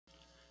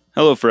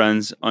Hello,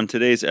 friends. On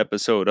today's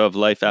episode of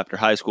Life After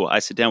High School, I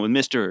sit down with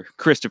Mr.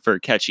 Christopher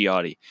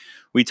Cacchiotti.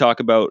 We talk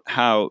about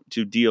how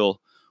to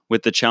deal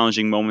with the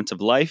challenging moments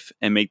of life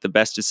and make the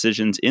best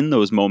decisions in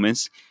those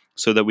moments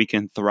so that we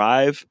can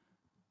thrive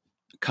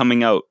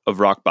coming out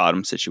of rock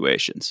bottom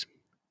situations.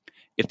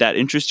 If that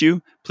interests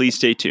you, please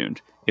stay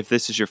tuned. If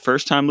this is your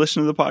first time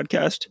listening to the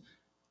podcast,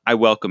 I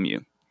welcome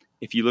you.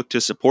 If you look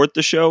to support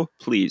the show,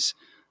 please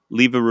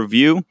leave a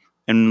review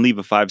and leave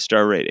a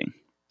 5-star rating.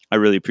 I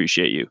really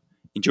appreciate you.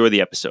 Enjoy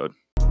the episode.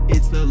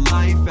 It's the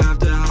Life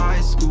After High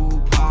School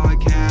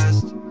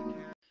podcast.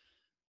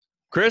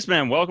 Chris,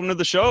 man, welcome to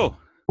the show.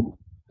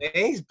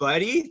 Thanks,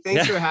 buddy.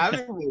 Thanks for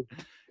having me.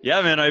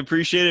 Yeah, man, I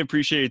appreciate it.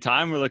 Appreciate your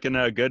time. We're looking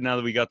good now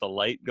that we got the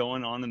light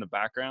going on in the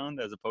background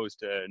as opposed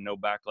to no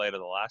backlight of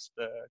the last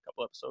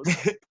couple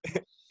episodes.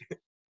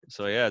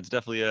 So yeah, it's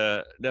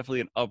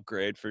definitely an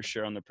upgrade for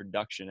sure on the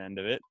production end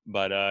of it.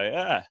 But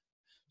yeah.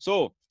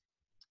 So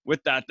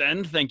with that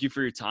then, thank you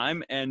for your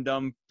time. And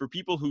for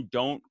people who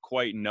don't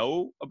quite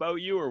know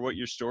about you or what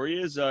your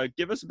story is,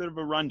 give us a bit of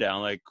a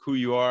rundown, like who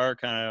you are,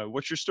 kind of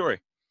what's your story?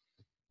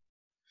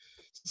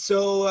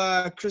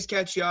 So, Chris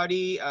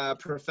Cacchiotti,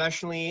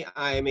 professionally,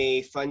 I'm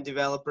a fund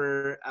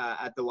developer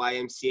at the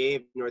YMCA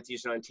of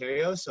Northeastern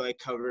Ontario. So I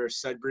cover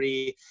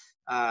Sudbury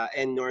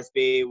and North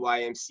Bay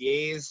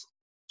YMCAs,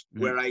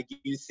 where I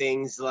do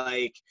things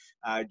like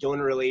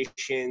donor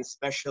relations,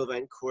 special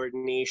event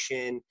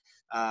coordination,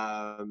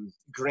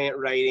 grant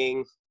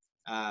writing,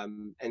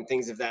 and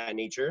things of that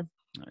nature.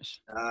 Nice.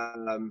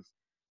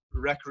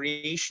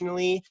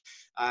 Recreationally,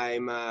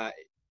 I'm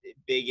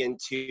big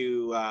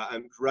into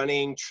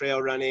running,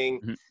 trail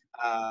running,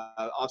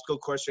 obstacle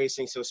course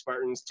racing, so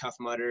Spartans, Tough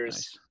Mudders,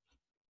 Nice.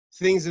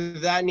 Things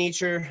of that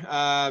nature.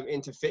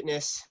 Into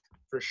fitness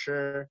for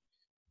sure.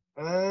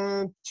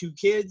 2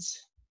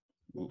 kids,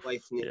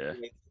 wife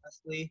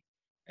Leslie,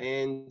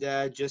 and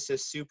just a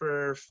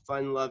super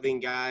fun-loving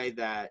guy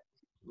that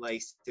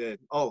likes to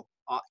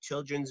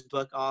children's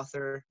book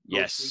author.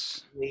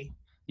 Yes.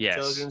 Yes.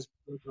 Children's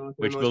book author,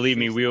 which believe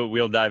me,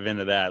 we'll dive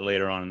into that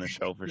later on in the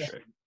show for sure.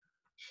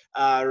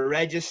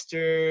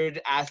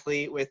 Registered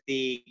athlete with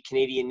the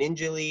Canadian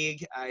Ninja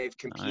League. I've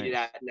competed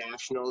at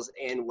nationals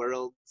and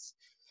worlds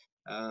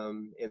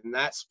in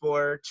that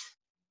sport.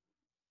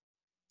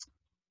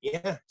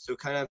 Yeah, so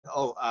kind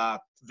of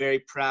very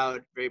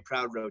proud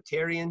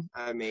Rotarian.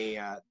 I'm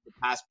a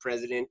past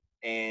president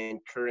and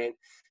current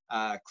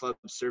club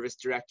service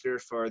director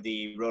for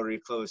the Rotary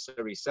Club of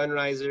Sudbury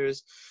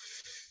Sunrisers.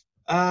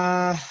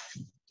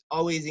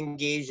 Always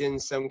engaged in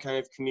some kind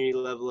of community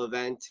level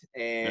event,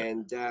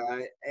 and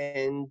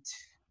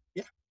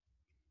yeah.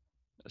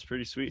 That's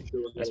pretty sweet.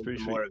 That's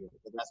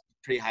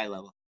pretty high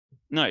level.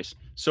 Nice.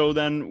 So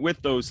then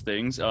with those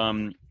things,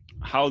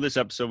 how this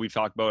episode we've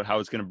talked about how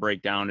it's going to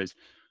break down is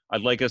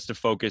I'd like us to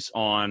focus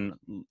on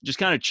just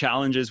kind of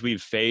challenges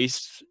we've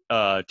faced,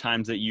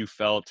 times that you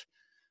felt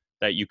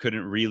that you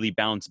couldn't really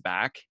bounce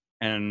back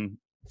and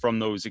from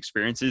those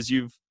experiences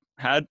you've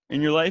had in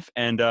your life.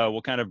 And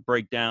we'll kind of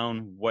break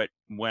down what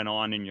went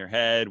on in your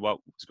head, what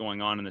was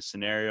going on in the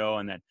scenario,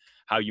 and then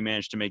how you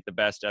managed to make the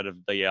best out of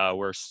the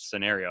worst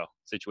scenario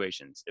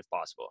situations, if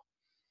possible.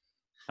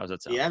 How's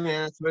that sound? Yeah,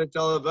 man, that's what it's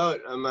all about.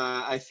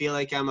 I feel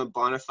like I'm a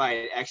bona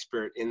fide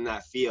expert in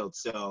that field.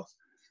 So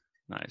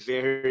nice.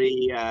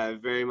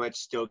 Very much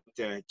stoked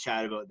to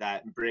chat about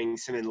that and bring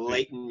some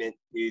enlightenment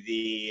to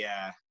the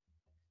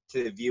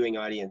viewing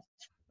audience.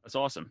 That's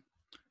awesome.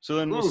 So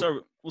then we'll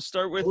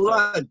start with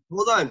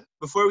hold on.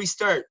 Before we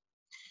start,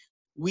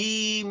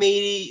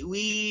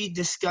 we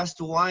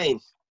discussed wine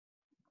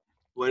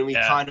when we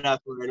caught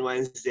up on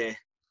Wednesday.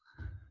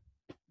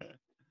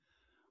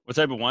 What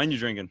type of wine you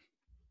drinking?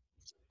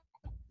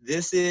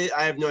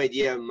 I have no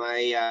idea.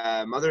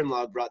 My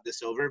mother-in-law brought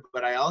this over,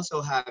 but I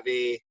also have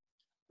a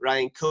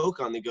Ryan Coke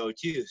on the go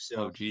too. So.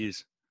 Oh,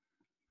 geez.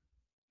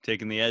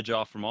 Taking the edge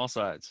off from all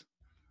sides.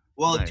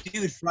 Well, nice.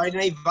 Dude, Friday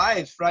Night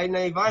Vibes.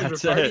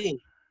 That's we're partying.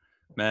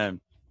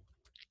 Man,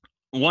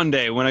 one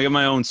day when I get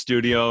my own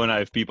studio and I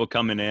have people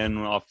coming in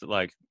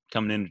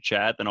to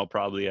chat, then I'll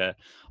probably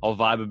I'll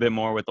vibe a bit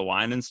more with the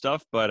wine and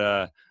stuff.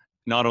 But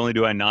not only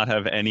do I not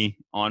have any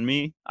on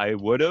me, I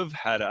would have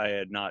had I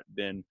had not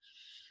been,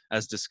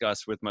 as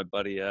discussed with my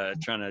buddy,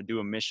 trying to do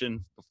a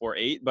mission before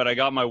 8. But I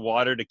got my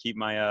water to keep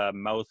my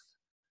mouth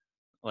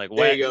wet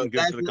and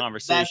good for the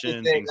conversation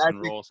and things can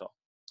roll. So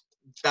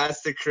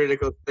that's the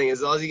critical thing.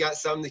 As long as you got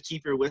something to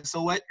keep your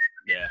whistle wet.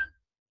 Yeah,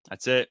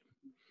 that's it.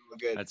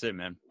 Good. That's it,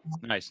 man.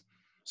 Nice.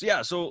 So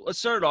yeah, so let's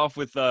start off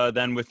with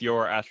then with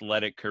your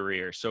athletic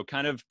career. So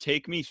kind of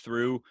take me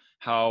through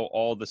how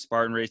all the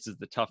Spartan races,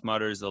 the Tough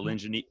Mudders, the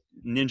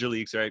Ninja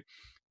Leagues, right?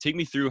 Take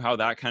me through how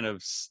that kind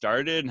of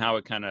started and how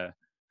it kind of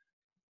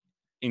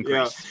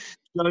increased. Yeah.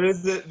 So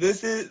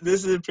this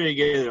is a pretty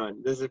good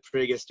one. This is a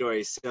pretty good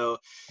story. So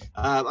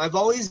I've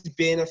always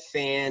been a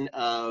fan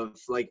of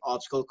like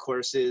obstacle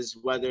courses,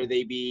 whether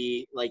they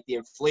be like the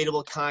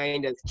inflatable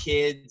kind as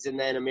kids, and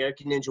then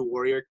American Ninja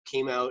Warrior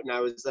came out, and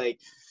I was like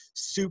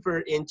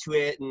super into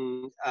it,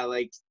 and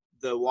like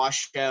the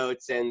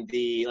washouts and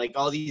the like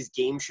all these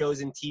game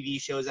shows and TV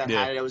shows that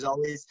Yeah. had it. I was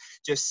always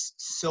just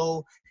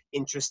so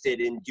interested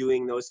in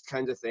doing those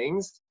kinds of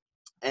things.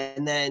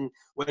 And then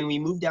when we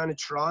moved down to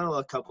Toronto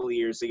a couple of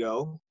years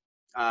ago,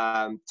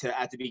 to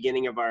at the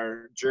beginning of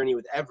our journey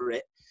with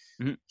Everett,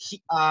 Mhm.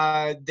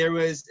 there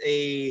was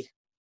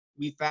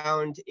we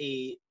found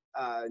a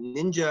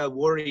Ninja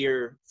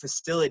Warrior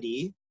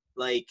facility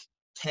like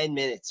 10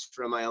 minutes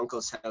from my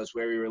uncle's house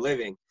where we were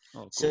living. Oh,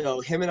 cool. So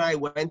him and I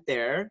went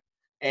there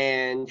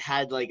and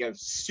had like a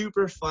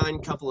super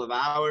fun couple of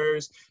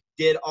hours.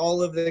 Did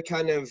all of the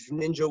kind of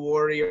Ninja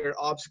Warrior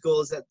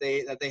obstacles that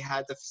they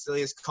had. The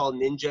facility is called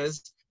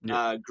Ninjas.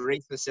 Yeah.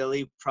 Great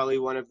facility, probably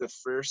one of the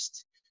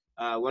first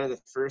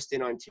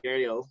in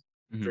Ontario,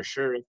 Mhm. for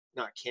sure, if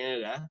not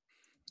Canada.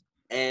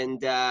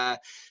 And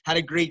had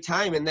a great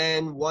time. And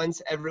then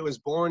once Everett was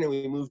born and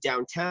we moved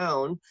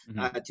downtown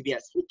Mhm. to be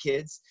at Sweet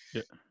Kids,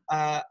 Yeah.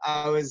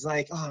 I was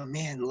like, oh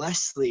man,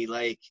 Leslie,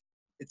 like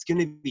it's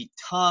gonna be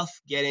tough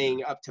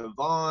getting up to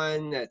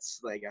Vaughan. That's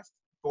like a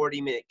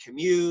 40-minute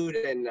commute,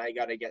 and I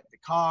gotta get the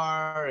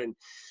car, and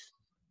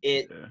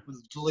it Yeah.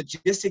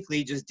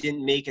 logistically just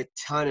didn't make a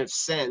ton of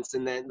sense.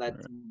 And then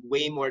that's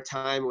way more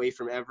time away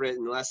from Everett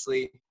and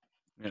Leslie.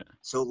 Yeah.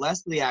 So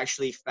Leslie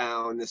actually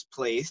found this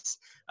place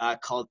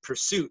called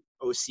Pursuit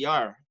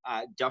OCR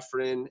at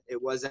Dufferin.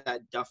 It was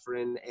at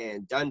Dufferin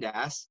and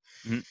Dundas.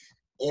 Mhm.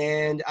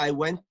 And I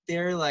went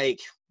there like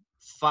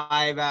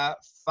 5,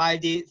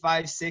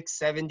 6,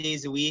 7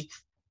 days a week,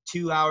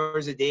 2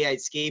 hours a day. I'd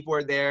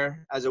skateboard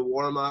there as a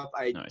warm up.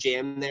 I'd Nice.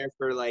 jam there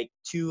for like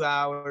 2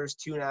 hours,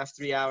 2.5,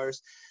 3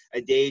 hours a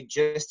day,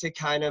 just to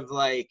kind of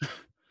like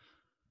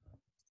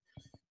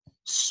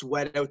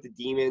sweat out the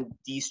demon,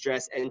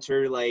 de-stress,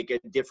 enter like a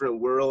different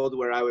world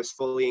where I was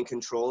fully in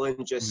control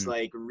and just Mhm.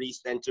 like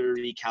recenter,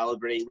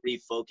 recalibrate,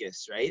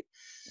 refocus, right?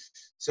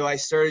 So I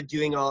started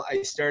doing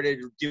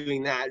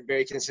that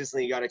very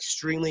consistently, got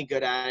extremely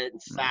good at it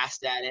and Nice.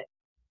 fast at it.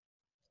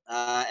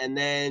 And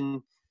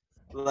then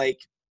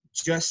like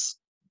just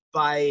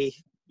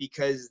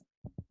because,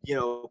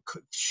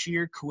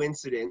 sheer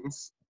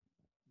coincidence,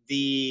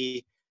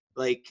 the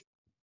like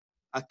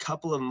a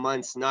couple of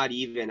months, not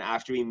even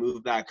after we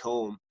moved back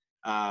home,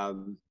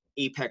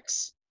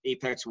 Apex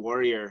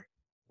Warrior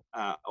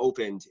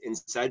opened in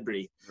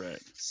Sudbury.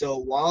 Right. So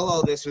while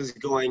all this was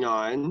going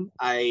on,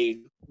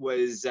 I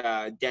was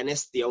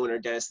Dennis, the owner,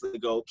 Dennis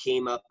Legault,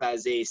 came up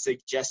as a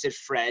suggested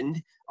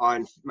friend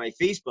on my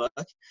Facebook.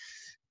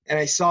 And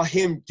I saw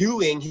him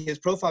doing, his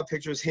profile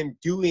picture was him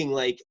doing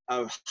like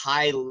a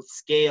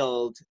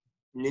high-scaled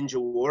Ninja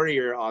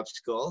Warrior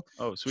obstacle.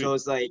 Oh, sweet. So I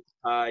was like,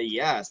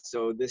 yeah,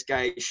 so this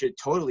guy should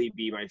totally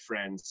be my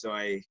friend. So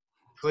I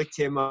clicked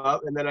him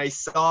up, and then I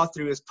saw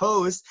through his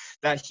post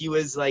that he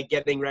was like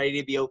getting ready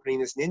to be opening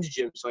this ninja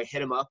gym. So I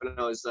hit him up and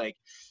I was like,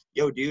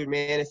 yo, dude,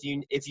 man, if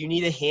you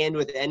need a hand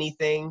with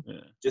anything,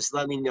 Yeah. just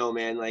let me know,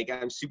 man. Like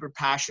I'm super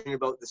passionate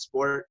about the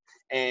sport,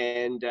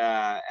 and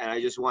I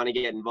just want to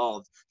get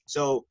involved.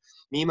 So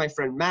me and my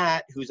friend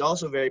Matt, who's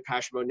also very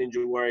passionate about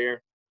Ninja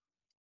Warrior,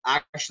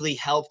 actually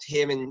helped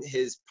him and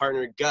his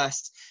partner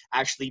Gus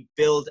actually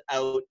build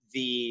out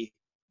the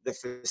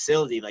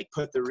facility, like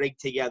put the rig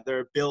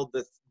together, build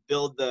the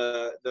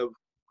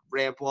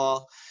ramp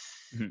wall,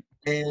 Mhm.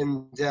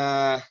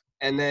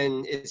 and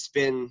then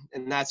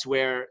that's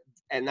where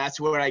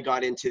I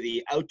got into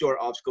the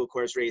outdoor obstacle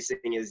course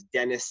racing. Is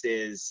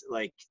Dennis's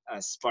like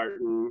a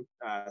Spartan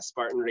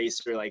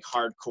racer, like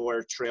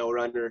hardcore trail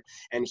runner,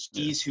 and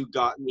he's who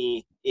got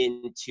me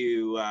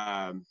into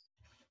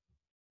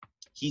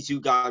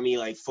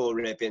like full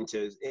rip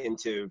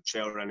into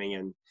trail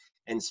running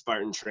and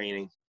Spartan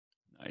training.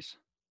 Nice.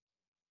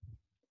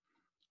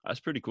 That's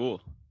pretty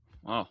cool.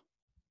 Wow.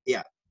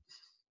 Yeah.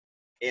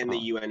 And Wow.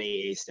 the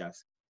UNAA stuff,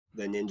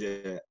 the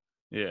ninja.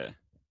 Yeah.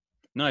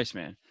 Nice,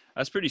 man.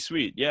 That's pretty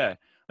sweet. Yeah.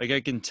 Like I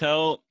can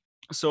tell.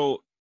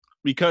 So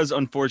because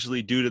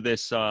unfortunately due to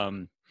this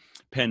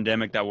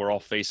pandemic that we're all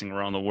facing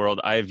around the world,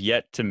 I have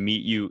yet to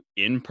meet you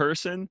in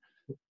person.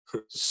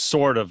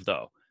 Sort of,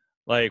 though.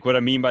 Like what I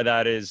mean by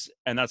that is,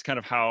 and that's kind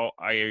of how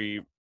I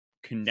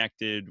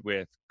connected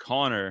with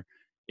Connor,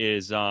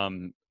 is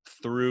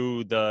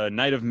through the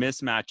Night of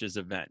Mismatches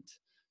event.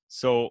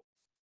 So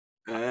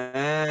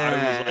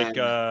I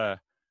was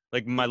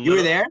like my You were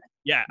little, there?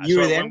 yeah. You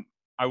So were I there? went,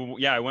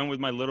 I went with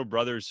my little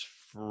brother's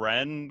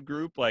friend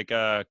group, like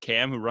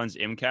Cam, who runs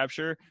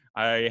ImCapture.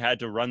 I had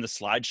to run the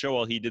slideshow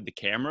while he did the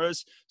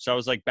cameras. So I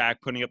was like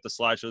back putting up the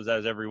slideshows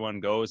as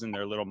everyone goes in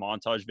their little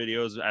montage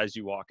videos as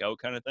you walk out,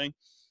 kind of thing.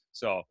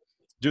 So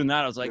doing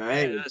that, I was like,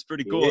 Nice. man, that's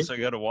pretty cool. Dude. So I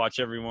got to watch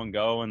everyone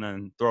go and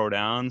then throw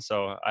down.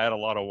 So I had a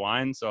lot of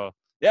wine. So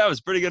yeah, it was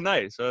a pretty good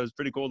night. So it was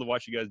pretty cool to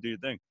watch you guys do your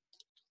thing.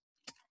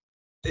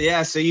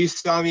 Yeah, so you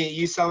saw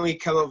me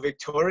come out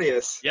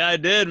victorious. Yeah, I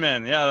did,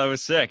 man. Yeah, that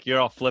was sick. You're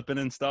all flipping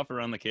and stuff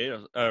around the cage,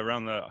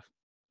 around the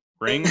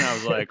ring, and I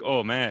was like,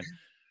 oh man,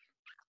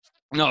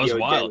 no, it was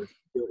wild.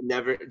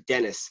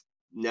 Dennis,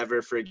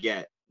 never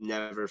forget.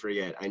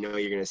 I know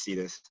you're gonna see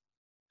this.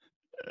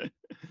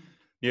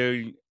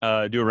 You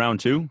do a round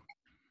two?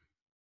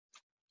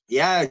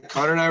 Yeah,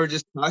 Connor and I were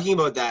just talking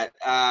about that.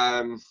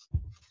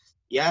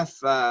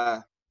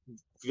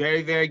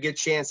 Very, very good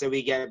chance that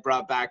we get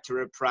brought back to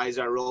reprise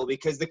our role,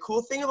 because the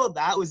cool thing about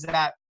that is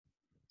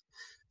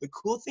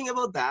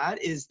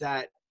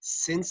that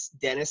since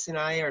Dennis and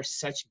I are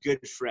such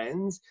good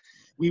friends,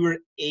 we were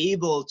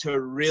able to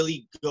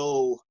really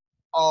go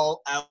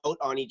all out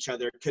on each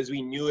other, because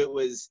we knew it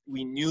was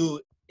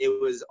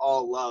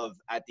all love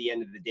at the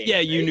end of the day. Yeah,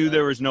 you right? knew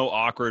there was no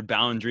awkward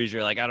boundaries.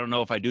 You're like, I don't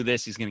know if I do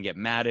this, he's gonna get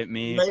mad at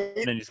me, and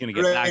Right, then he's gonna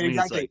get back right, at me.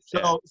 It's exactly.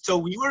 like, yeah, So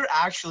we were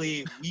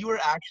actually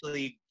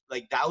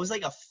like, that was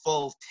like a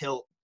full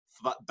tilt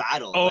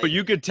battle. oh, Like,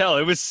 you could tell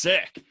it was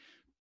sick.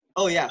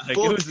 oh yeah, Like it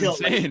full was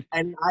tilt. Like, insane.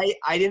 and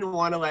I didn't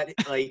want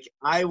to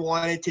I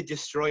wanted to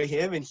destroy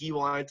him, and he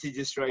wanted to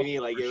destroy me.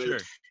 Like, For sure.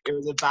 it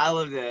was a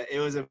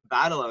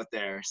battle out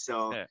there.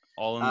 So Yeah,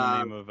 all in the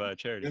um, name of it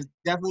charity. was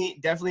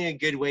definitely a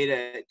good way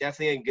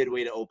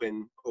to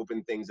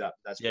open things up.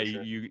 That's Yeah, for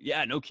sure.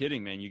 yeah, no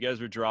kidding, man. You guys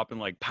were dropping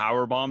like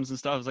power bombs and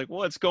stuff. I was like,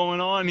 what's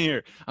going on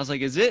here? I was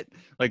like, is it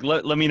like,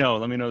 let me know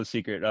the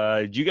secret.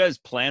 Did you guys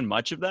plan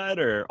much of that,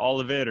 or all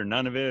of it, or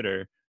none of it,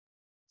 or?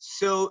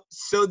 So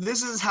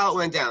this is how it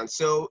went down.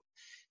 So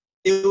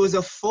it was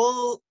a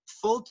full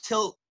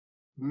tilt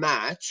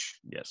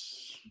match,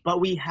 Yes. but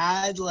we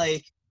had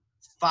like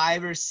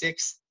 5 or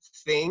 6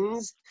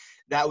 things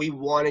that we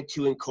wanted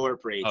to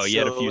incorporate. Oh, you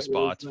had a few So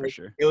spots for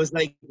sure. it was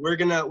like, we're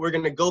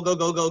gonna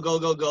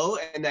go,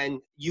 and then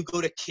you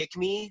go to kick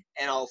me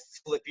and I'll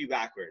flip you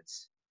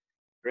backwards,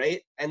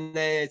 right? And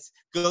then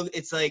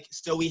it's like,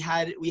 so we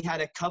had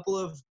a couple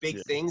of big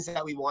Yeah. things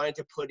that we wanted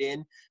to put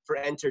in for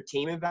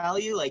entertainment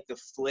value, like the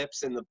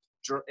flips and the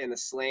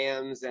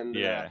slams and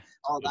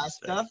all Those are that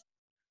sick. stuff.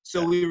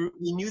 So Yeah.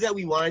 we knew that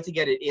we wanted to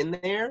get it in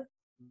there,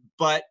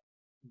 but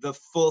the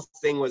full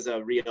thing was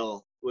a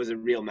real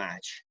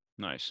match.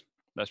 Nice.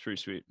 That's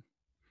pretty sweet.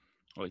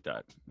 I like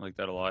that. I like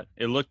that a lot.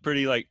 It looked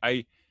pretty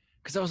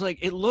because I was like,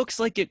 it looks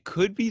like it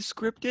could be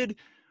scripted,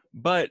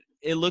 but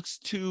it looks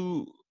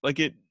too like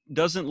it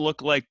doesn't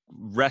look like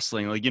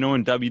wrestling. Like, you know,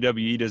 when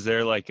WWE does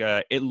their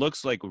it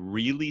looks like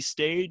really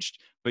staged,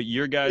 but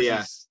your guys'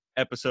 Yeah.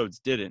 episodes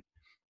didn't.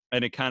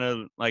 And it kind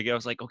of like, I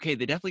was like, okay,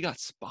 they definitely got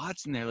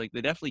spots in there. Like,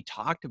 they definitely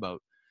talked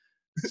about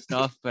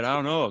stuff, but I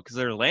don't know, because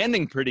they're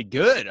landing pretty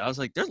good. I was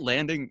like, they're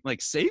landing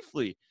like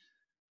safely.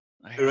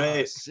 Like,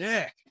 Right. oh,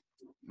 sick.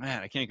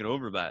 Man, I can't get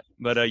over that.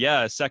 But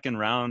yeah, a second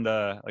round,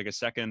 like a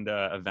second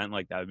event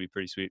like that would be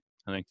pretty sweet,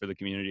 I think, for the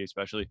community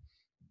especially.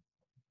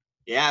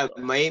 Yeah,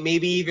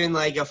 maybe even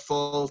like a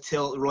full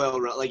tilt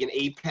like an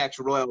Apex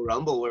Royal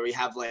Rumble, where we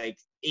have like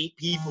 8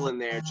 people in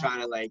there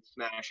trying to like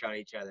smash on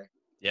each other.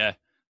 Yeah,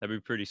 that'd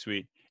be pretty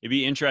sweet. It'd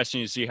be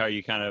interesting to see how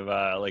you kind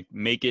of like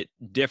make it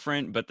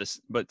different,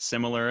 but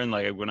similar. And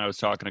like when I was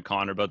talking to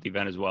Connor about the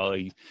event as well,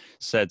 he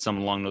said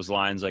something along those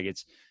lines. Like,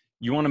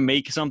 you want to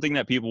make something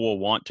that people will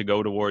want to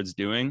go towards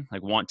doing,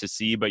 like want to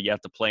see, but you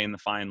have to play in the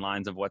fine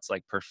lines of what's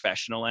like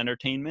professional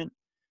entertainment.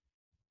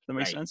 Does that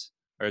make sense?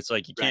 Or it's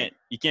like you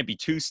can't be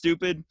too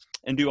stupid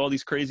and do all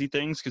these crazy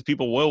things, because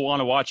people will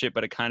want to watch it,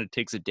 but it kind of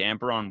takes a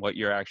damper on what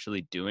you're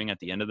actually doing at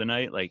the end of the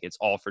night. Like, it's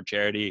all for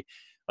charity.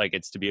 Like,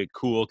 it's to be a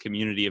cool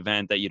community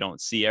event that you don't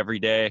see every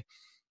day,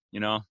 you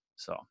know?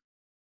 So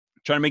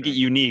trying to make it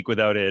unique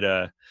without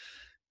it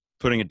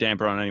putting a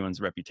damper on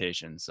anyone's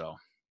reputation. So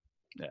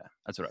yeah,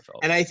 that's what I felt.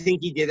 And I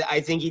think he did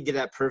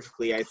that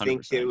perfectly. I 100%.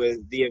 think it was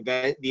the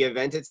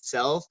event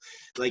itself,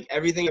 like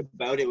everything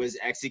about it was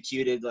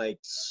executed like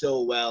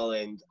so well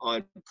and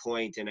on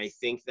point. And I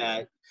think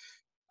that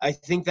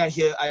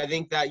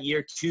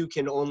year 2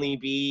 can only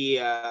be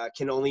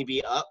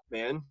up,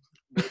 man.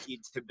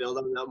 To build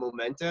on that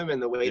momentum,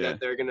 and the way that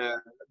they're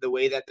gonna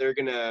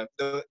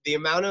the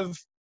amount of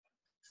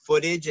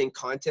footage and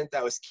content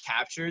that was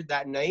captured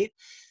that night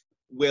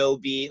will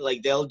be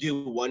like, they'll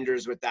do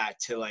wonders with that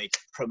to like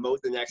promote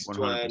the next 100%.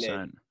 one,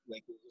 and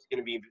like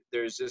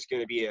there's just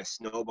gonna be a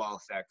snowball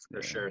effect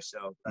for sure.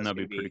 So that'd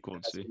be pretty cool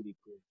to see.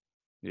 Cool.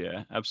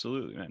 Yeah,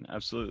 absolutely, man,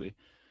 absolutely.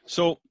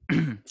 So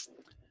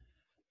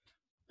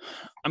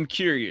I'm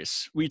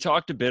curious. We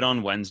talked a bit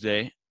on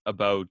Wednesday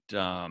about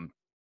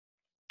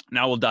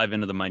now we'll dive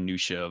into the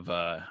minutia of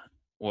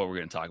what we're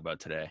going to talk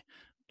about today.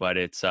 But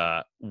it's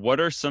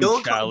what are some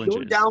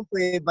challenges? Don't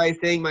downplay it by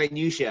saying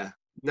minutia.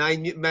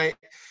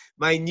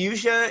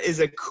 Minutia is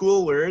a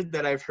cool word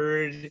that I've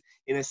heard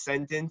in a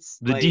sentence.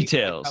 The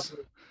details.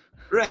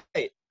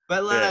 Right.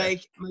 But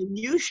like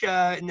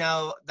minutia,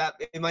 now that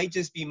it might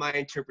just be my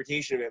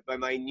interpretation of it, but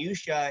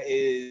minutia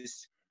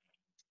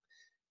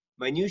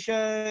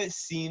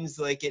seems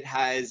like it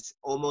has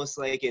almost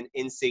like an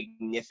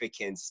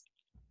insignificance,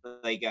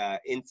 like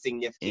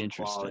insignificant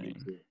quality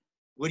to it.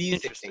 What do you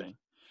think?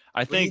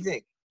 I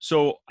think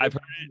so. I've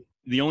heard it.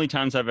 The only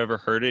times I've ever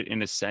heard it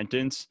in a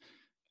sentence,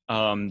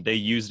 they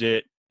used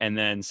it, and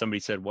then somebody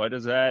said, "What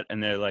is that?"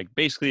 And they're like,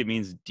 basically, it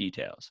means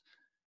details.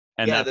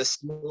 And yeah, the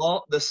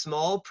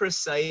small,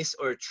 precise,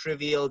 or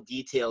trivial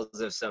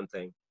details of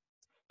something.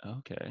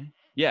 Okay.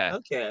 Yeah.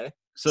 Okay.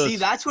 So see,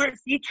 that's where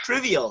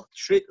trivial.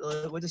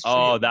 What is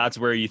trivial? Oh, that's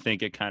where you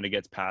think it kind of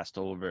gets passed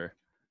over.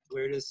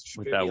 Where does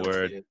with that trivial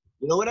word. fit in?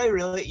 You know what I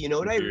really,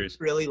 I'm curious.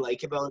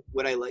 like about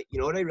what I like, you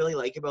know what I really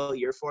like about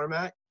your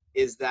format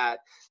is that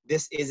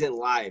this isn't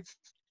live.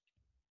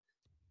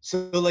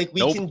 So like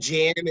we Nope. can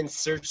jam and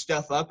search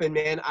stuff up, and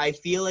man, I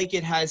feel like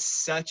it has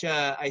such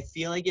a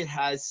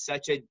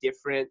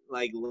different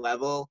like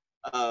level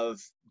of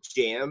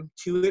jam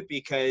to it,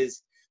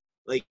 because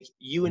like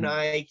you and Mhm.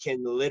 I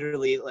can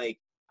literally, like,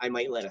 I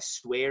might let a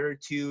swear or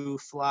two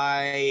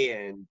fly,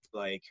 and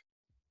like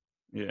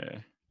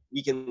Yeah.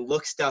 we can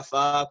look stuff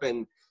up,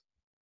 and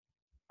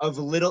of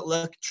little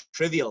look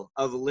trivial,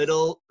 of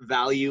little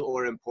value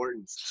or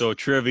importance. So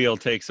trivial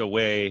takes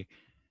away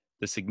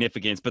the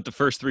significance, but the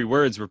first three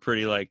words were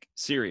pretty like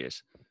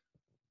serious.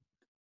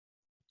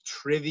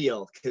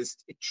 Trivial, because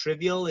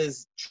trivial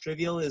is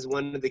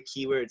one of the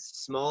keywords: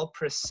 small,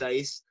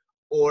 precise,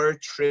 or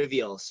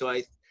trivial. So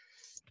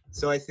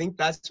I think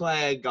that's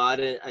why I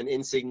got an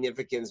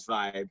insignificance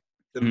vibe,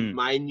 the Mm.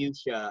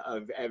 minutia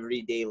of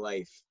everyday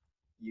life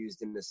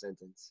used in the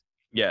sentence.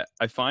 Yeah,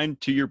 I find,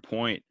 to your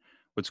point,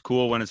 what's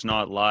cool when it's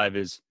not live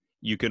is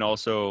you can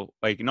also,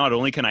 like, not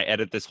only can I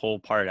edit this whole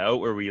part out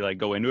where we like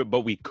go into it,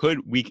 but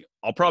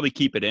I'll probably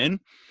keep it in.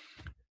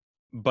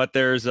 But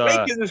there's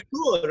Right, because it's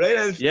cool,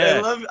 right?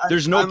 yeah,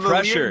 there's no I'm a weird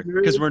pressure nerd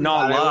because we're for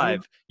not that. I love.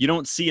 live. You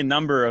don't see a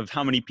number of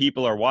how many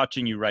people are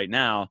watching you right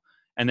now,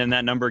 and then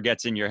that number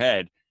gets in your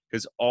head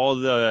because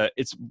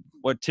it's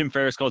what Tim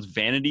Ferriss calls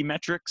vanity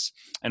metrics,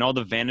 and all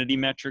the vanity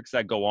metrics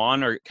that go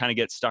on are kind of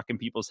get stuck in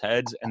people's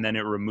heads, and then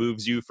it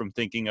removes you from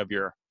thinking of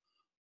your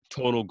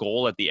total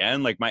goal at the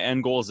end. Like my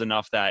end goal is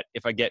enough that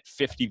if I get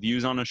 50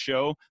 views on a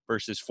show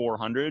versus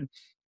 400,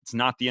 it's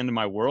not the end of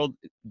my world.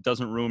 It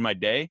doesn't ruin my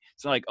day.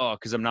 It's not like, oh,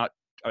 because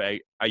I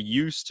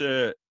used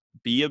to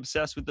be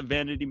obsessed with the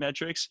vanity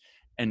metrics,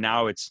 and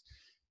now it's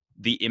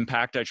the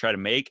impact I try to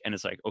make. And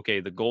it's like, okay,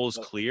 the goal is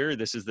clear.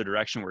 This is the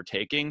direction we're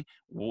taking.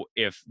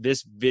 If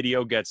this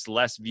video gets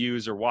less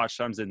views or watch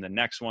times than the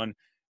next one,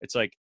 it's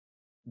like,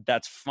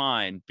 that's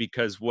fine,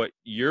 because what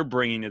you're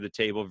bringing to the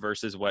table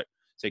versus what,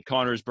 say,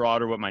 Connor's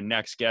brought or what my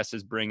next guest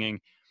is bringing,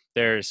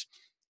 there's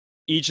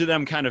each of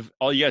them kind of,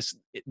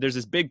 there's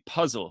this big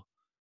puzzle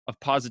of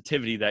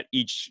positivity that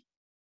each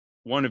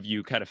one of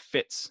you kind of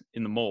fits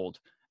in the mold.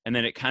 And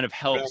then it kind of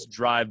helps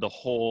drive the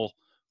whole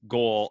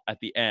goal at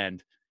the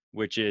end,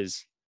 which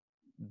is,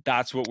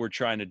 that's what we're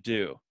trying to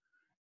do.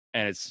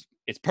 And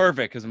it's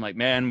perfect because I'm like,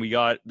 man, we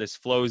got this,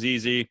 flows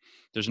easy.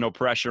 There's no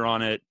pressure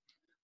on it.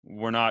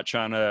 We're not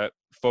trying to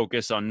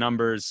focus on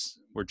numbers.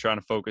 We're trying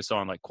to focus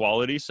on like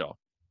quality. So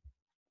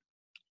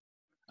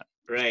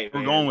Right, we're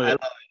man. going with I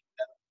it. love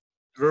it.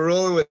 We're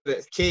rolling with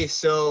it. Okay,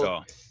 so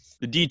So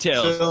the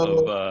details of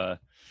so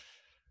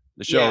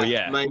the show,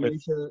 yeah, yeah.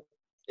 minutia.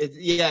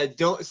 Yeah,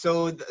 don't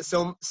so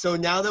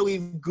now that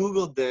we've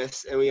Googled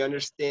this and we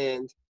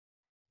understand,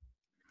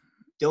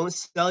 don't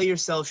sell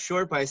yourself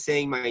short by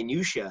saying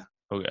minutia.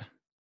 Okay.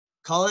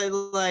 Call it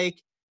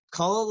like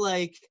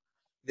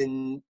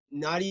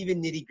not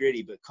even nitty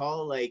gritty, but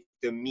call it like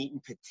the meat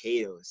and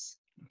potatoes.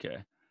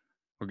 Okay.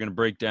 We're going to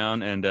break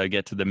down and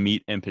get to the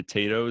meat and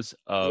potatoes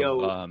of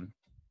Yo.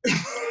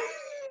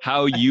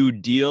 how you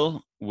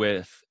deal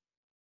with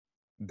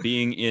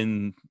being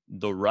in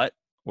the rut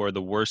or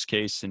the worst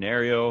case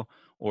scenario,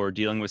 or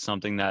dealing with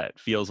something that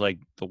feels like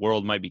the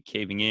world might be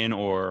caving in,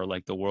 or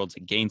like the world's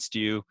against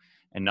you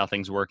and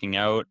nothing's working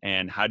out.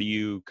 And how do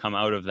you come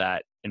out of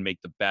that and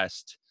make the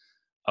best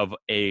of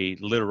a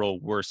literal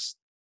worst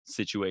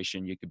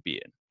situation you could be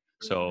in?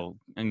 So,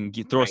 and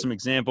throw Right. some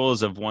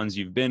examples of ones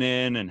you've been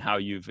in and how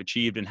you've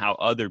achieved, and how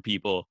other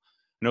people,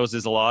 knows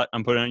there's a lot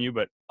I'm putting on you,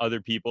 but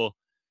other people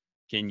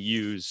can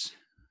use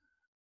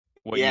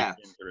what you've Yeah.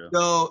 been through.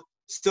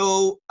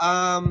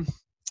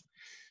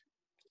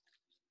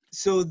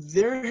 So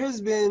there has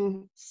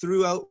been,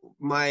 throughout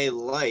my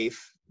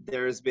life,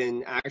 there's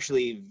been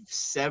actually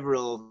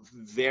several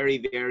very,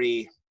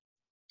 very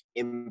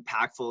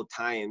impactful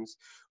times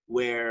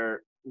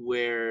where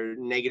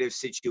negative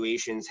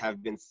situations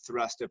have been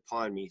thrust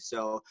upon me.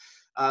 So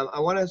I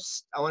want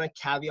to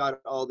caveat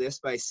all this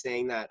by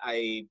saying that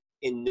I,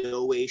 in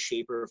no way,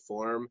 shape, or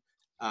form,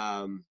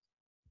 I,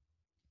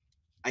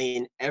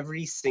 in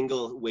every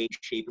single way,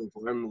 shape, and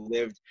form,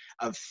 lived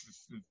a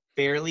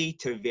fairly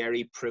to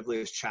very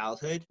privileged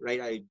childhood. Right,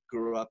 I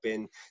grew up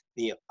in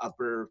the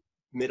upper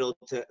middle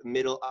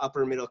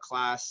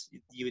class,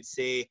 you would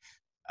say.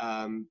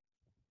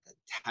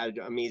 Had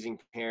amazing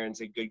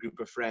parents, a good group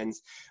of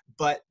friends,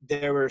 but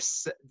there were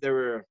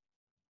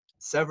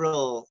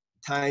several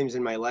times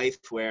in my life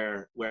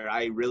where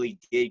I really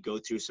did go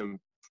through some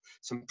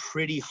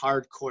pretty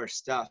hardcore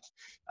stuff,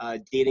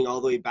 dating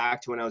all the way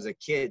back to when I was a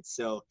kid.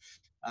 So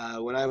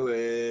when I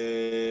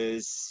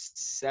was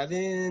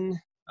 7,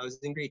 I was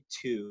in grade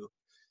 2.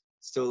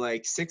 So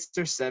like 6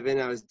 or 7,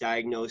 I was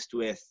diagnosed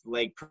with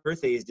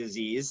Legg-Perthes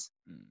disease,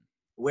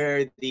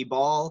 where the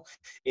ball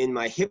in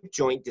my hip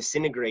joint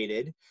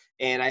disintegrated,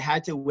 and I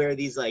had to wear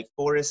these like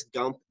Forrest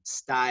Gump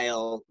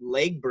style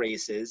leg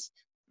braces.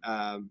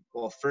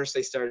 Well, first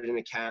I started in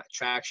a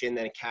traction,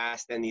 then a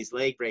cast, then these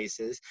leg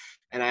braces,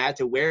 and I had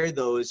to wear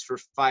those for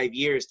 5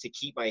 years to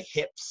keep my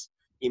hips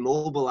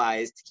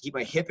immobilized, to keep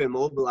my hip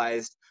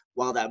immobilized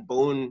while that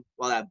bone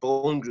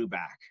grew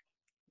back.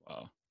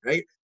 Wow.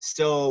 Right.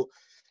 So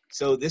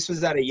this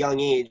was at a young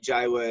age.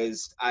 I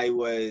was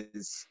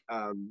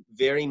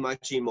very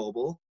much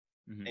immobile,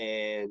 Mhm.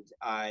 and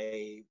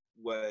I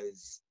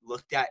was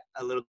looked at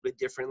a little bit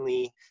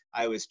differently.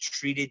 I was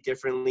treated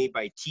differently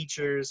by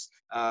teachers,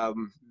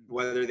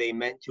 whether they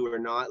meant to or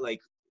not.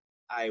 Like,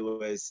 I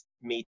was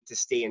made to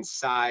stay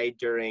inside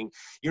during,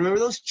 you remember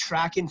those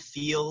track and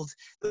field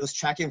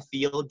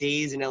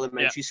days in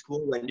elementary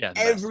school when Yeah, the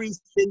best. every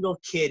single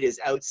kid is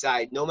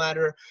outside, no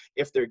matter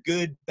if they're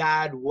good,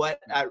 bad, what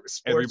at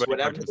sports, Everybody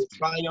whatever they're participates.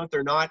 trying out,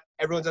 they're not.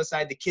 Everyone's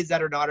outside. The kids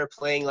that are not are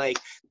playing like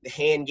the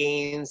hand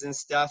games and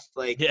stuff,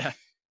 like Yeah.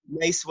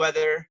 nice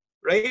weather,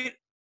 right?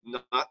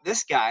 Not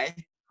this guy.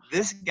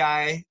 This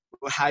guy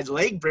had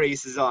leg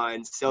braces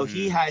on, so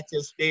he had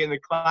to stay in the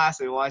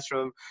class and watch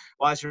from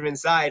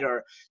inside.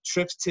 Or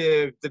trips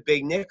to the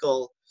Big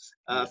Nickel,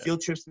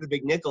 field trips to the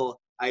Big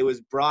Nickel. I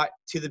was brought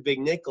to the Big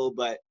Nickel,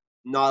 but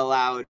not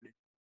allowed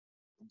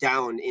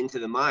down into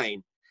the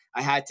mine.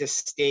 I had to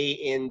stay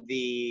in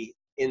the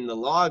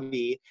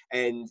lobby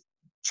and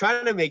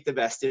trying to make the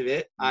best of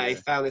it. Yeah. I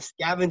found a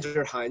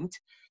scavenger hunt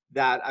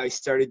that I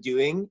started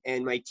doing,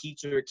 and my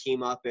teacher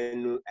came up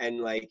and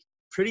like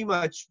pretty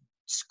much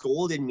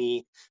scolded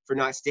me for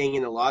not staying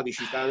in the lobby.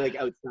 She found me like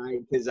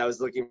outside because I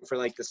was looking for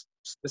like this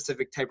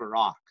specific type of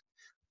rock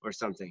or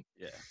something.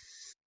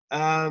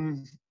 Yeah.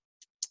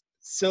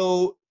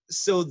 So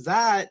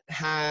that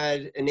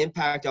had an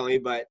impact on me,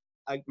 but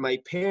my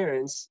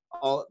parents,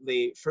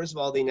 first of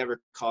all, they never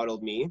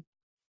coddled me.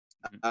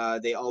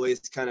 They always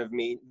kind of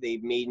made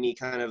me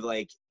kind of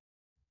like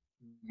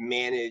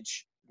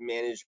manage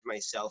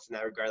myself in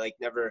that regard. Like,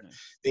 never,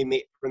 they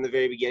made, from the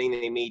very beginning,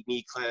 they made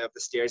me climb up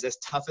the stairs, as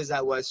tough as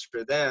that was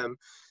for them.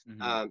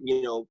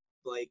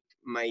 Like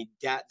my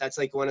dad, that's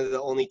like one of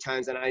the only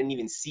times that I didn't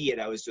even see it.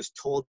 I was just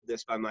told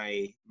this by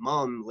my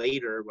mom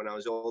later when I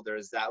was older,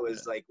 is that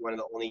was like one of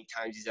the only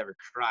times he's ever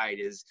cried,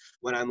 is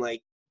when I'm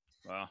like,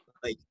 wow,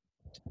 like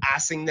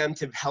asking them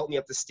to help me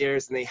up the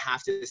stairs and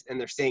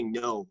they're saying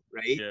no,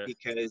 right? Yeah.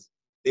 Because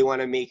they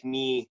want to make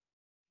me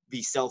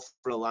be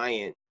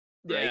self-reliant,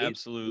 right? Yeah,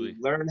 absolutely.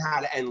 Learn how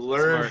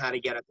to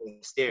get up the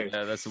stairs.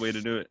 Yeah, that's the way to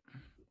do it.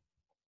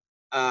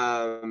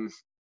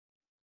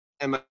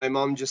 And my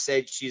mom just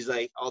said, she's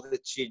like,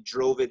 she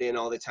drove it in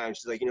all the time.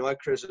 She's like, you know what,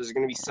 Chris, there's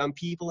going to be some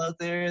people out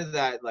there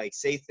that like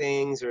say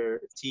things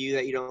or to you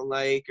that you don't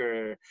like,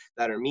 or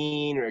that are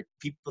mean, or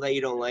people that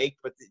you don't like,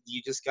 but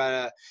you just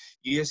gotta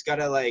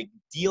like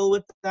deal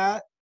with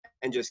that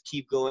and just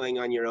keep going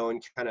on your own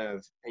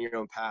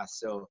path.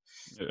 So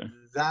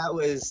that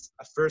was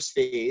a first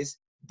phase.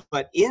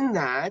 But in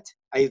that,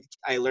 I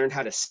learned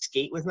how to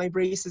skate with my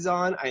braces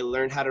on. I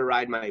learned how to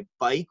ride my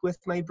bike with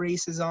my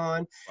braces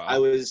on. Wow. I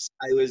was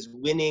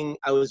winning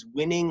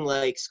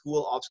like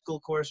school obstacle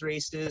course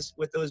races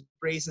with those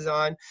braces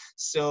on.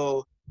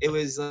 So it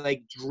was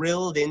like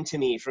drilled into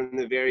me from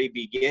the very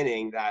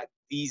beginning that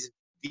these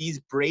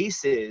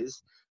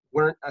braces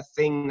weren't a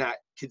thing that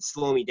could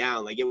slow me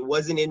down. Like, it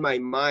wasn't in my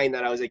mind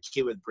that I was a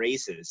kid with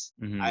braces.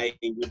 I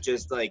would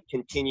just like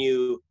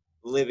continue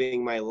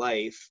living my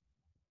life,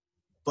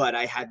 but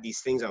I had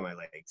these things on my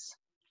legs.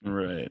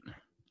 Right.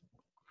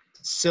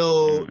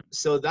 So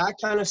that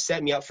kind of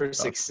set me up for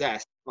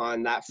success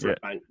on that front,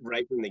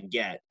 right from the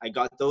get. I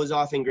got those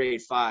off in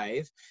grade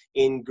 5.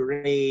 And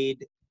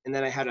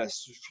then I had a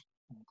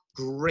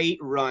great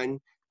run.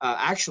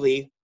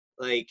 Actually,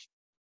 like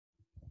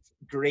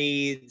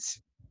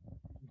grades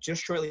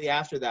just shortly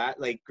after that,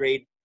 like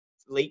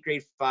late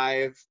grade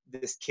 5,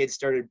 this kid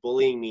started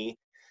bullying me.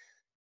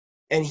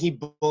 And he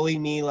bullied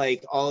me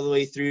like all the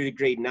way through to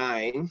grade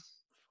 9.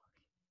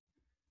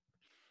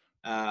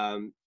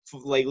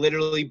 Like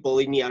literally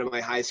bullied me out of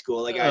my high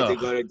school. Like, I had to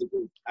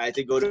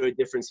go to a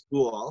different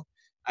school.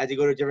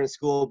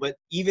 But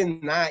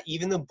even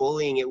the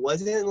bullying, it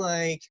wasn't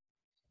like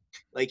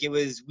it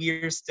was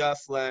weird stuff.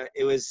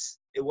 It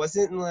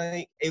wasn't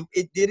like,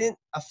 it didn't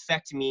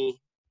affect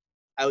me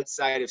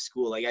outside of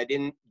school. Like, I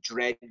didn't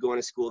dread going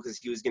to school because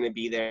he was going to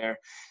be there.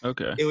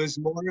 Okay. It was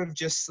more of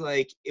just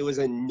like, it was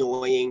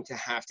annoying to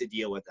have to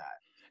deal with that.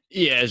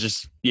 Yeah, it's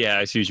just,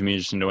 I see what you mean.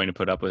 Just annoying to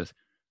put up with.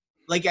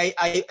 Like,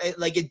 I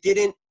like, it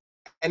didn't.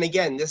 And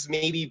again, this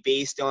may be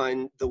based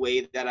on the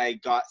way that I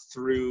got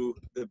through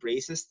the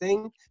braces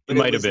thing, but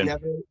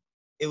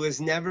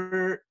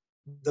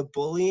the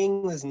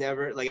bullying was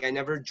never like, I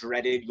never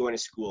dreaded going to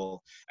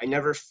school. I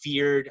never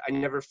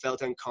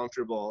felt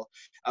uncomfortable.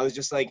 I was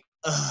just like,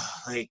 ugh,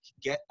 like,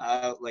 get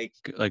out, like,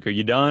 are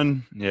you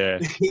done? Yeah.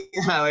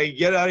 Yeah, like,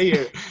 get out of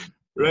here.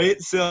 Right.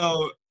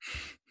 So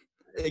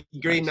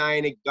grade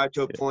 9, it got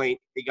to a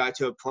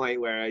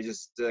point where I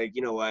just like,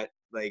 you know what?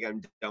 Like,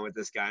 I'm done with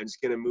this guy. I'm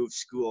just going to move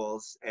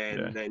schools,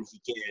 and then he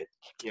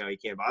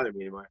can't bother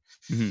me anymore.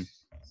 Mm-hmm.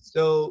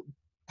 So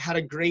had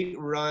a great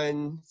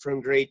run from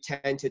grade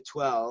 10 to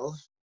 12.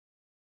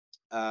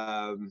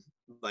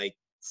 Like,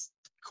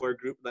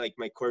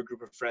 my core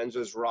group of friends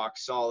was rock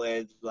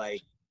solid.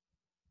 Like,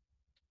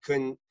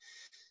 couldn't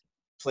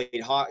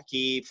played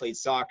hockey, played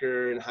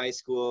soccer in high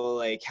school,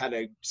 like had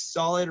a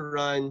solid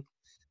run.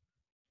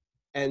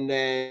 And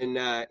then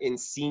in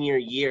senior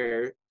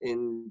year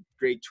in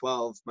grade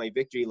 12, my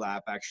victory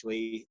lap,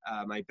 actually,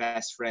 my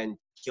best friend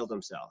killed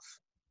himself.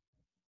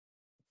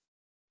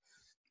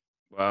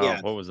 Wow.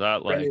 Yeah. What was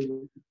that like?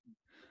 Brendan,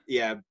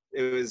 yeah,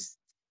 it was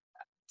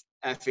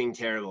effing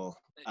terrible.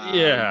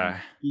 Yeah.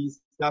 He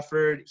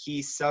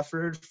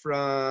suffered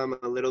from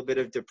a little bit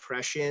of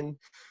depression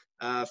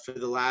for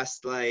the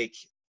last like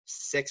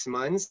 6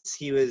 months.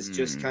 He was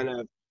just kind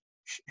of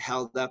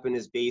held up in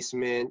his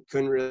basement,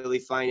 couldn't really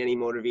find any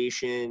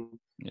motivation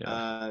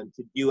to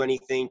do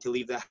anything, to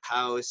leave the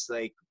house.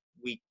 Like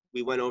we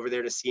went over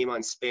there to see him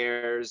on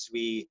Spares.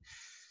 We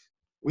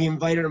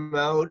invited him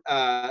out.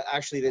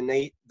 Actually, the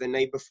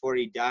night before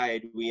he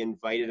died, we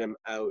invited him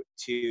out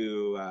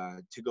to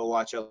go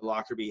watch a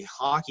Lockerbie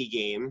hockey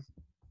game,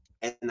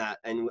 and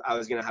I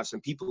was gonna have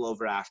some people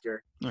over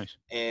after. Nice.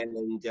 And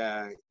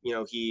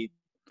he,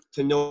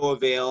 to no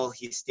avail,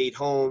 he stayed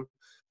home.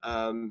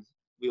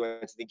 We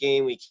went to the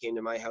game. We came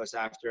to my house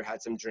after,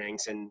 had some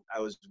drinks, and I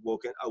was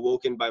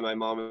awoken by my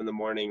mom in the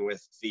morning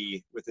with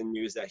the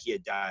news that he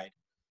had died.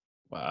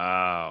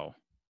 Wow.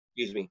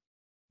 Excuse me.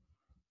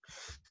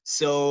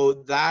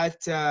 So that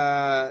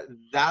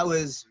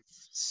was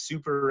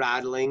super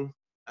rattling.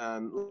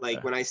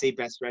 When I say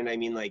best friend, I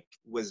mean like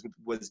was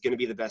going to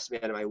be the best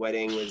man at my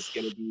wedding, was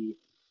going to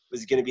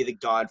be the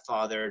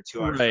godfather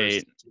to our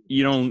first.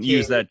 You don't kid.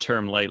 use that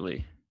term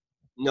lightly.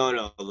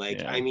 No,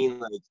 I mean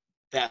like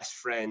best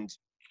friend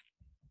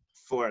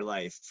for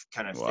life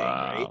kind of thing,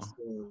 right?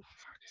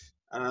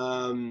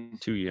 So,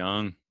 too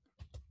young.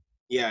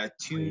 Yeah,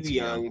 too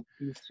young,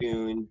 too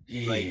soon.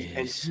 Jeez. Like,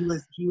 and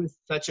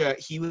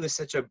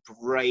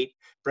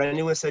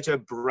Brendan was such a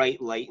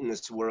bright light in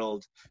this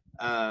world.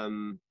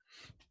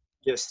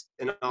 Just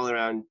an all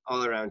around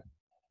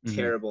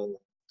terrible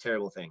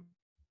thing.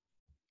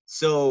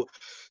 So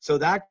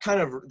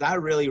that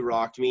really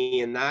rocked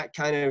me, and that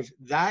kind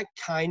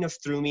of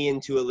threw me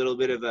into a little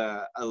bit of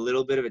a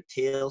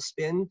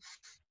tailspin.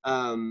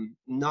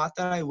 Not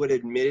that I would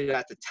admit it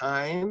at the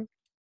time,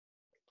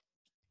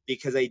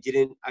 because I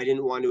didn't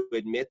want to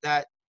admit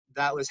that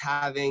was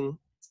having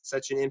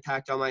such an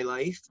impact on my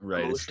life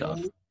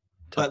emotionally.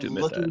 But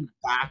looking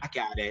back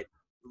at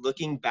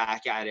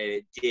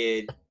it,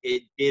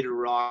 it did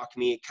rock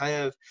me. It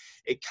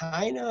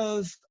kind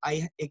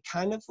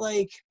of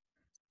like,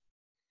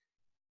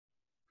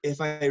 if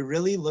I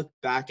really look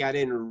back at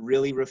it and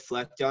really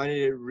reflect on it,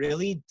 it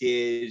really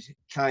did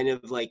kind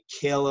of like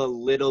kill a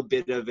little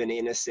bit of an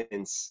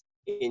innocence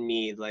in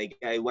me. Like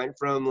I went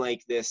from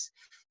like this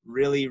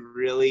really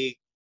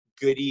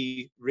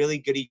goody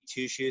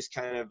two shoes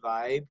kind of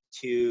vibe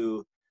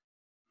to,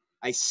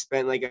 I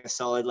spent like a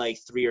solid like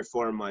 3 or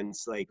 4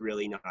 months like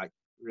really not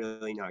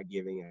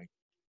giving a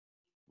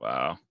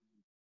wow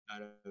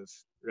out of,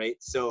 right?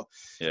 So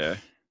yeah,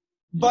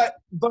 but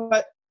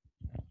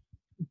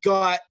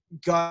got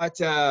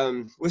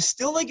was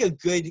still like a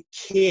good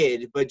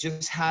kid, but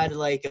just had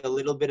like a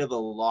little bit of a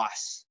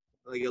loss,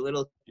 like a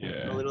little bit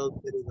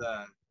of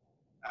a,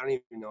 I don't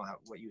even know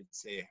what you would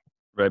say.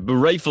 Right, but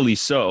rightfully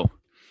so.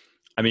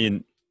 I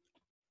mean,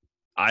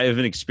 I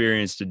haven't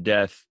experienced a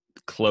death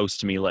close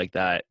to me like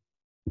that,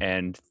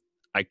 and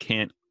I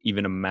can't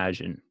even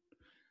imagine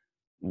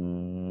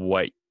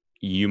what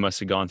you must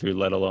have gone through,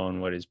 let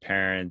alone what his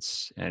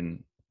parents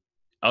and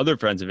other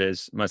friends of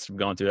his must have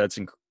gone through. That's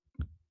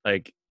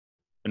like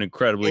an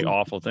incredibly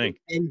awful thing.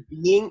 And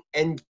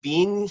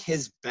being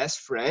his best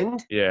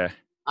friend. Yeah.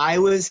 I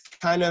was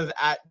kind of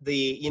at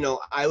the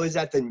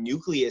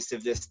nucleus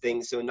of this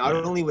thing. So not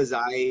only was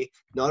I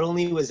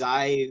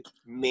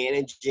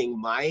managing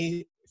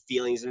my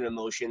feelings and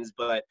emotions,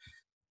 but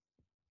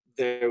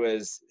there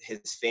was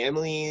his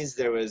families,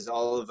 there was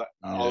all of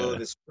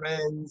his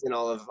friends and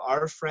all of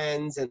our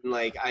friends, and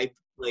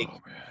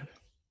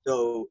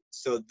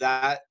so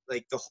that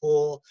like the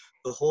whole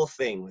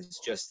thing was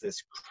just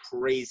this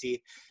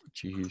crazy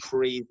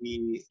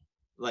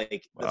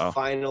like the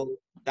final,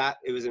 that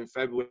it was in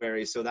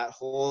February, so that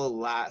whole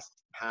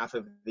last half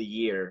of the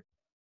year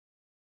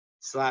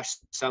 /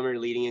 summer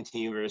leading into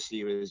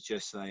university was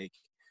just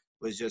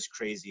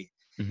crazy.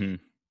 Mm-hmm.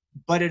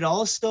 But it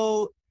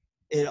also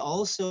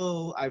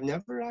I've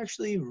never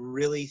actually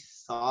really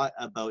thought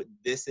about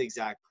this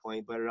exact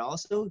point, but it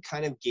also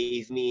kind of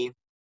it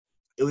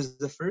was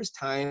the first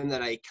time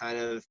that I kind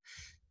of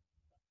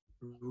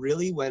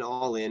really went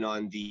all in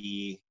on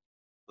the,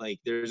 like,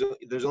 there's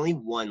only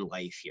one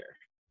life here.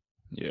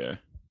 Yeah.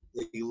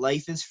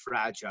 Life is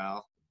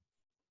fragile.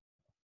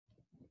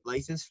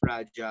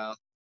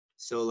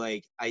 So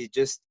like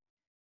that's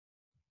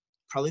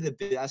probably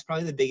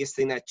the biggest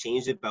thing that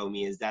changed about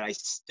me, is that I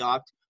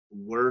stopped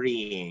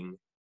worrying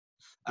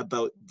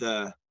about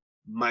the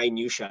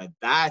minutia.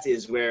 That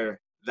is where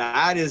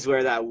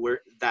that word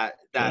that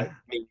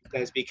makes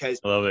sense, because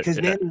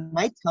man,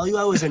 when I tell you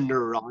I was a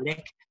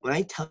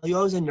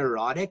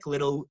neurotic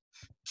little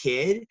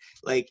kid,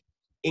 like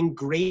in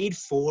grade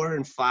 4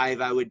 and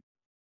 5, I would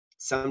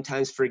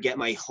sometimes forget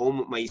my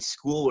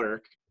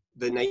schoolwork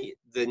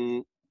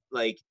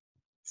like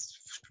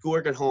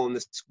schoolwork at home,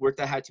 this work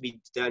that had to be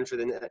done for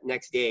the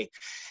next day.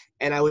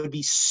 And I would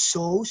be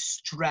so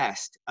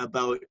stressed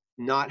about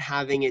not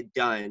having it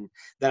done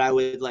that I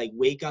would like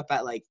wake up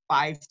at like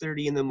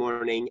 5:30 in the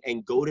morning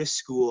and go to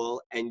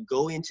school and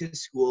go into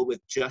school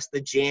with just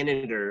the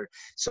janitor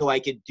so I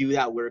could do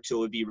that work so it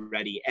would be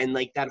ready. And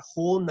like that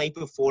whole night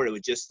before, it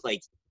would just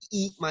like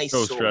eat my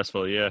So soul.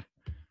 stressful. Yeah.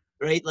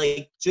 Right?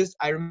 Like just,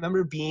 I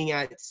remember being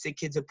at sick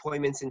kids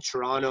appointments in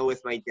Toronto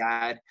with my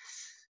dad,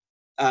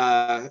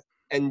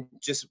 and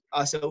just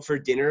us out for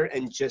dinner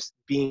and just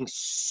being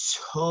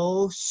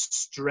so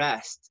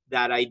stressed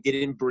that I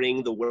didn't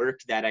bring the work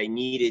that I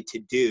needed to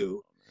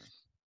do.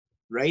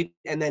 Right.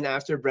 And then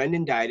after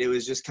Brendan died, it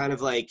was just kind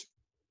of like,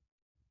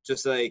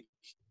 you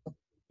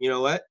know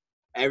what?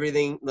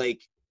 Everything,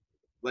 like,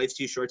 life's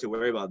too short to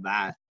worry about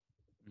that.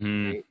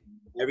 Mm. Right?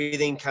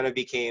 Everything kind of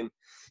became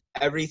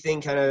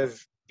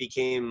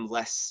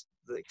less,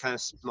 kind of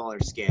smaller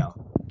scale.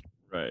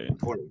 Right.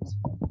 Important.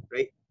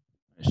 Right.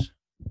 Nice.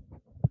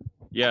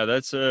 Yeah,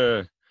 that's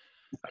a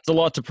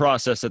lot to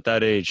process at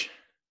that age,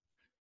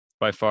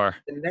 by far.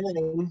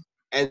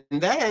 And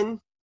then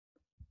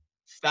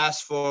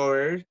fast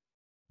forward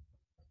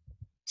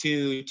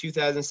to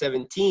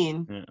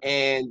 2017, Yeah.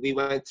 and we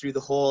went through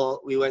the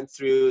whole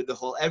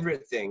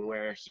Everett thing,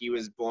 where he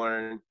was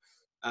born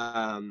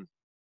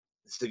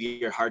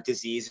severe heart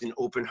disease and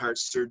open heart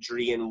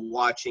surgery, and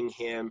watching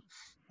him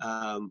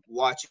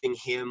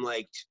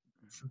like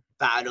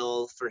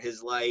battle for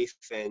his life,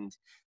 and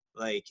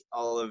like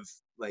all of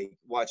like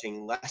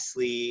watching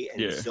Leslie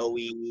and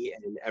Zoe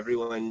and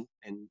everyone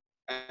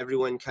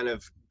kind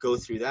of go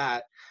through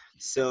that.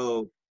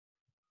 So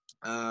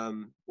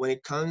when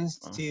it comes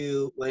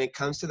to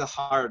the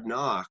hard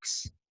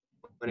knocks,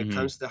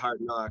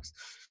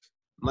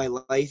 my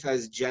life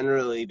has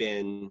generally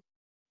been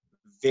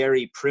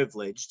very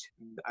privileged.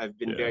 I've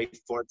been very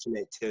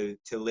fortunate to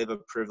live a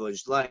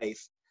privileged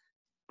life,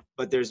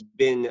 but there's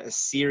been a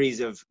series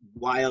of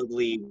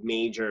wildly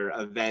major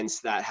events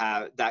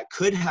that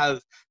could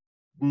have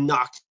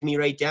knocked me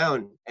right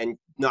down and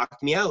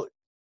knocked me out.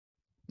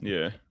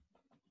 Yeah.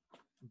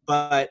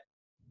 But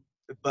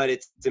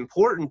it's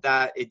important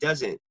that it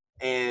doesn't.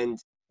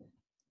 And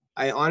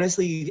I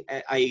honestly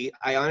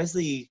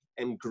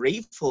am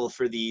grateful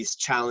for these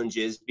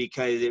challenges,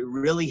 because it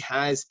really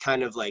has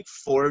kind of like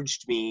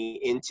forged me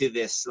into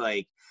this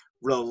like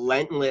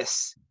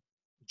relentless,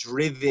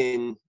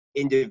 driven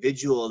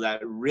individual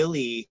that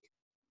really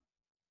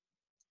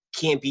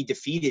can't be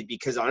defeated.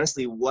 Because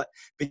honestly, what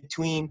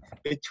between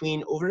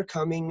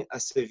overcoming a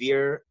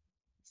severe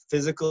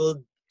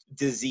physical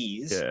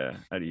disease, at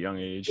a young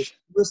age,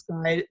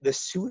 the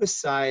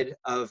suicide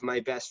of my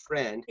best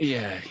friend,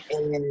 yeah,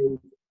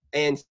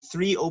 and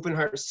 3 open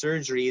heart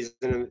surgeries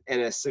and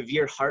a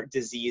severe heart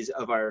disease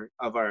of our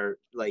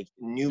like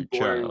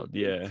newborn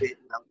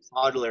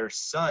toddler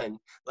son,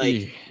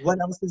 like what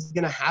else is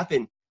gonna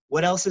happen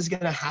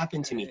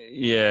to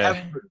me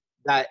ever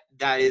that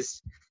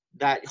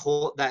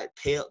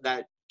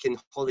can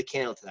hold a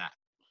candle to that?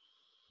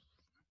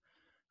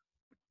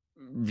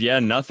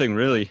 Nothing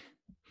really.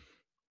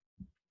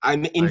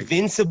 I'm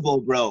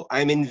invincible, bro.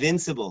 I'm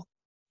invincible.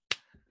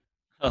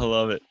 I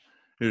love it,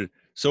 dude.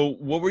 So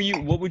what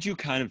would you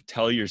kind of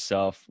tell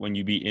yourself when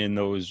you be in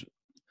those,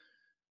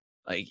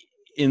 like,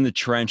 in the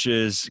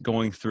trenches,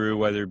 going through,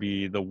 whether it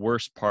be the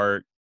worst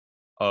part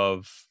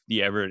of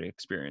the Everett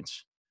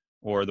experience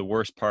or the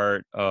worst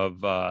part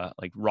of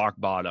like rock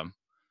bottom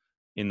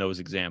in those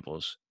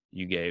examples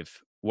you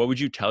gave? What would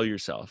you tell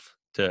yourself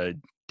to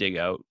dig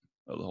out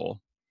of the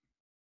hole?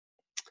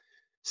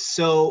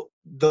 So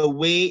the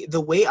way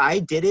I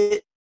did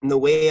it,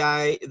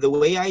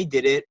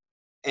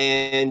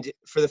 and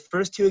for the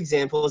first 2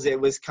 examples, it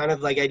was kind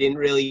of like I didn't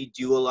really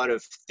do a lot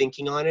of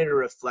thinking on it or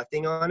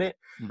reflecting on it.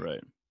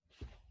 Right.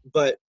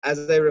 But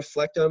as I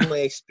reflect on my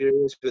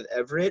experience with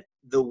Everett,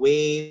 the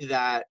way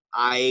that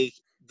I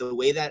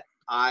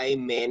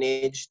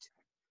managed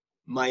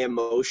my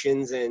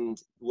emotions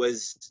and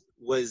was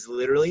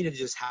literally to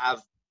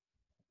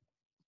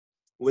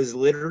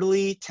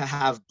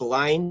have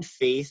blind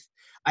faith.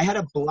 I had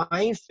a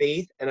blind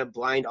faith and a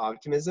blind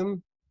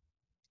optimism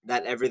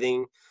that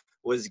everything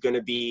was going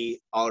to be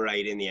all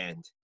right in the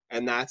end.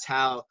 And that's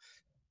how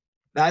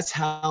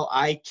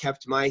I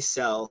kept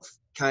myself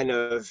kind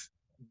of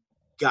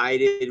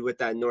guided with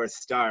that North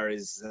Star,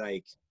 is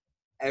like,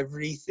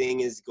 everything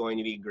is going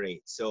to be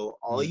great. So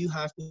all you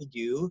have to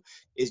do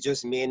is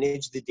just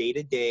manage the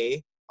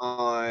day-to-day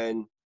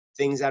on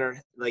things that are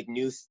like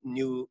new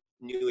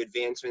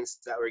advancements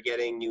that we're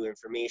getting, new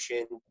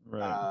information,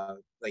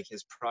 like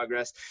his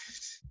progress.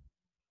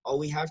 All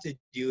we have to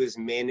do is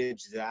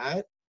manage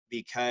that,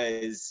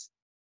 because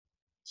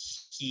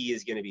he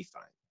is going to be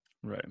fine.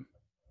 Right.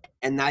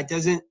 And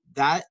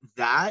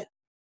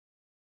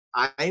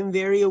I'm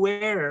very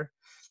aware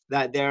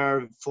that there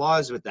are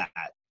flaws with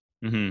that.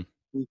 Mm-hmm.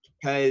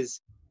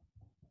 Because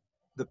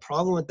the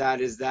problem with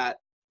that is that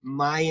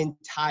my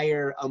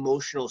entire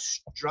emotional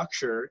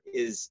structure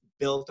is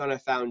built on a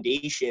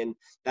foundation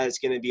that it's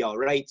going to be all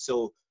right.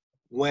 So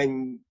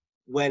when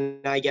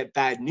I get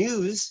bad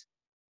news,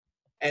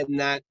 and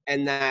that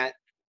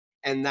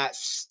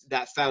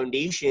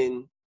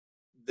foundation,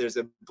 there's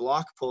a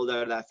block pulled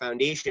out of that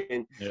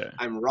foundation, Yeah.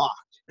 I'm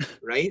rocked,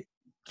 right?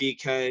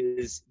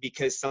 Because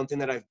something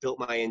that I've built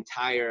my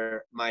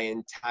entire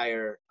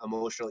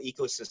emotional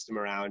ecosystem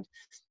around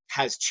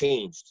has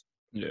changed.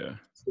 Yeah.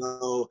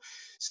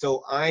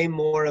 So I'm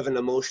more of an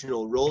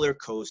emotional roller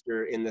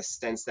coaster in the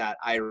sense that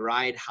I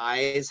ride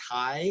highs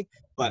high,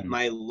 but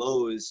my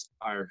lows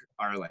are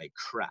like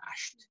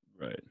crashed.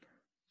 Right.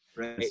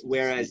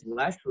 Whereas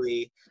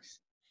Leslie,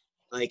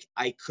 like,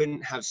 I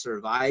couldn't have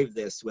survived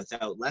this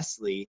without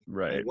Leslie,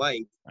 my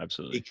wife.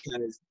 Absolutely.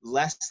 Because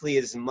Leslie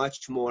is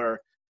much more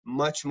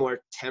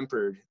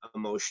tempered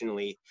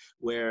emotionally,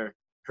 where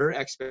her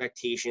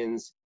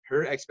expectations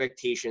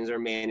are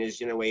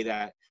managed in a way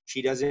that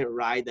she doesn't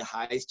ride the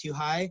highs too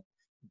high,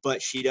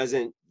 but she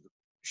doesn't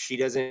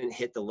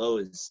hit the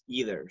lows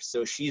either.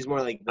 So she's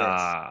more like this.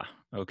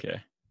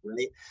 Okay.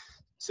 Right.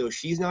 So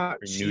she's not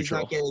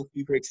getting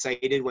super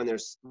excited when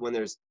there's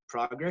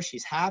progress.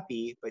 She's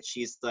happy, but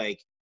she's like,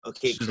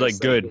 okay, She's Chris, like,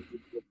 good.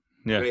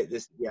 Yeah. Right.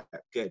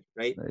 Good.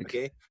 Right. Like,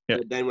 okay. Yeah.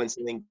 But then when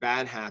something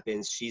bad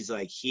happens, she's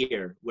like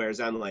here, whereas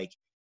I'm like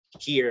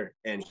here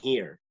and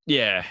here.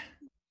 Yeah.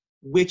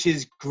 Which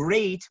is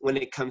great when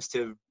it comes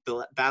to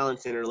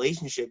balance in a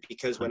relationship,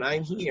 because when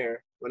I'm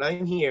here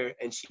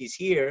and she's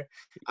here,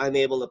 I'm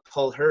able to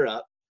pull her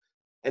up.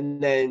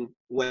 And then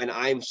when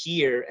I'm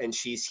here and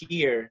she's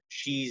here,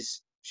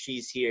 she's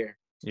here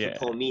to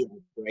pull me up,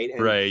 right?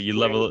 And right. You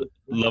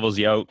levels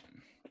you out.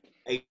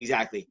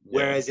 Exactly. Yeah.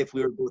 Whereas if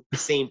we were both the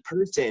same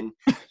person,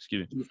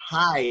 Excuse me. these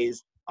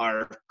highs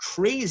are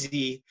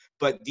crazy,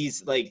 but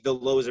these, like, the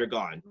lows are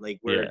gone. Like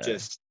we're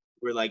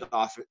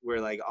off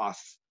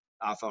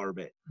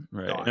orbit.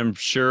 Right. Gone. And I'm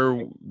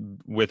sure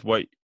with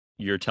what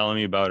you're telling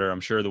me about her,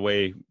 I'm sure the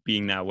way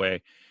being that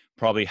way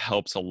probably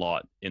helps a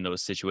lot in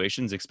those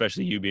situations,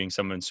 especially you being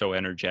someone so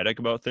energetic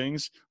about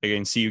things. Like, I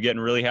can see you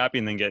getting really happy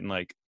and then getting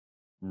like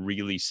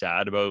really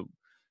sad about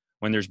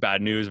when there's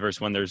bad news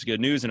versus when there's good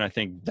news. And I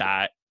think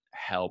that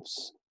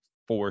helps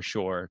for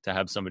sure to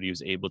have somebody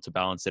who's able to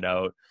balance it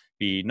out,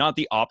 be not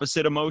the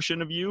opposite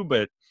emotion of you,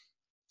 but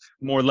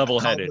more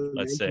level-headed,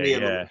 let's say.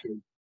 Yeah.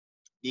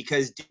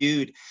 Because,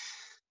 dude,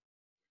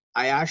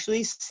 I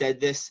actually said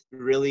this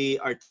really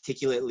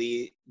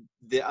articulately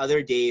the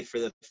other day for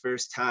the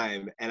first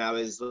time, and I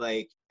was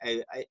like,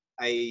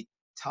 I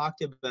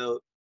talked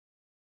about,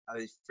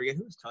 I forget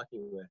who I was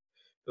talking with,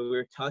 but we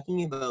were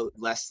talking about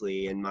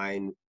Leslie and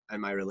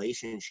my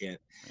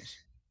relationship.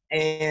 Nice.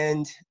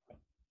 And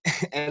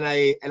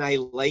I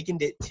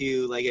likened it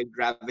to like a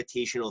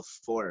gravitational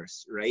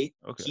force, right?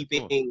 Okay,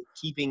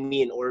 keeping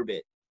me in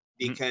orbit,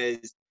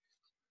 because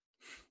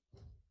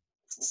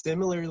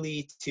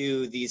similarly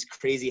to these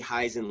crazy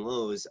highs and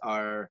lows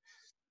are,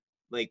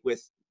 like,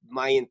 with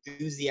my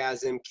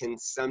enthusiasm can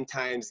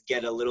sometimes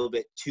get a little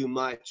bit too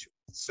much,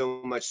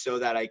 so much so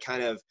that I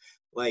kind of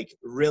like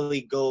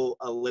really go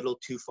a little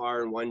too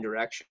far in one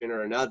direction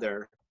or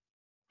another.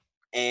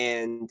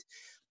 And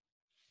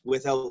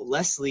without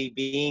Leslie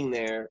being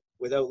there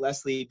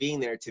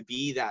to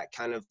be that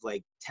kind of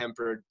like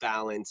tempered,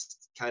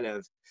 balanced, kind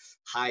of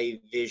high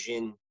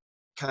vision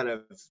kind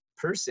of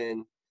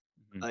person,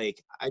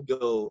 like I'd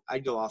go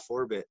off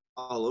orbit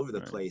all over the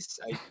place.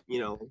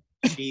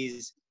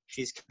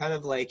 She's kind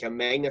of like a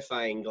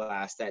magnifying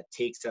glass that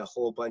takes a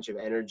whole bunch of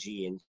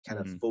energy and kind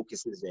of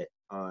focuses it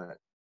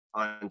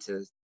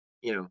onto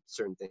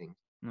certain things.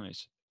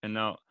 Nice. And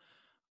now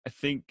I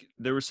think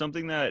there was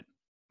something that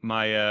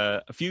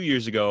a few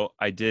years ago,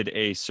 I did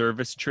a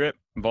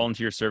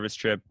volunteer service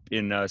trip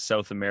in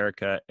South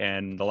America.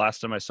 And the last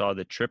time I saw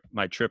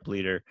my trip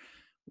leader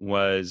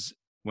was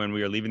when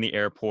we were leaving the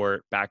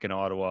airport back in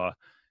Ottawa.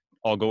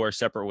 All go our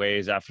separate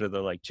ways after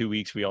the like 2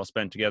 weeks we all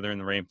spent together in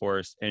the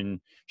rainforest.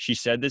 And she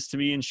said this to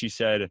me, and she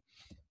said,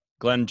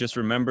 Glenn, just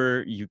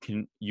remember, you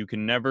can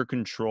never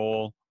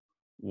control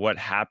what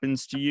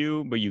happens to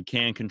you, but you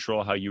can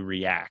control how you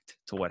react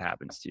to what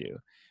happens to you.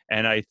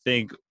 And I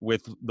think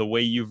with the way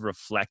you've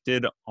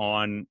reflected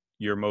on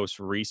your most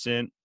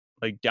recent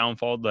like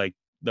downfall, like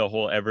the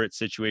whole Everett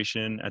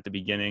situation at the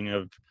beginning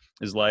of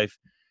his life,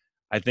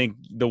 I think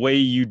the way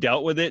you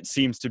dealt with it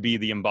seems to be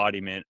the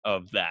embodiment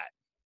of that,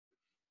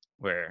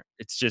 where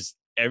it's just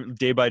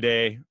day by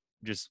day,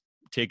 just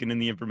taking in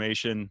the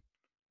information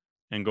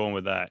and going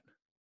with that.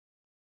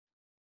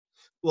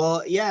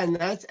 Well, yeah,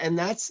 and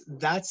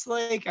that's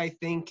like, I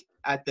think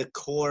at the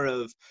core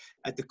of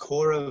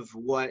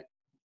what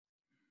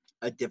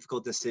a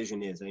difficult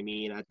decision is. I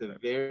mean, at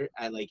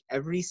like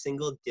every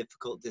single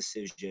difficult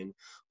decision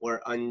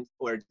or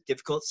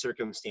difficult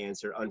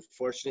circumstance or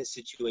unfortunate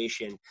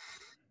situation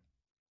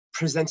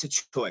presents a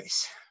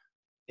choice.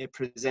 It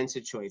presents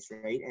a choice,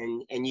 right?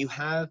 And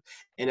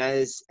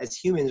as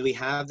humans, we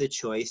have the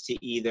choice to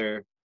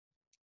either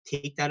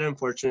take that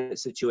unfortunate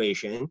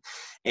situation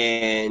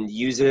and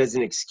use it as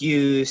an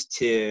excuse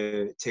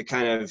to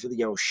kind of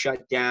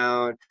shut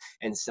down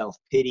and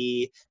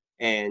self-pity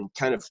and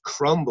kind of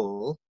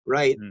crumble,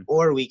 right? Mhm.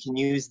 Or we can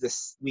use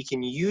this, we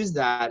can use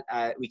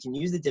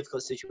the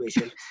difficult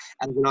situation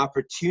as an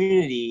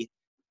opportunity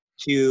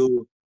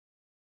to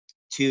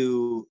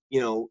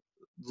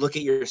look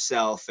at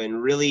yourself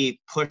and really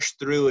push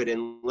through it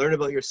and learn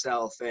about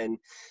yourself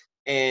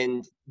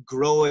and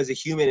grow as a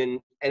human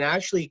and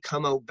actually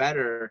come out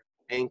better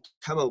on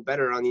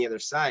the other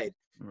side.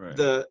 Right.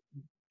 The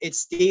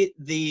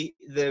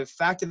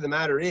fact of the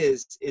matter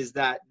is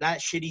that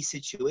shitty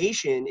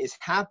situation is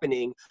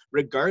happening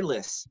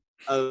regardless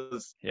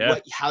of Yeah,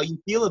 how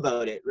you feel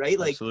about it, right?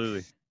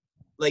 absolutely.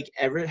 Like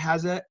Everett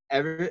has a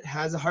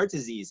heart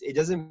disease. It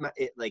doesn't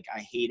like,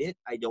 I hate it.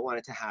 I don't want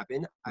it to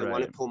happen. I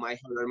want Right. to pull my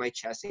heart out of my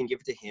chest and give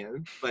it to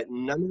him, but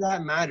none of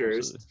that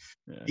matters.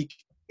 Absolutely. Yeah.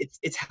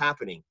 It's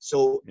happening.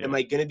 So Yeah. am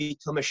I going to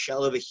become a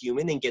shell of a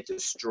human and get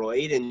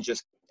destroyed and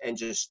just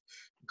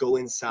go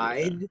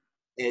inside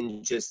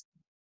and just,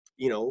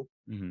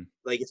 Mhm.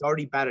 like, it's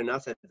already bad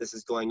enough that this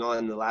is going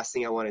on. The last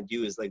thing I want to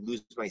do is like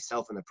lose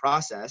myself in the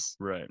process,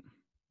 Right.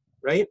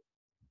 right?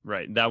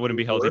 Right. That wouldn't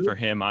be healthy for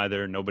him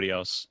either. Nobody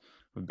else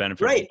would benefit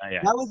from Right. that.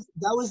 Yeah. That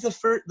was the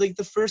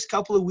first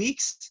couple of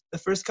weeks. The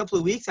first couple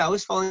of weeks, I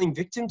was falling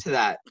victim to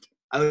that.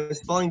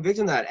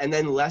 And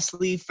then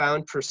Leslie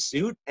found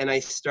Pursuit, and I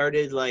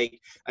started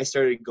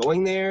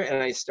going there,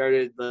 and I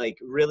started like,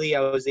 really,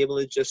 I was able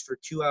to just for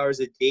 2 hours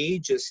a day,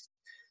 just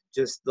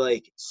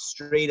like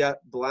straight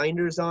up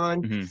blinders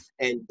on Mhm.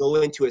 and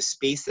go into a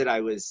space that I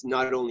was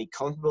not only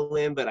comfortable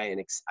in, but I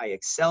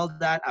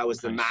excelled at. I was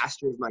the Nice.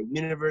 master of my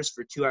universe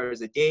for 2 hours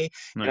a day.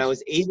 And I Nice.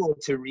 was able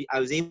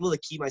to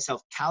keep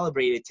myself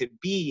calibrated to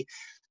be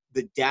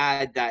the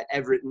dad that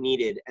Everett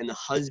needed and the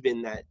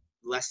husband that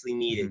Leslie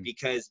needed. Mhm.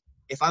 Because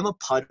if I'm a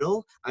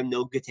puddle, I'm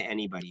no good to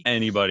anybody.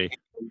 Anybody.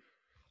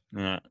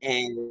 Yeah.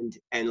 And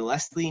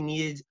Leslie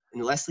needed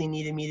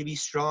me to be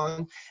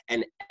strong,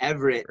 and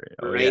Everett, Right.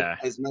 Oh right, yeah.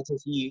 as much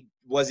as he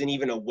wasn't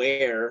even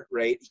aware,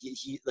 right,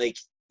 he Mhm.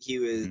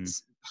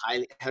 was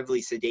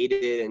heavily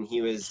sedated and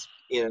he was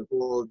in a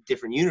whole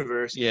different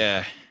universe.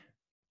 Yeah.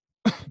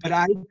 But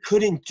I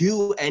couldn't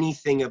do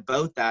anything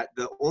about that.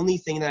 The only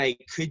thing that I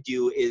could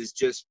do is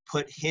just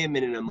put him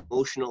in an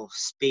emotional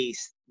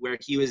space where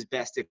he was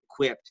best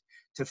equipped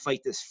to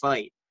fight this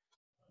fight.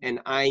 And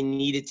I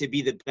needed to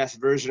be the best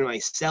version of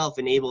myself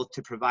and able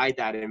to provide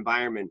that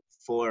environment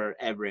for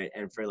Everett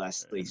and for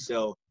Leslie.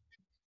 So,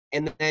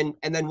 and then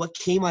what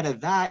came out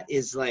of that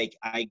is like,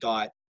 I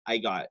got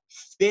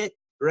fit,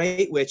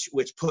 right? Which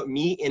put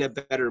me in a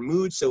better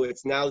mood. So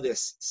it's now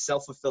this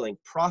self-fulfilling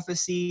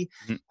prophecy.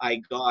 Mhm.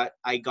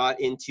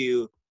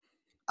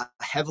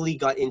 Heavily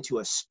got into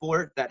a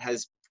sport that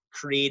has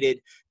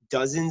created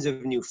dozens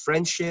of new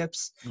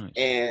friendships, Nice.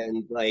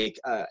 and like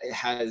it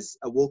has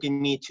awoken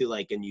me to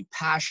like a new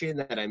passion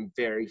that I'm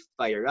very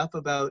fired up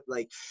about.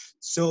 Like,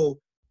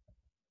 so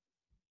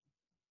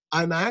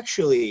I'm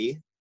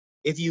actually,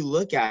 if you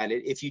look at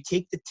it, if you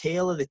take the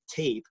tail of the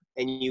tape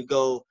and you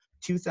go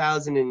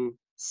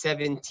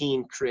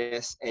 2017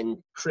 Chris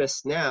and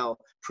Chris now,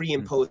 pre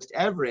and Mhm. post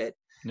Everett,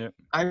 Yep.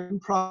 I'm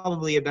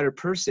probably a better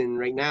person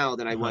right now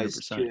than I was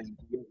 100%.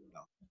 2.5 years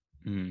ago.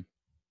 Mhm.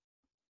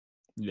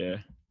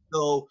 Yeah.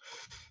 So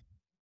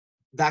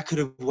that could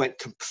have went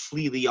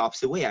completely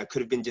opposite way. I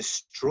could have been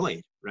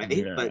destroyed, right?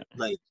 Yeah. But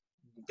like,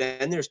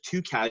 then there's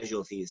two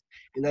casualties,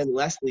 and then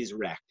Leslie's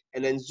wrecked,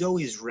 and then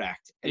Zoe's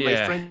wrecked, and my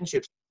Yeah.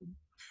 friendships,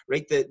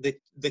 right? The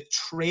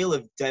trail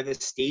of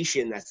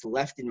devastation that's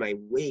left in my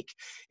wake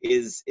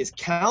is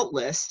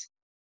countless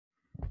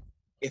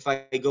if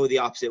I go the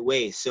opposite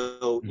way.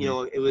 So,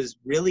 Mhm. it was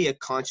really a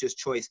conscious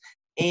choice.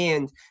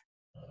 And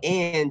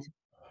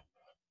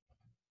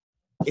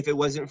if it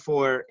wasn't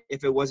for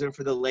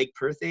the Lake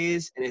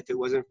Perthes, and if it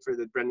wasn't for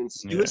the Brendan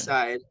Yeah.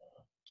 suicide,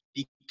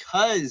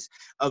 because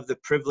of the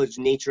privileged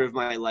nature of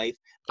my life,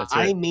 That's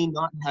I it. may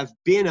not have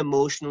been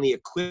emotionally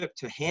equipped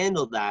to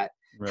handle that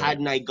Right.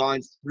 hadn't I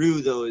gone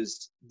through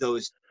those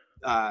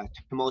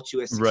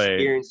tumultuous Right.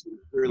 experiences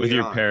With earlier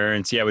your on.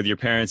 parents. Yeah. With your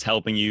parents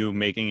helping you,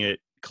 making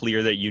it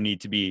clear that you need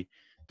to be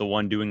the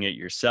one doing it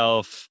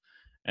yourself.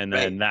 And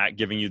then Right. that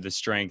giving you the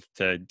strength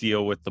to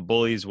deal with the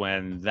bullies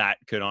when that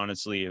could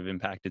honestly have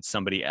impacted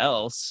somebody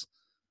else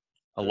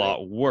a Right.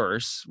 lot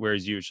worse.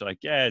 Whereas you're just like,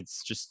 yeah,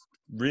 it's just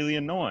really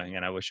annoying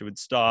and I wish it would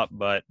stop,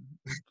 but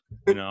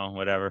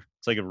whatever.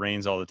 It's like it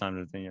rains all the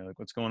time. And you're like,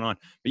 what's going on?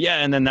 But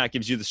yeah, and then that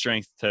gives you the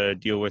strength to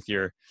deal with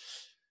your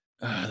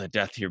the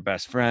death of your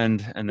best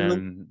friend, and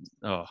then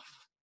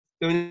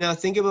So now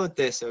think about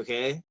this,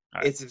 okay?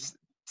 right. It's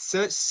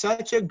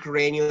such a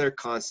granular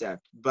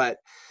concept, but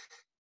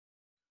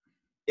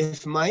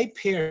if my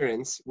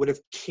parents would have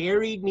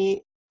carried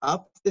me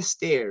up the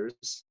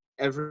stairs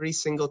every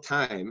single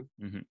time,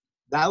 Mhm.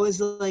 that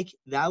was like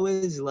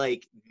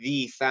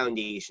the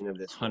foundation of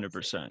this whole thing,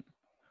 100%,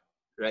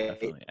 right?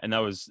 definitely. And that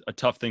was a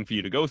tough thing for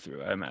you to go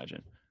through, I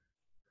imagine.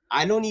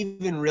 I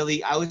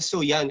was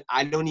so young,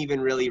 I don't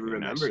even really Okay, nice.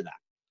 remember that.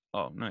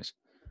 Oh, nice.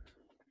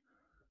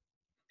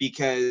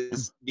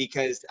 because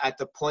at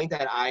the point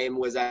that I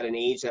was at an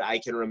age that I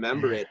can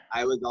remember it,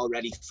 I was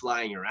already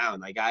flying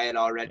around. Like I had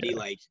already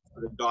like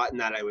forgotten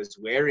that I was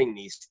wearing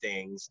these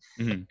things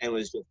Mhm. and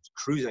was just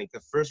cruising. Like the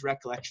first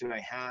recollection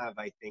I have,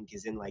 I think,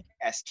 is in like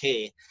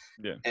SK.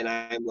 Yeah. And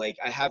I'm like,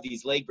 I have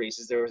these leg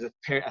braces. There was a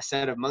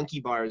set of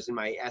monkey bars in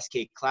my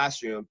SK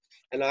classroom,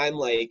 and I'm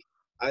like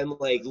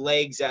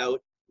legs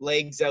out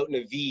in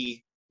a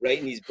V, right,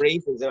 in these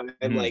braces, and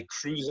I'm Mhm. like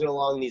cruising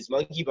along these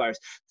monkey bars.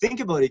 Think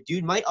about it,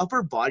 dude. My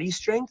upper body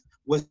strength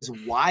was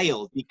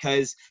wild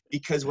because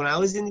when I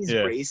was in these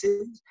Yeah.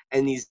 braces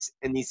and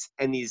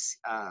these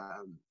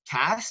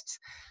casts,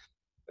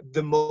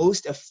 the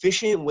most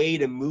efficient way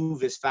to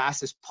move as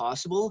fast as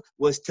possible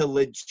was to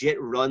legit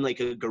run like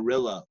a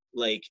gorilla,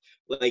 like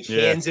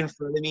Yeah. hands in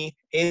front of me,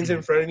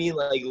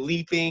 like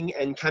leaping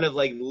and kind of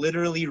like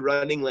literally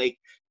running like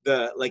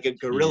a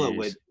gorilla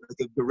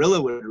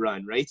Jeez. would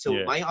run, right? So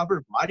Yeah. my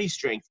upper body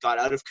strength got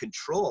out of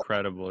control.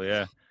 Incredible.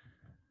 Yeah.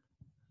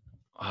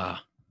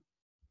 Ah.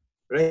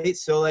 Right,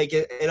 so like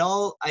it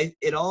all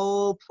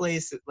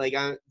plays like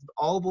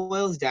all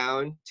boils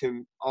down,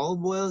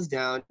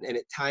 and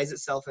it ties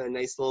itself in a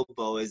nice little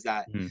bow, is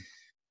that Mhm.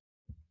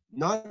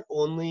 not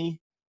only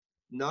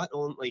not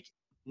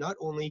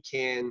only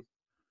can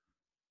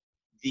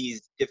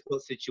these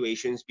difficult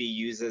situations be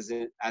used as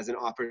an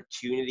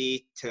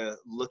opportunity to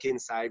look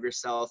inside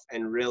yourself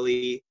and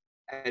really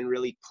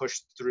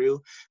push through,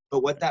 but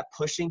what that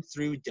pushing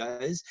through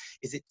does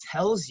is it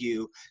tells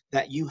you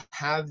that you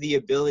have the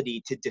ability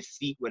to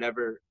defeat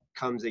whatever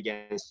comes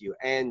against you.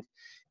 And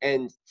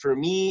for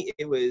me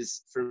it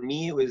was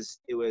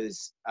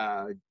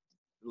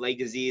leg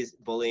disease,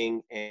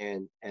 bullying,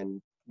 and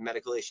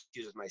medical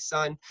issues with my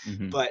son.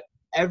 Mhm. But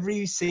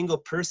every single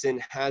person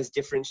has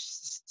different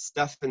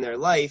stuff in their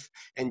life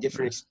and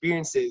different Right.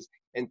 experiences,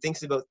 and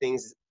thinks about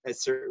things a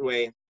certain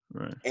way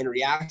Right. and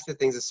reacts to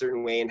things a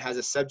certain way, and has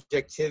a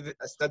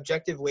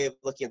subjective way of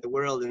looking at the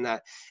world, and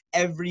that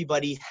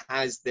everybody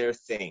has their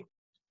thing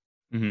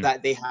Mhm.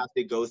 that they have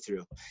to go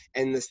through.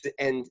 And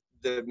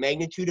the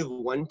magnitude of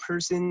one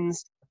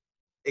person's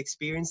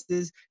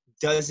experiences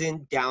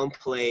doesn't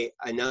downplay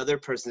another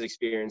person's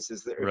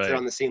experiences, if they're Right.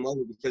 on the same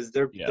level, because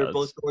Yeah. they're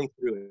both going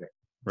through it.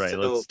 Right. So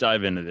Let's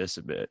dive into this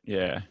a bit.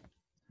 Yeah.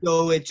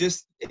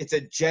 it's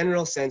a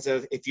general sense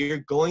of, if you're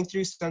going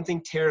through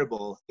something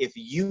terrible, if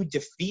you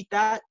defeat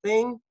that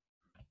thing,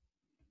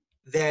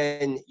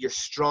 then you're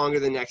stronger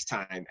the next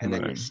time, and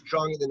then you're Right.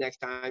 stronger the next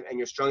time, and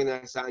you're stronger the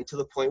next time, until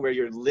the point where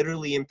you're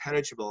literally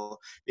impenetrable,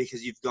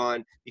 because you've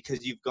gone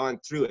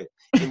through it,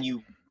 and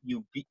you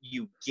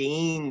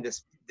gain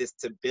this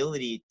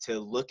ability to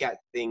look at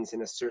things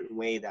in a certain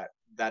way that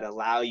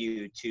allow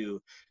you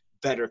to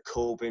better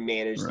cope and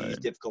manage Right. these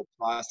difficult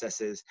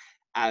processes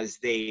as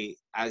they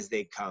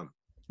come.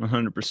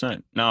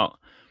 100%. Now,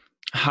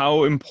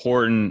 how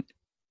important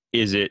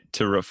is it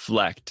to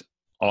reflect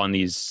on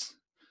these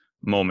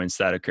moments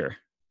that occur?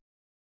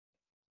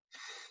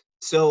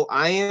 So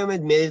I am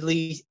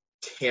admittedly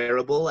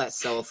terrible at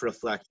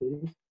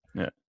self-reflection.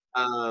 Yeah.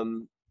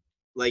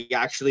 Like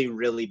actually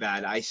really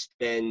bad. I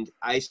spend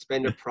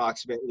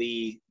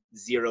approximately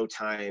zero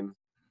time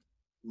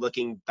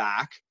looking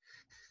back.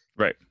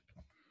 Right.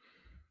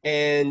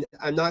 And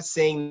I'm not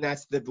saying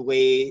that's the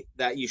way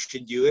that you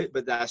should do it,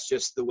 but that's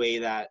just the way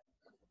that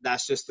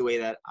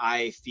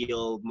I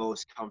feel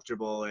most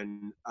comfortable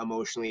and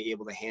emotionally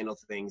able to handle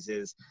things.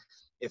 Is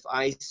if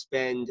I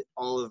spend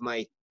all of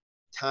my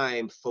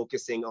time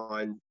focusing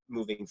on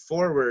moving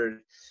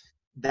forward,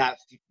 that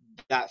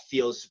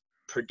feels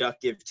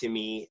productive to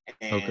me,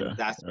 and Okay.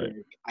 that's Right.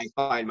 where I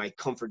find my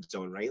comfort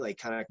zone, right? Like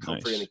kind of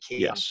comfort in the Nice.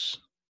 chaos, Yes.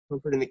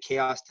 comfort in the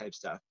chaos type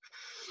stuff.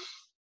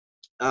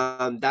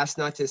 That's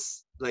not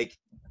just like,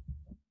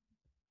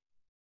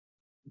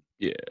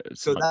 Yeah.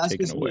 It's so not that's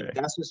taken just me. away.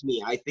 That's just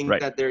me. I think Right.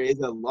 that there is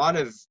a lot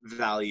of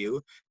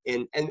value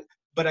in,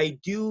 but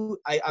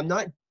I'm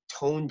not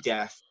tone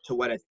deaf to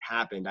what has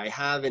happened. I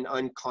have an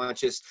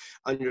unconscious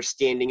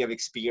understanding of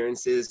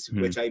experiences,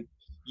 Mhm. which I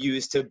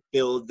use to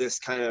build this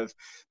kind of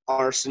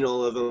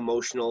arsenal of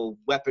emotional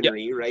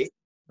weaponry, right?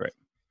 Right.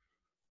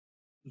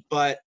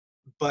 But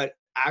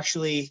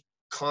actually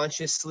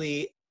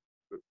consciously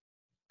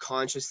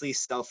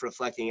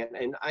self-reflecting,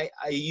 and I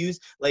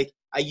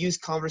use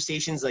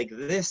conversations like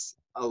this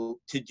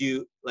to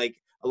do, like,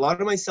 a lot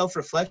of my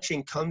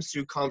self-reflection comes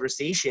through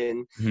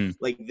conversation Mhm.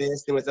 like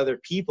this and with other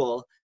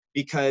people,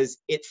 because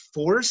it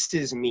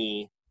forces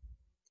me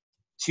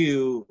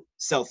to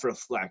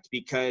self-reflect,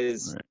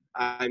 because Right.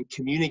 I'm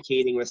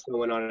communicating with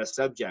someone on a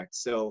subject.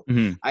 So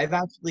Mhm. I've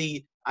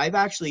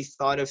actually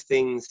thought of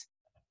things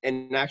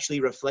and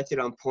actually reflected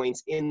on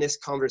points in this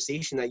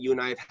conversation that you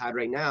and I have had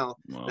right now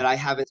that Well, I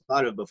haven't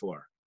thought of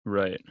before.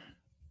 right.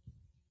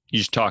 You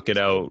just talk it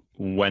out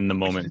when the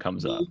Which is moment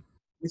comes up.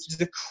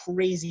 a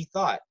crazy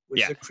thought.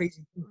 Yeah.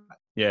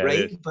 Yeah. It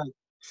Right? is.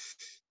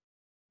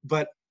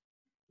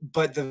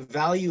 But the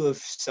value of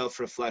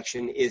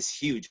self-reflection is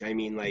huge. I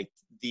mean, like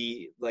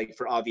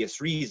for obvious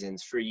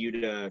reasons, for you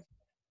to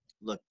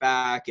look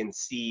back and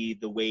see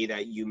the way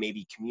that you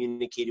maybe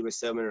communicated with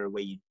someone or the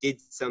way you did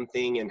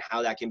something and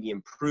how that can be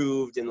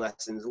improved and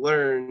lessons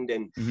learned.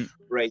 And Mm-hmm.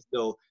 right.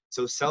 So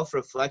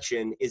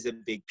self-reflection is a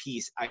big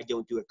piece. I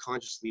don't do it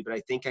consciously, but I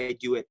think I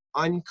do it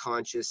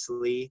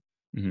unconsciously,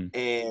 Mm-hmm.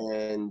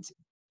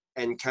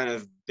 and kind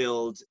of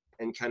build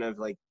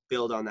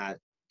on that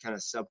kind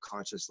of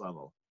subconscious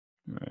level.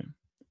 Right.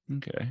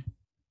 Okay.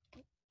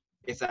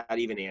 If that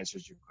even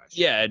answers your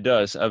question. Yeah, it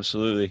does.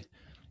 Absolutely.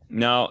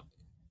 Now,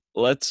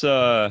 let's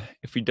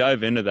if we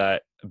dive into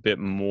that a bit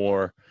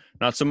more,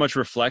 not so much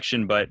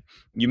reflection, but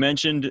you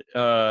mentioned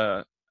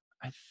I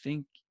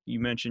think you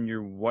mentioned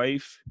your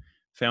wife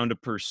found a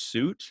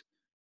pursuit,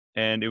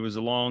 and it was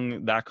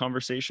along that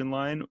conversation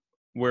line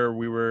where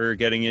we were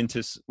getting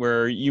into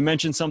where you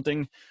mentioned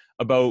something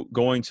about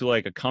going to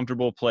like a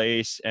comfortable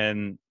place,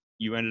 and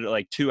you ended at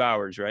like 2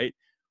 hours, right?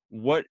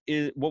 What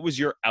was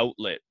your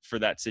outlet for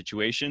that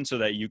situation so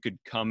that you could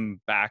come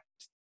back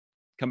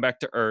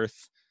to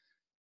earth,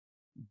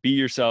 be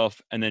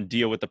yourself, and then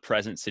deal with the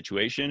present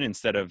situation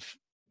instead of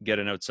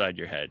getting outside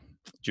your head?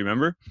 Do you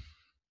remember?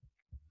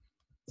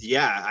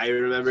 Yeah, I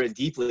remember it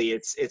deeply.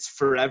 It's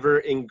forever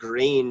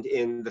ingrained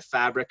in the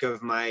fabric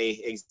of my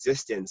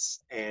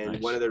existence,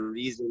 and one Nice. of the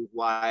reasons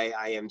why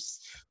I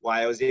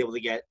was able to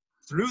get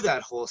through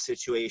that whole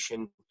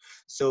situation.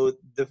 So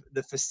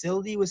the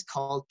facility was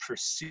called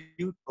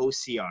Pursuit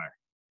OCR,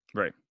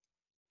 Right.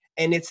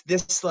 and it's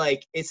this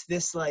like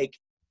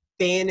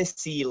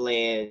fantasy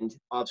land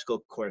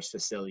obstacle course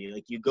facility.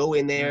 Like, you go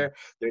in there,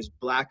 there's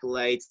black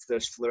lights,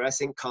 there's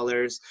fluorescent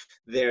colors,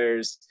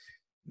 there's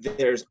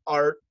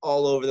art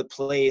all over the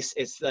place.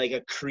 It's like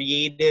a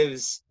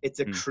creatives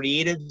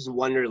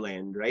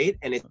wonderland, right?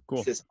 And it's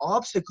Cool. this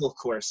obstacle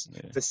course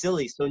Yeah.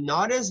 facility. So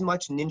not as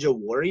much Ninja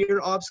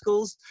Warrior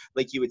obstacles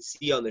like you would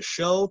see on the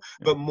show,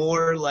 Yeah. but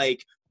more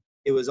like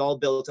it was all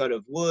built out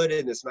of wood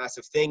and this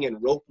massive thing,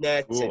 and rope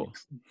nets and Cool.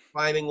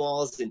 climbing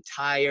walls and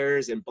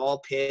tires and ball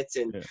pits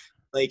and Yeah.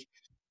 like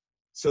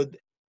so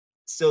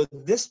so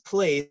this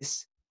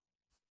place,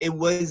 it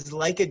was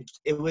like a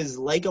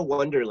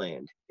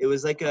wonderland. You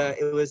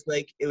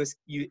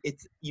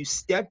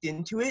stepped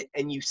into it,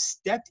 and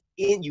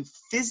you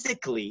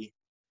physically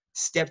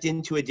stepped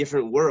into a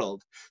different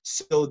world.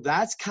 So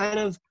that's kind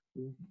of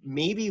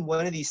maybe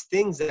one of these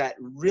things that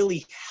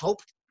really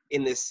helped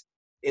in this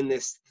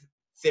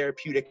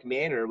therapeutic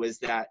manner, was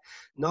that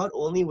not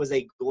only was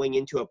I going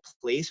into a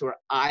place where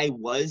I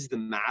was the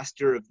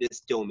master of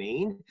this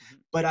domain,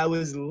 but I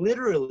was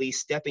literally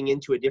stepping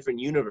into a different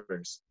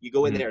universe. You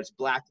go in there, it's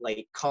black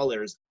light,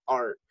 colors,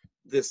 art,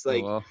 this Oh,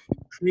 like well.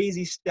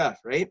 crazy stuff,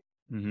 right?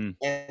 Mm-hmm.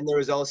 And there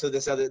was also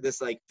this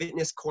like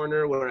fitness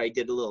corner where I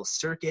did a little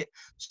circuit.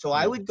 So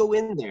I would go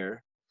in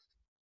there,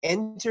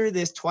 enter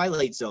this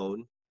twilight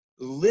zone,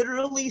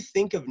 literally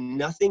think of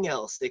nothing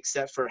else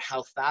except for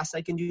how fast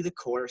I can do the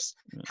course,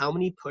 how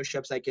many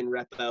push-ups I can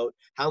rep out,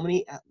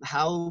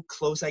 how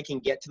close I can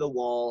get to the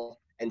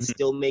wall and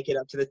still make it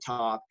up to the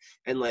top.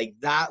 And like,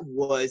 that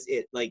was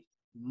it. Like,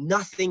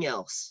 nothing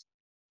else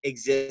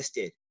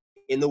existed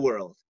in the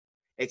world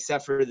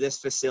except for this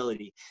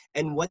facility.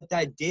 And what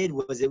that did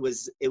was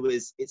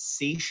it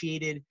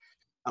satiated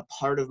a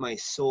part of my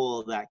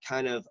soul that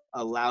kind of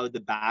allowed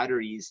the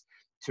batteries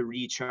to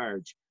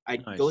recharge.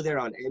 I'd Nice. go there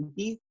on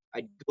empty.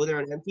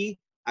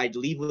 I'd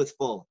leave with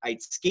full. I'd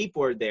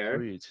skateboard there.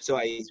 Sweet. So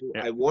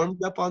I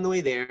warmed up on the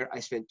way there. I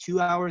spent 2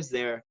 hours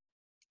there.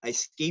 I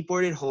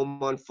skateboarded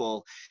home on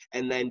full.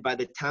 And then by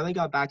the time I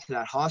got back to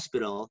that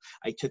hospital,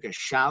 I took a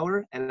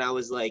shower, and I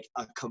was like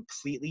a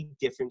completely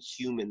different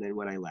human than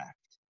when I left.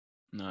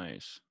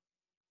 Nice.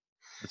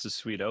 That's a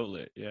sweet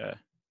outlet. Yeah.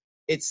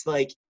 It's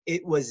like,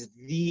 it was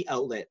the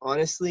outlet.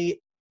 Honestly,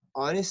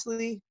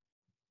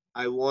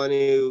 I want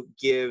to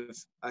give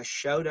a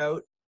shout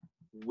out,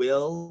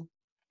 Will.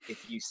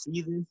 If you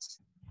see this,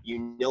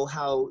 you know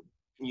how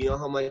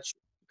much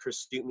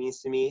Pursuit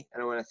means to me,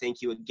 and I want to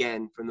thank you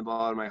again from the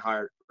bottom of my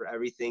heart for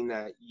everything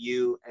that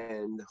you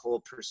and the whole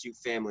Pursuit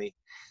family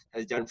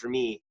has done for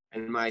me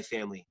and my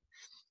family.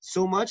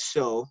 So much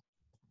so,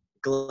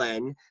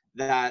 Glenn,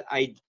 that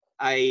I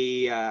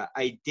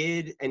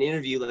did an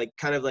interview like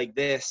kind of like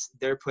this.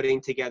 They're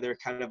putting together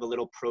kind of a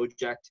little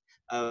project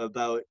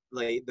about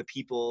like the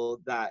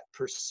people that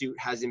Pursuit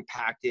has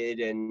impacted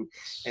and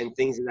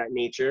things of that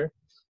nature.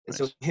 And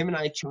so Nice. him and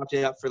I chopped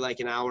it up for like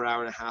an hour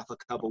and a half a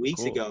couple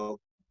weeks ago.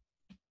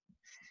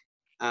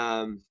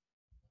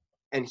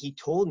 And he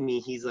told me,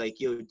 he's like,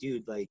 yo,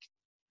 dude, like,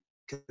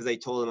 because I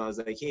told him, I was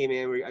like, hey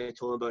man, I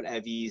told him about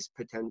Evie's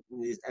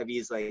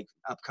like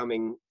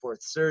upcoming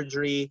fourth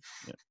surgery.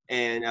 Yeah.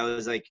 And I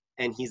was like,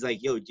 and he's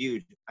like, yo,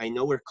 dude, I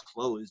know we're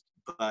closed,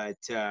 but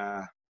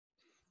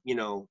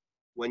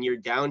when you're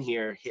down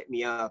here, hit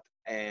me up,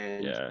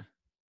 and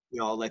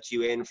I'll let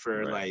you in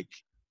for like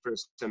for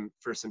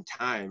some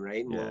time,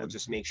 right? And we'll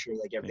just make sure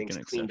like everything's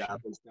cleaned up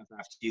and stuff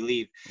after you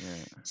leave.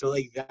 So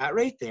like that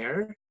right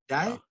there,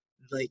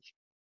 like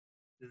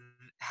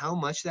how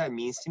much that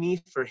means to me,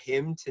 for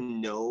him to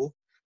know,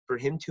 for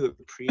him to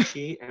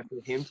appreciate, and for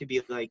him to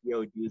be like,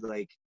 yo, dude,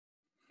 like,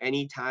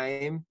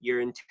 anytime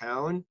you're in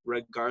town,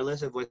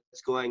 regardless of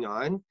what's going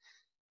on,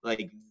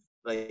 like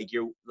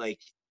you're like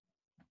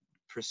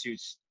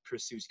pursuits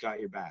got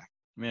your back.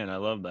 Man, I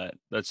love that.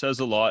 That says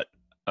a lot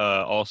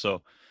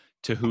also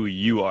to who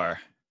you are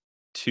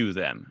to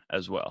them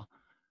as well.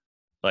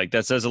 Like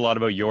that says a lot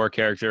about your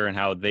character and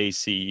how they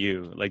see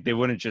you. Like they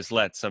wouldn't just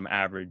let some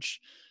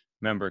average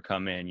member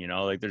come in, you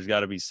know? Like there's got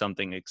to be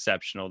something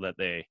exceptional that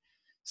they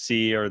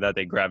see or that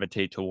they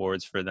gravitate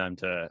towards for them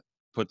to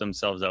put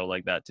themselves out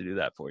like that to do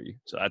that for you.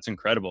 So that's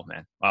incredible,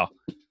 man. Wow.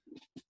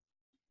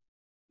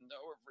 No,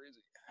 we're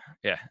freezing.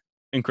 Yeah,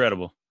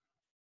 incredible.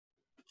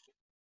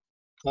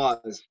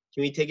 Pause.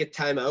 Can we take a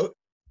time out?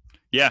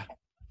 Yeah.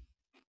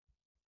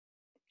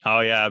 Oh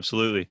yeah,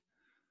 absolutely.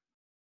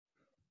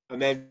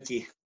 I'm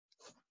empty.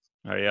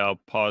 All right, yeah, I'll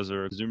pause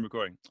or Zoom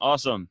recording.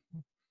 Awesome.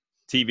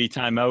 TV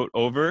timeout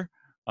over.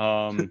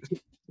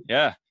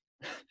 Yeah.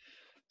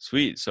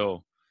 Sweet.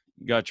 So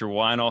you got your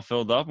wine all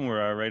filled up and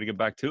we're ready to get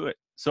back to it.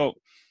 So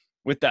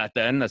with that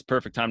then, that's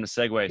perfect time to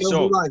segue. Yo, So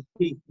hold on.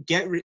 Hey,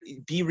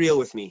 be real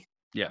with me.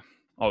 yeah,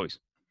 always.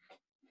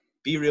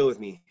 Be real with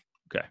me.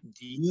 Okay.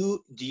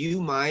 Do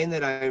you mind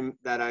that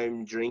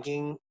I'm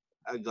drinking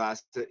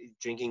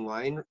drinking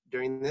wine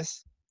during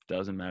this?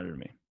 Doesn't matter to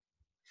me.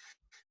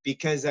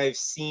 Because I've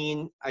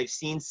seen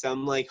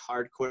some like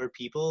hardcore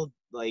people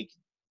like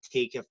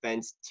take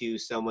offense to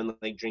someone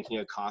like drinking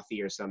a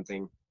coffee or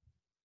something.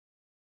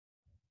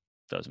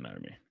 Doesn't matter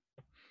to me.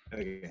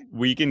 Okay.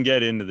 We can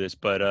get into this,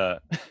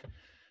 but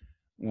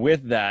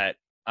with that,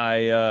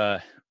 I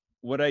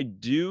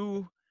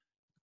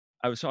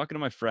was talking to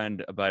my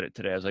friend about it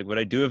today. I was like, what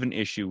I do have an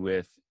issue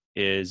with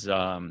is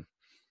the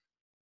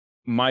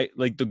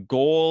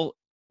goal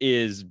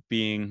is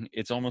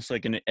it's almost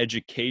like an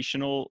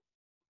educational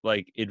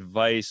like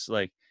advice,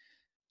 like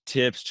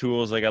tips,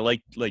 tools. Like I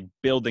like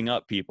building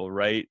up people,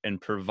 right?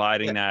 And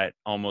providing that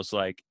almost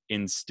like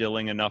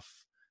instilling enough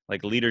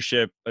like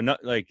leadership, enough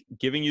like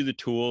giving you the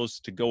tools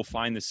to go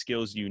find the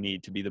skills you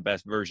need to be the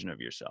best version of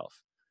yourself.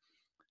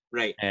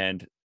 Right.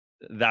 And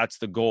that's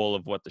the goal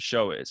of what the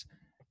show is.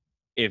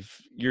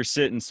 If you're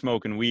sitting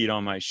smoking weed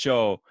on my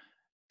show,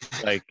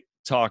 like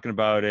talking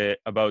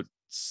about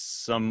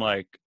some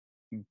like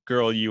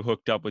girl you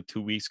hooked up with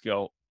 2 weeks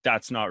ago,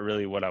 that's not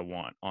really what I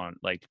want on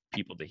like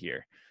people to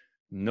hear.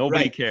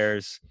 Nobody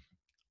cares.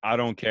 I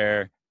don't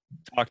care.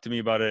 Talk to me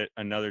about it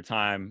another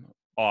time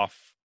off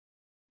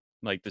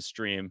like the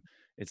stream.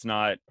 It's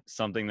not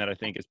something that I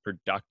think is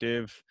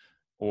productive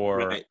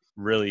or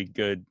really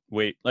good.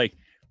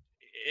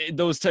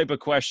 Those type of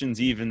questions,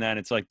 even then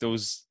it's like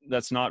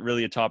that's not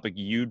really a topic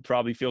you'd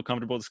probably feel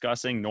comfortable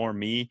discussing, nor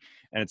me.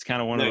 And it's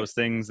kind of one of those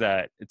things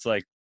that it's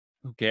like,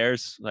 who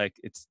cares? Like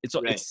it's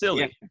silly.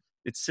 Yeah.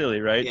 It's silly,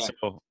 right? Yeah.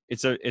 So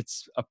it's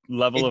a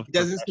level of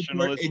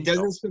professionalism. It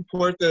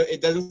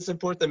doesn't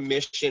support the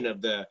mission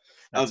of the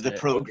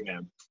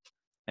program.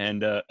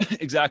 And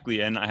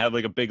exactly. And I have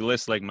like a big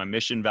list, like my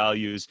mission,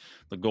 values,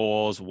 the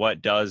goals,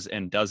 what does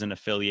and doesn't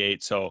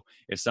affiliate. So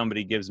if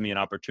somebody gives me an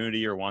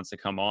opportunity or wants to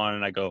come on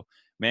and I go,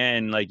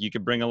 man, like you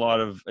could bring a lot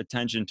of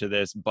attention to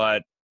this,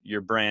 but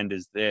your brand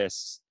is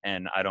this,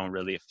 and I don't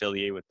really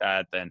affiliate with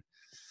that, then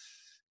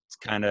it's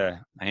kind of,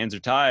 my hands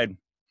are tied.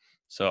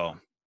 So.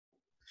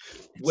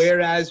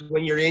 Whereas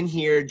when you're in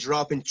here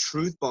dropping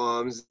truth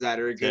bombs that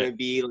are going to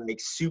be like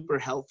super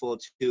helpful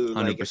to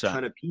like 100%. A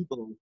ton of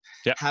people,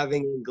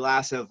 having a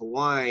glass of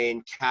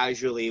wine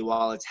casually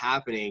while it's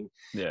happening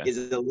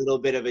is a little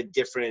bit of a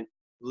different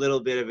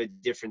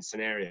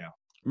scenario.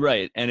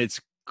 Right. And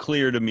it's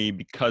clear to me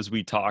because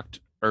we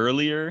talked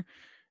earlier,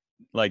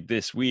 like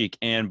this week,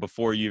 and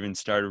before you even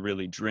started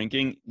really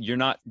drinking, you're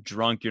not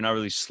drunk. You're not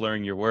really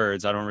slurring your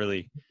words. I don't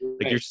really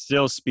like, you're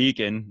still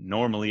speaking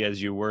normally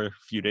as you were a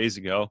few days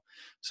ago.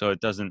 So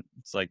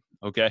it's like,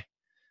 okay.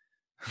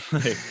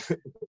 It's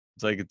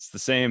the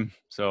same.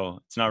 So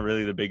it's not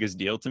really the biggest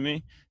deal to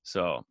me.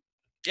 So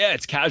yeah,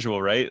 it's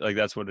casual, right? Like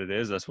that's what it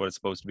is. That's what it's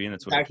supposed to be. And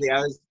that's exactly.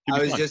 I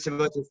was just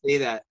about to say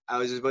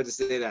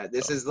that.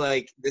 This is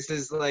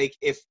like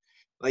if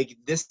like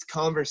this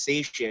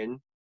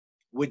conversation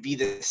would be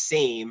the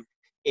same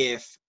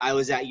if I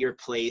was at your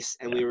place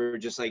and we were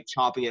just like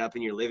chopping it up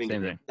in your living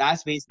room.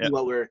 That's basically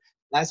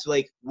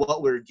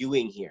what we're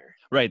doing here.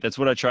 Right. That's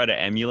what I try to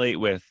emulate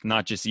with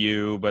not just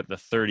you, but the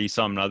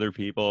 30-some other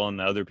people and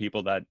the other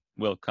people that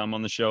will come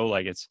on the show.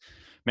 Like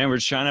we're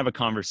just trying to have a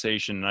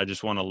conversation and I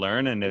just want to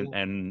learn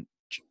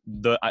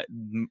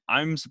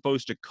I'm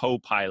supposed to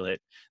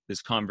co-pilot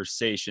this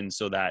conversation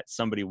so that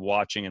somebody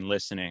watching and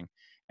listening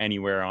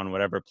anywhere on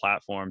whatever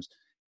platforms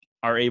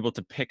are able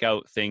to pick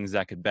out things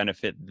that could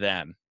benefit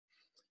them.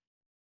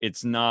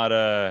 It's not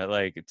a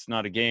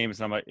game.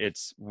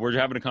 We're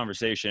having a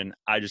conversation.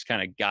 I just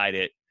kind of guide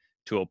it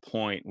to a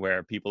point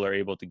where people are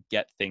able to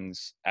get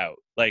things out.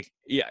 Like,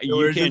 yeah,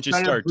 so you can't just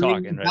start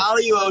talking. Right?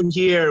 Value out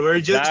here. We're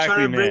just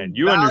trying to bring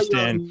you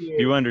understand.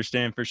 You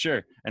understand for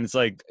sure. And it's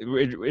like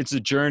it's a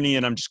journey,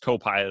 and I'm just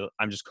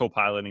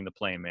co-piloting the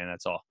plane, man.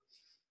 That's all.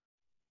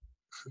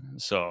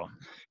 So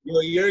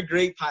you're a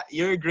great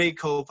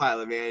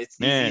co-pilot, man. It's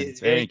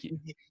very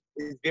easy.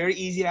 It's very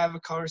easy to have a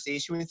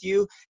conversation with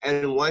you.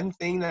 And one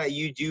thing that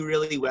you do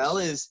really well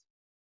is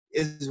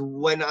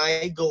when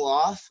I go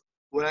off,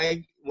 when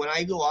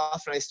I go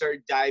off and I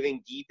start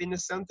diving deep into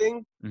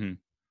something, Mhm.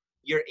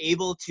 you're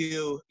able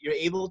to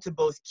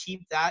both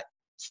keep that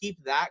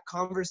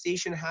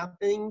conversation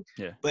happening,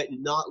 Yeah. but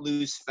not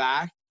lose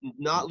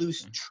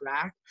Interesting.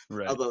 track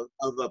Right. of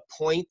a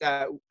point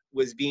that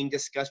was being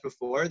discussed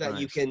before, that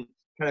you Nice. can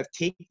kind of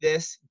take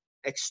this,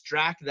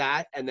 extract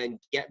that, and then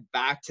get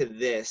back to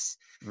this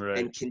Right.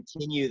 and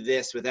continue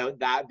this without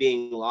that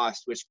being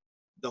lost, which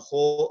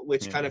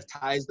kind Yeah. of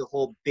ties the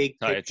whole big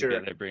Tie it picture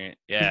together, bring it.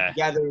 Yeah.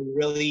 together, and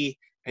really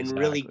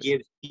Exactly. Nice,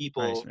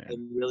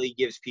 man.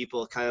 gives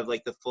people kind of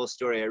like the full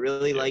story. I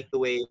really Yeah. like the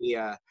way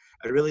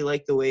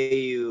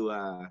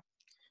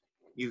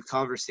you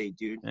conversate,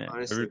 dude. Yeah.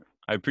 Honestly.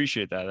 I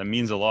appreciate that. That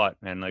means a lot,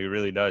 man. Like it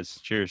really does.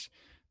 Cheers.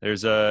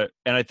 And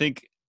I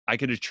think I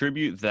could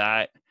attribute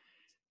that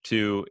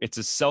to, it's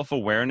a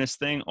self-awareness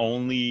thing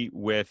only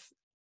with,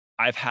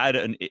 I've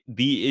had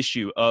the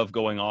issue of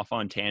going off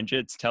on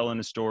tangents, telling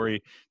a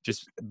story,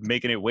 just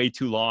making it way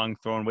too long,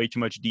 throwing way too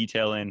much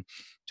detail in,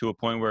 to a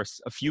point where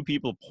a few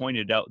people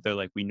pointed out, they're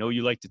like, we know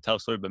you like to tell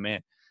stories, but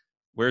man,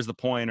 where's the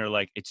point? Or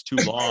like, it's too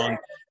long.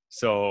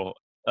 So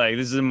like,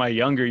 this is in my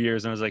younger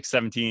years. I was like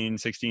 17,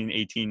 16,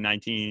 18,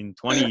 19,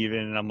 20 even.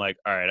 And I'm like,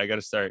 all right, I got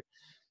to start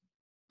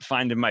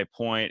finding my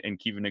point and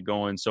keeping it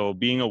going. So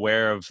being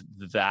aware of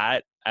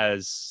that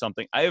as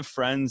something, I have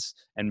friends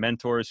and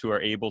mentors who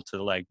are able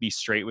to like be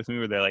straight with me,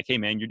 where they're like, hey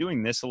man, you're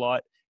doing this a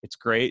lot. It's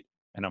great.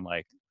 And I'm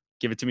like,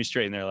 give it to me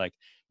straight. And they're like,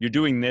 you're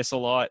doing this a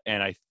lot,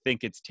 and I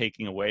think it's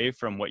taking away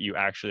from what you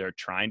actually are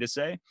trying to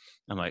say.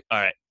 I'm like, all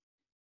right,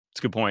 it's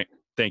a good point.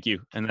 Thank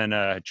you. And then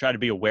try to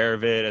be aware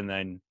of it. And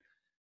then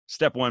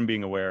step one,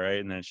 being aware, right?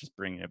 And then it's just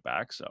bringing it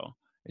back. So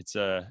it's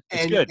and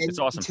good. It's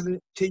and awesome.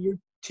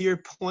 to your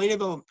point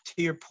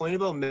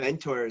about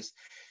mentors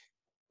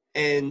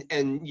and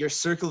your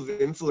circle of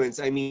influence.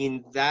 I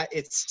mean, that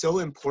it's so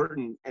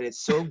important, and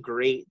it's so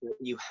great that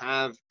you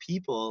have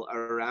people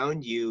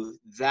around you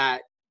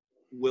that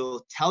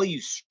will tell you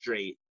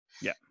straight,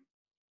 Yeah.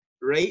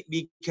 right?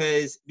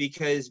 Because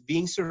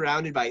being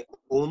surrounded by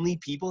only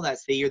people that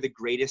say you're the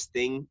greatest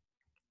thing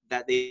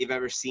that they've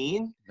ever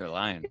seen They're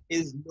lying.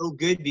 is no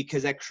good,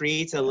 because that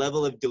creates a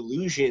level of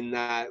delusion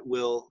that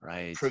will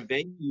Right.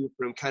 prevent you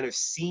from kind of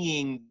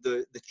seeing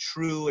the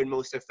true and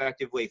most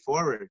effective way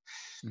forward.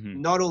 Mhm.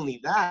 Not only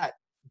that,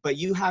 but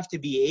you have to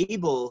be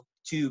able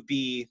to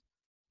be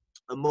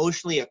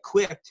emotionally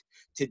equipped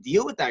to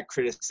deal with that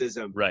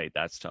criticism, Right.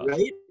 That's tough.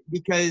 right?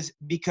 Because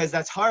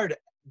that's hard.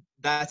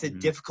 That's a Mhm.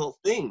 difficult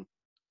thing Ego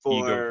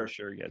for for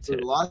sure gets for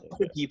hit. lots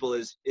of people,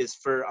 is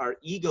for our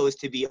egos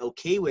to be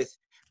okay with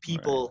Right.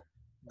 people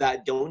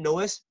that don't know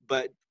us,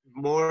 but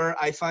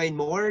I find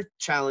more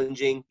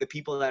challenging the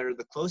people that are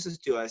the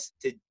closest to us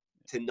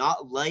to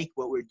not like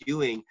what we're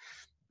doing,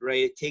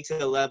 right? It takes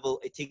a level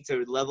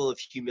of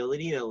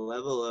humility, and a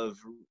level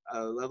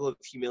of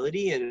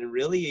humility, and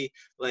really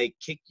like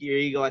kick your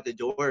ego at the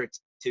door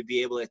to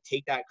be able to Right.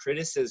 take that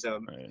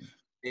criticism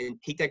and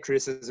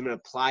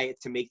apply it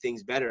to make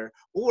things better,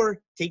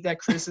 or take that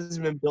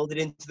criticism and build it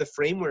into the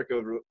framework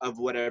of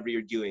whatever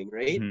you're doing,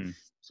 right? Mhm.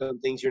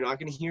 Some things you're not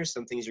going to hear,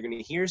 some things you're going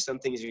to hear, some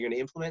things you're going to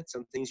implement,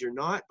 some things you're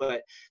not.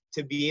 But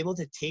to be able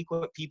to take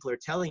what people are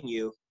telling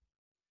you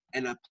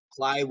and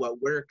apply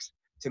what works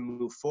to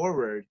move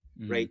forward,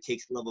 Mhm. right,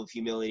 takes a level of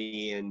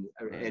humility and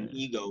Right.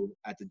 ego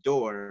at the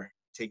door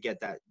to get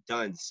that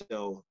done.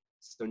 So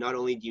not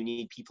only do you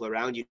need people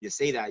around you to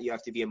say that, you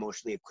have to be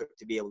emotionally equipped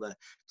to be able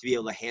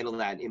to handle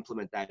that and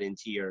implement that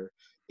into your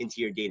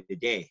day to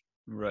day,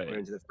 or Right.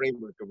 into the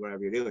framework of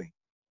whatever you're doing.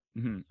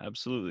 Mhm.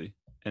 Absolutely.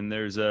 And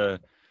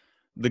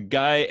the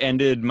guy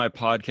ended my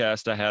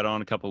podcast I had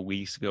on a couple of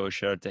weeks ago.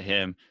 Shout out to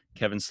him,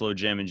 Kevin Slow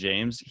Jam and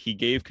James. He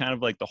gave kind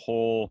of like the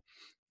whole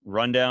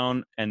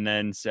rundown, and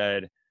then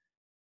said,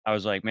 I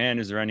was like, man,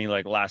 is there any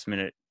like last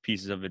minute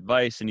pieces of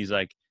advice? And he's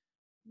like,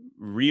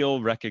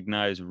 real,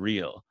 recognize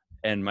real.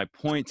 And my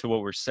point to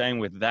what we're saying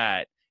with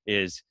that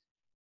is,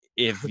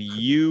 if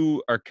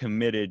you are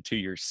committed to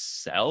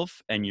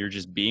yourself and you're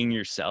just being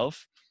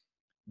yourself,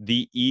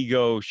 the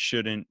ego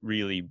shouldn't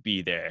really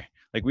be there.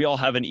 Like, we all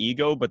have an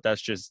ego, but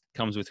that's just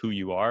comes with who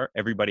you are.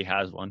 Everybody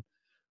has one,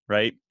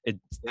 right? Yeah.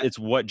 It's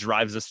what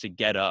drives us to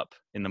get up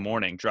in the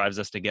morning, drives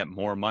us to get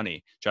more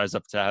money, drives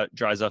us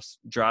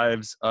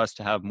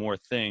to have more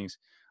things,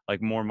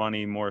 like more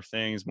money, more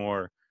things,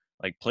 more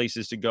like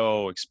places to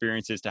go,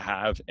 experiences to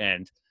have.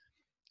 And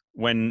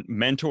when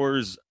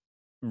mentors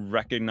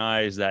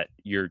recognize that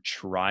you're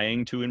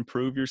trying to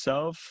improve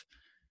yourself,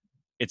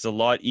 it's a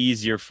lot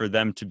easier for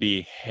them to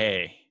be,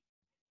 hey,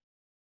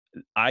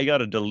 I got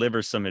to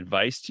deliver some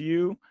advice to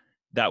you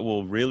that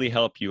will really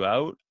help you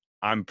out.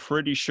 I'm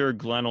pretty sure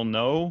Glenn will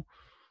know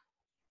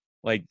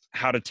like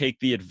how to take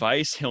the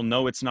advice. He'll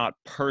know it's not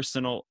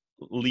personally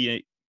And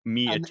this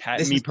me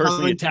is personally coming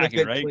from a attacking,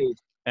 good right?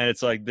 place. And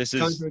it's like, this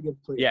Coming is, from a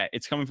good place. yeah,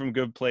 it's coming from a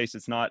good place.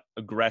 It's not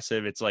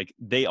aggressive. It's like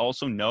they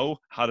also know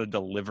how to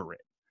deliver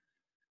it,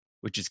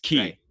 which is Right.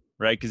 key,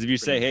 right? Because if you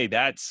say, hey,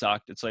 that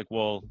sucked, it's like,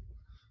 well,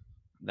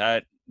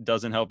 that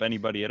doesn't help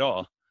anybody at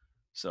all.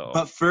 So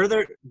But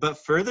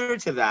further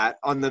to that,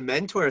 on the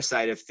mentor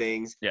side of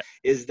things, yeah,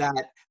 is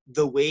that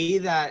the way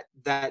that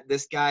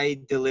this guy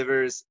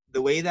delivers,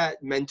 the way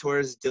that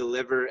mentors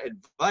deliver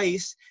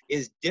advice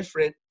is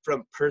different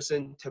from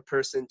person to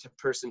person to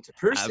person to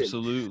person.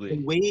 absolutely.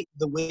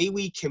 The way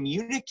we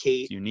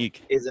communicate It's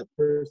unique. is a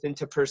person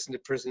to person to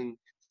person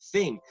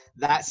thing.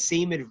 That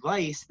same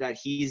advice that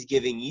he's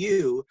giving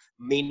you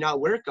may not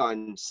work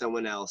on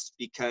someone else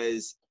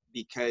because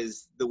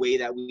the way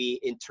that we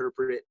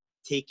interpret,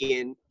 take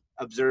in,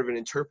 observe, and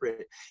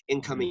interpret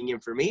incoming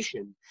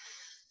information.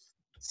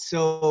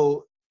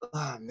 So,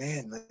 oh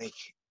man, like,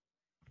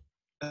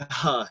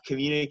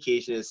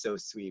 communication is so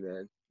sweet,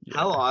 man. Yeah.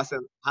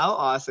 How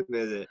awesome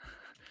is it?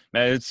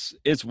 Man,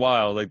 it's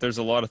wild. Like there's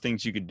a lot of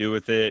things you could do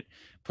with it,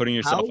 putting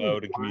yourself How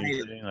out and wild,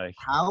 communicating. Like,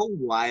 how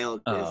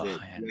wild is oh it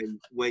man,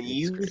 when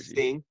it's you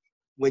crazy.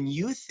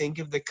 think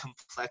of the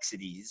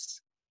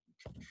complexities,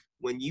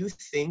 when you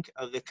think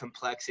of the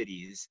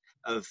complexities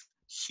of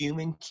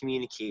human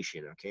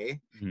communication, okay?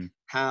 Mhm.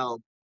 How,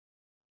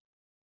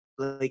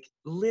 like,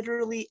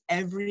 literally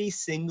every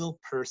single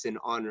person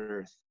on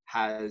earth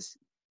has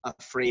a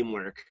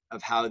framework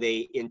of how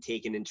they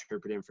intake and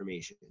interpret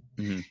information.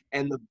 Mhm.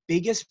 And the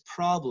biggest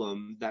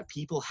problem that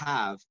people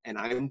have, and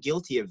I'm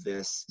guilty of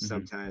this Mhm.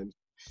 sometimes,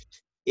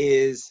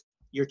 is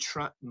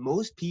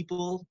most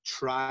people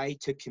try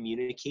to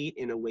communicate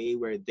in a way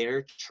where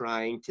they're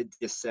trying to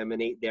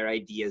disseminate their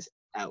ideas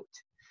out.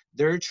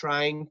 They're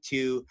trying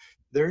to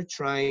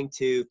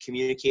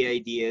communicate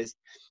ideas,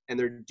 and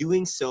they're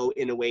doing so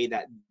in a way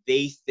that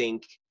they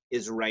think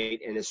is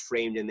right and is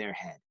framed in their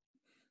head.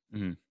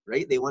 Mhm.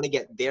 Right? They want to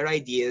get their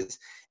ideas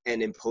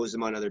and impose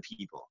them on other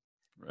people.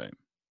 Right.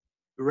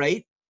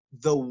 Right?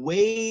 The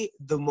way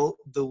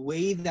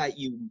that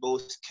you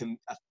most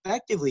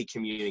effectively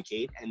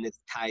communicate, and this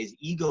ties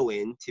ego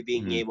in to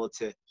being Mhm. able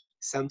to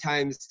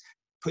sometimes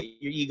put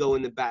your ego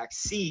in the back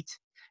seat,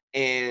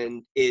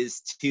 and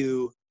is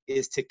to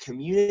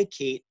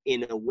communicate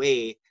in a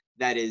way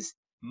that is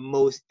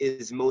most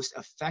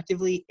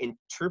effectively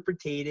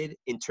interpreted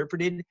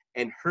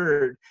and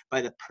heard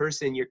by the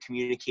person you're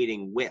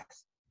communicating with.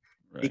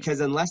 Right. Because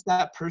unless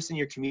that person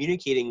you're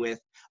communicating with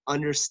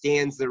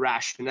understands the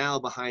rationale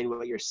behind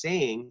what you're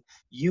saying,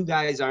 you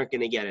guys aren't going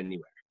to get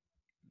anywhere.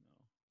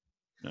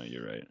 No,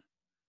 you're right.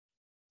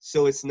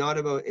 So it's not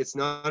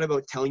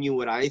about telling you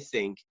what I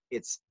think.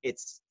 It's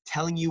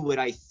telling you what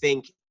I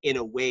think in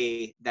a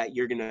way that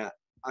you're going to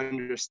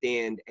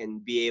understand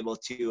and be able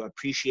to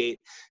appreciate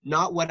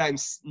not what I'm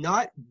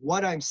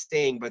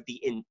saying, but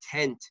the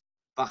intent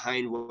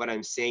behind what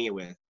I'm saying it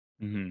with.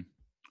 Mhm.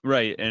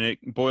 Right, and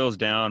it boils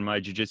down. My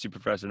jujitsu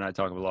professor and I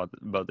talk a lot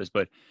about this,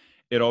 but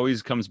it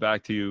always comes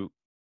back to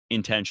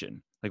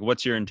intention. Like,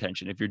 what's your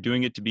intention? If you're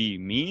doing it to be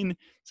mean,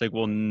 it's like,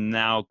 well,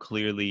 now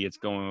clearly it's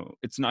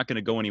not going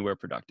to go anywhere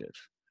productive.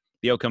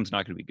 The outcome's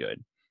not going to be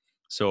good.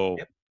 So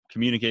Yep.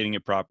 communicating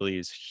it properly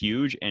is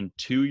huge. And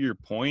to your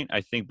point,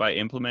 I think by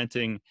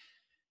implementing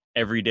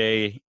every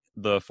day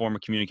the form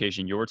of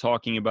communication you're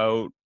talking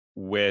about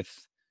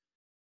with,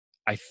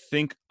 I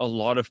think a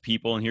lot of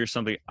people, and here's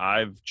something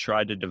I've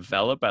tried to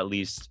develop at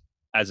least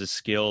as a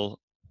skill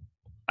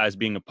as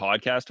being a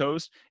podcast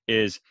host,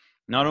 is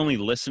not only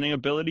listening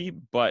ability,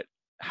 but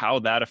how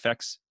that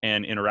affects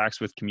and interacts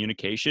with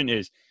communication.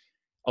 Is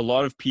a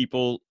lot of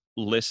people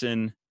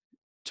listen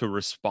to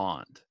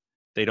respond.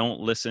 They don't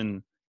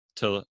listen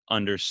to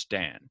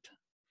understand.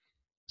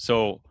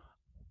 So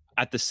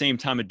at the same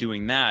time of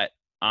doing that,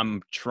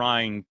 I'm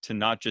trying to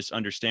not just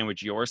understand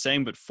what you're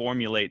saying, but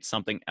formulate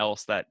something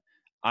else that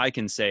I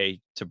can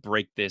say to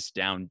break this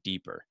down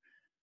deeper.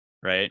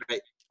 Right.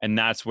 Right. And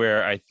that's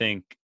where I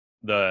think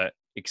the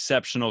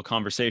exceptional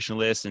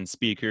conversationalists and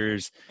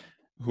speakers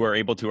who are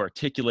able to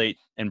articulate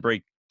and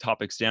break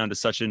topics down to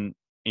such an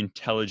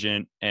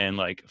intelligent and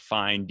like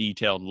fine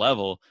detailed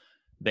level,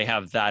 they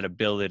have that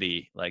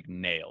ability like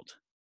nailed,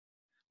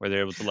 where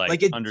they're able to like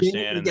Like a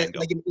understand and then go,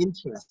 like an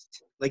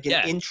interest,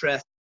 yeah,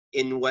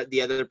 in what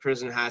the other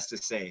person has to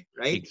say,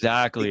 right?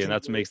 exactly. And Because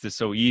that's what makes this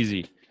so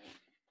easy.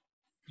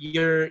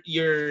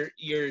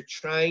 you're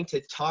trying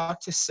to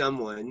talk to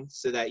someone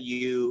so that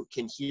you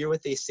can hear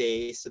what they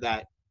say, so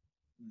that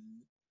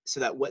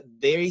what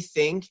they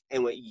think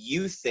and what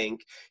you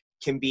think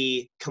can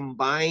be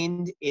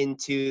combined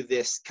into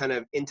this kind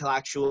of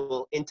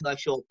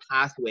intellectual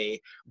pathway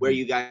where Mhm.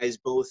 you guys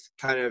both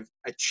kind of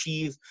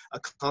achieve a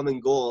common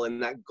goal,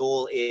 and that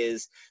goal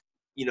is,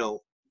 you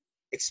know,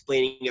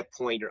 explaining a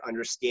point or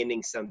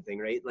understanding something,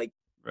 right? Like,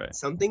 Right.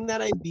 something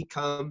that I've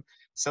become,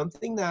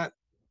 something that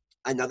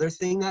another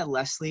thing that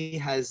Leslie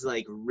has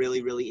like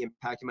really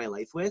impacted my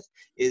life with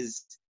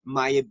is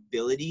my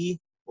ability,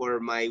 or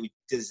my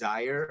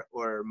desire,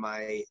 or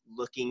my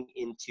looking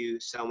into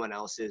someone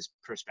else's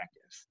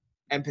perspective.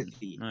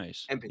 Empathy.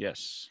 Nice. Empathy.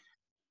 Yes.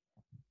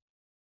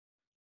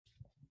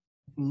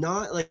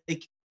 Not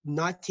like,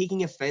 not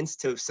taking offense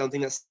to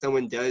something that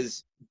someone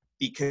does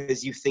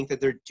because you think that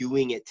they're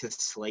doing it to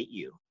slight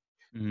you,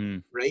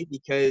 Mhm. right?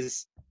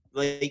 Because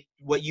like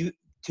what you,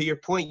 to your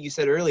point you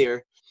said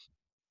earlier,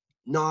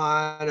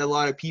 not a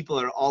lot of people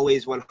are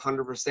always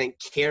 100%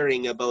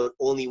 caring about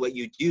only what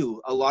you do.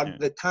 A lot Yeah. of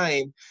the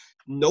time,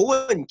 no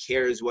one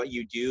cares what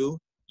you do.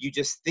 You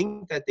just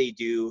think that they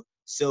do.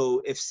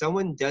 So if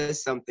someone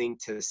does something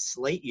to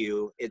slight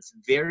you, it's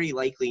very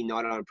likely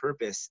not on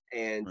purpose.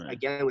 And Right.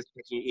 again, with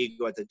checking your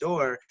ego at the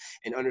door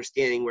and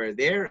understanding where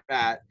they're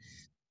at,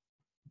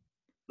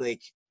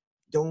 like,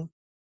 don't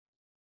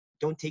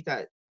take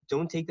that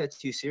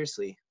too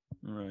seriously.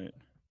 Right.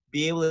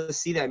 Be able to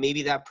see that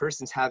maybe that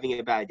person's having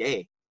a bad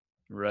day,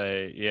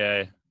 Right.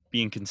 Yeah.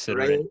 Being right?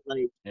 considerate.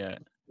 Yeah.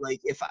 Like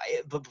if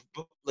I, but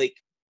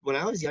like when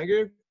I was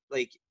younger,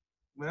 like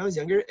when I was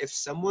younger, if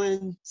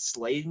someone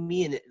slighted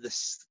me in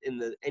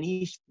the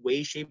any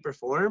way, shape, or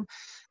form,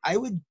 I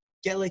would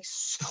get like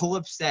so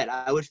upset.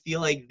 I would feel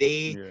like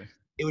Yeah.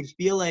 it would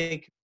feel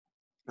like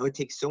I would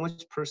take so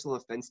much personal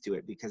offense to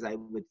it because I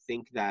would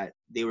think that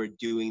they were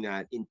doing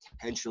that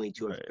intentionally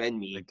to Right. offend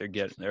me. Like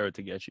they're out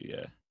to get you.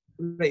 Yeah.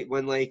 Right,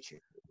 when like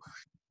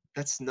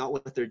that's not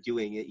what they're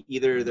doing.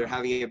 Either they're No.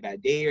 having a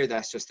bad day or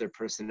that's just their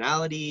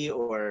personality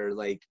or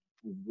like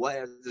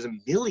what, there's a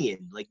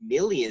million, like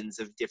millions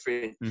of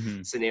different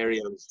Mm-hmm.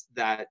 scenarios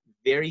that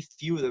very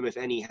few of them, if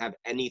any, have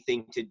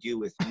anything to do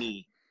with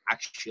me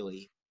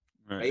actually,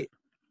 Right. right?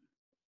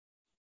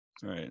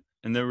 Right.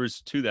 And there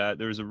was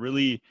a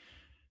really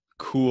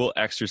cool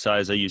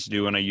exercise I used to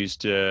do when I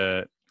used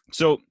to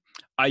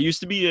I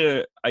used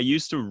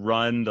to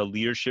run the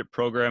leadership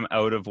program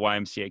out of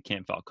YMCA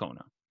Camp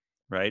Falcona,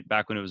 right?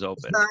 Back when it was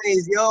open.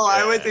 Nice. Yo,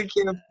 I went to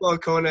Camp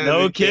Falcona as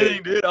No a kid.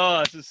 kidding, dude.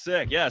 Oh, this is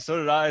sick. Yeah, so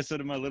did I. So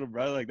did my little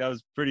brother. Like that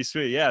was pretty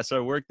sweet. Yeah, so I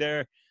worked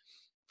there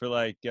for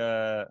like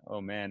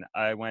oh man,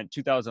 I went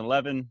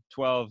 2011,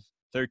 12,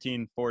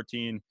 13,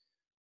 14.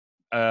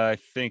 I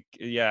think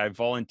I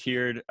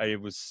volunteered. I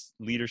was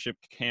leadership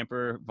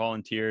camper,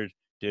 volunteered,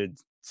 did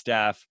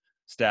staff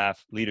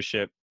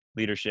leadership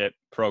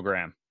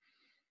program.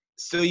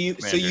 So you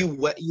Manager.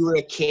 you were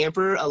a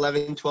camper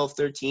 11, 12,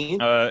 13?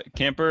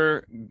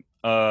 Camper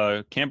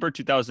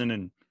 2000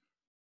 and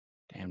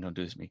damn, don't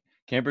do this to me.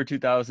 Camper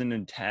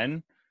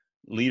 2010,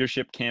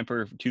 leadership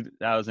camper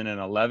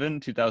 2011,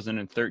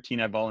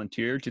 2013 I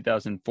volunteered,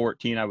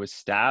 2014 I was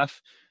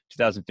staff,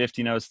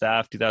 2015 I was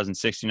staff,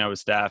 2016 I was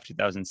staff,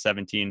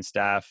 2017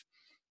 staff.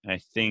 And I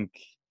think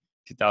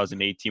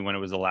 2018 when it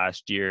was the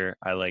last year,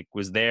 I like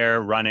was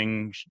there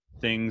running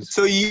things.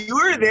 So you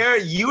were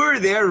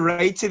there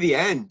right to the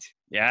end.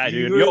 Yeah,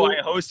 You dude. were- Yo,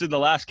 I hosted the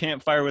last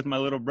campfire with my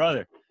little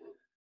brother.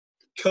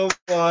 Come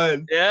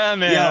on. Yeah,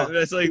 man. Yeah.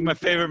 That's like my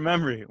favorite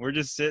memory. We're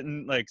just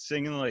sitting like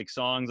singing like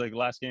songs like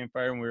last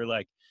campfire, and we were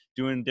like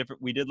doing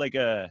different. We did like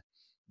a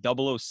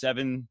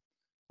 007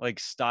 like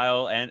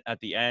style and at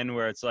the end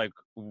where it's like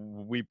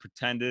we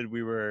pretended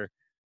we were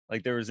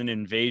like there was an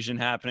invasion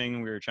happening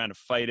and we were trying to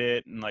fight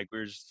it, and like we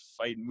were just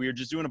fighting. We were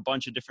just doing a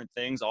bunch of different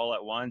things all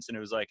at once, and it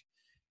was like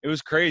it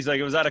was crazy. Like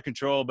it was out of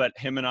control, but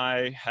him and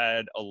I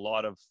had a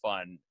lot of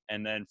fun.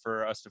 And then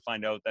for us to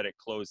find out that it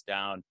closed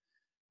down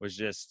was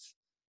just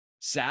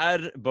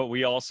sad, but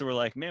we also were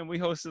like, man, we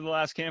hosted the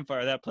last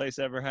campfire that place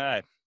ever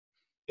had.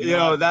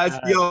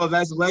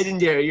 That's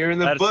legendary. You're in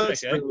the That's books,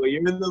 sick, eh? bro.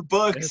 You're in the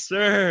books. Yes,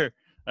 sir.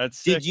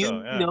 That's sick. Did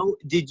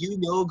you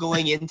know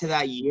going into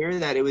that year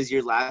that it was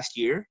your last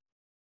year?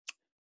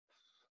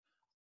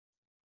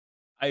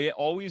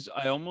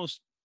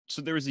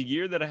 So there was a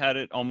year that I had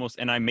it almost,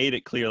 and I made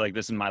it clear like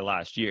this is my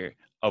last year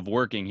of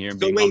working here and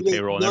So being on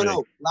payroll and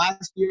everything.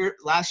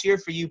 Last year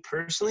for you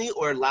personally,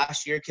 or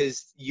last year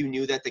because you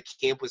knew that the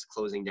camp was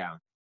closing down?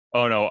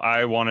 Oh no,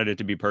 I wanted it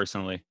to be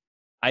personally.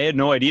 I had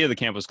no idea the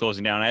camp was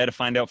closing down. I had to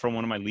find out from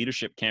one of my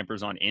leadership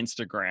campers on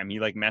Instagram. He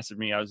like messaged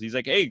me. He's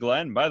like, "Hey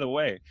Glenn, by the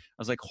way." I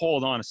was like,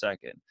 "Hold on a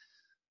second."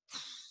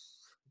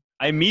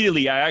 I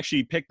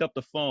actually picked up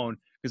the phone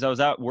because I was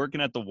out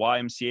working at the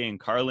YMCA in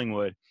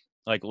Carlingwood,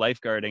 like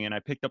lifeguarding, and I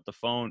picked up the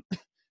phone,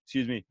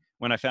 excuse me,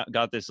 when I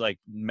got this like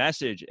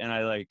message, and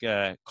I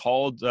like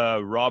called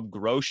Rob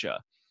Grosha.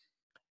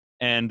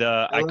 And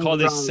I called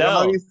his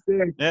cell.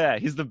 Yeah,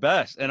 he's the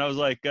best. And I was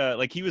like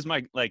he was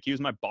my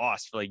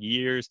boss for like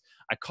years.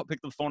 Picked up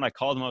the phone. I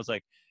called him. I was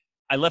like,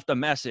 I left a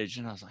message,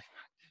 and I was like,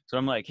 so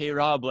I'm like, hey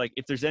Rob, like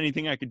if there's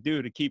anything I could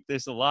do to keep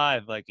this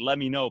alive, like let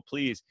me know,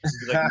 please.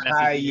 He's like,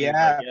 messaged me.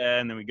 Yeah. Like, yeah.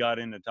 And then we got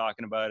into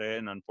talking about it,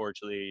 and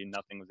unfortunately,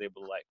 nothing was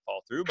able to like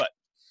fall through. But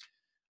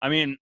I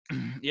mean,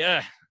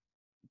 yeah.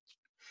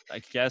 I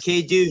guess.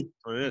 Okay, dude,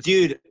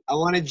 I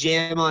want to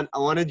jam on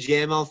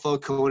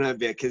Falcona a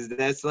bit because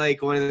that's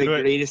like one of the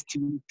greatest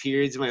 2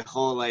 periods of my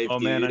whole life. Oh,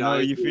 dude, man, I know how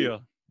you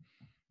feel.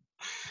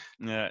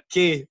 Yeah.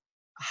 Okay,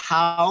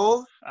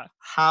 how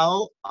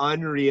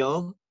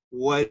unreal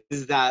was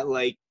that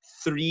like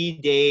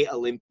 3-day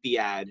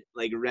Olympiad,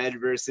 like red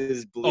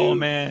versus blue?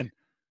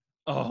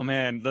 Oh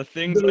man, the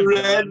things the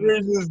red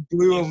versus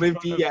blue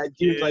Olympiad,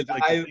 dude. Like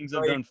the things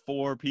I've done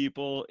for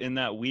people in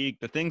that week,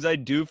 the things I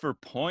do for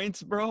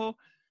points, bro.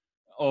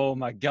 Oh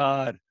my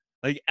God.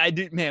 Like I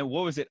did, man,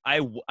 what was it?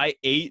 I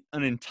ate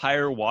an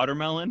entire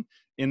watermelon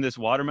in this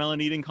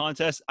watermelon eating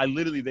contest.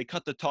 They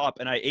cut the top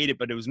and I ate it,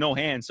 but it was no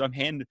hand. So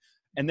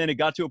and then it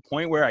got to a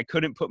point where I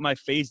couldn't put my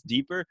face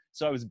deeper.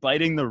 So I was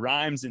biting the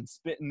rimes and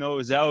spitting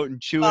those out and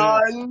chewing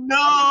Oh it. no,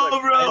 I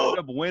bro. ended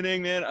up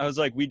winning, man. I was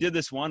like, we did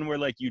this one where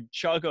like you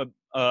chug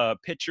a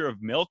pitcher of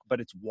milk,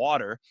 but it's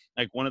water,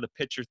 like one of the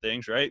pitcher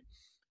things, right?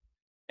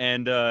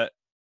 And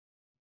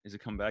is it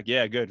come back?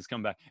 Yeah, good. It's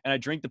come back. And I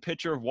drink the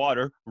pitcher of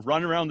water,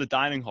 run around the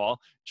dining hall,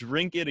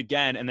 drink it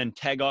again, and then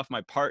tag off my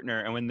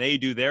partner. And when they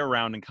do their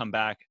round and come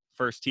back,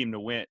 first team to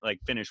win, like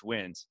finish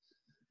wins.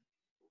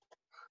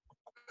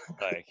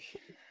 Like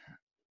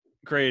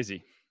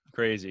crazy.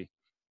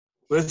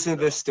 Listen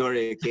to this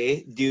story,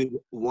 okay? Dude,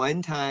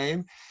 one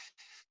time,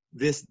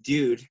 this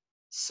dude,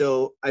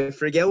 so I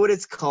forget what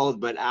it's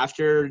called, but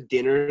after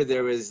dinner,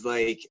 there was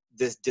like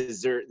this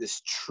dessert,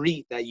 this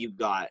treat that you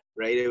got,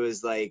 right? It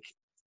was like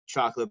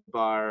chocolate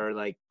bar, or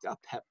like a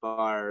pet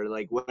bar, or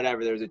like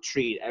whatever. There was a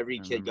treat. Every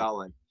kid got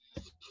one.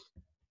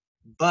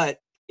 But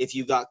if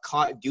you got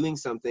caught doing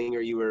something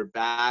or you were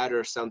bad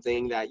or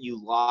something, that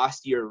you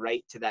lost your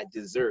right to that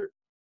dessert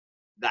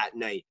that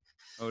night.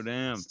 Oh,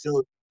 damn.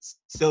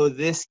 So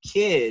this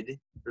kid,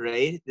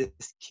 right? This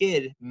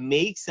kid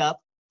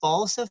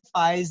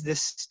falsifies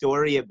this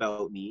story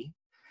about me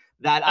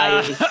that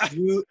I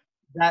threw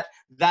that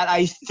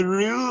I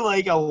threw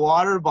like a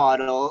water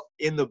bottle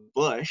in the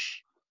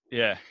bush.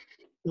 Yeah.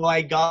 So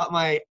the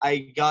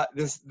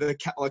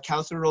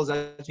counselor rolls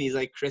out to me. He's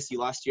like, Chris, you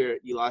lost your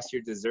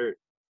dessert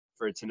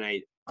for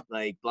tonight.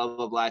 Like blah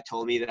blah blah.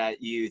 Told me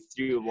that you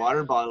threw a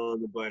water bottle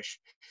in the bush.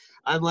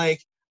 I'm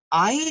like,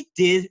 I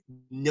did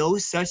no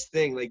such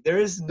thing. Like there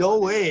is no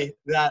way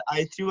that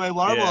I threw my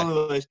water bottle in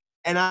the bush.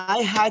 And I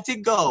had to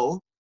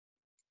go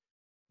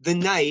the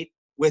night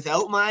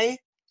without my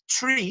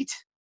treat,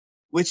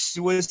 which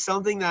was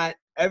something that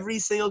every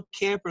single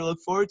camper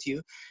looked forward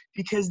to,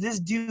 because this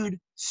dude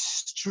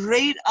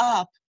straight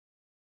up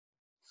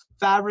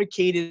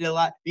fabricated a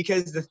lot.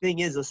 Because the thing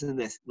is, listen to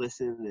this,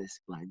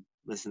 Glenn.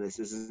 Listen to this.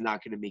 This is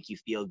not going to make you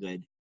feel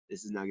good.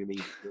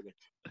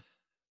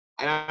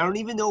 And I don't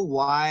even know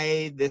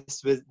why the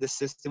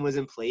system was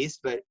in place,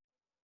 but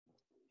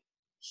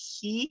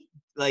he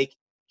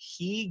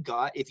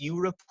got, if you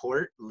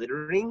report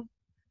littering,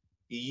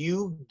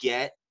 you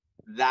get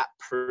that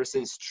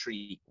person's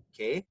treat.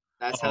 Okay,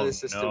 that's how the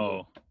system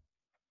works.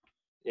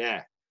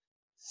 Yeah.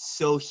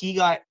 So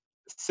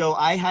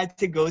I had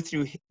to go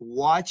through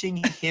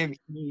watching him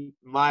eat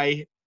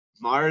my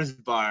Mars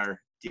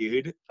bar,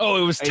 dude.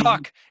 Oh, it was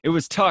Tuck. It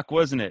was Tuck,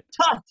 wasn't it?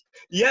 Tuck.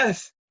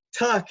 Yes.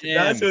 Tuck. Damn.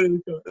 That's what it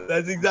was called.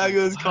 That's exactly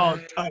what it's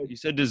called. Tuck. You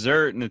said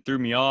dessert and it threw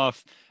me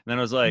off. And then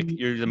I was like,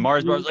 you're the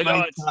Mars bar. I was like,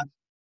 oh, it's...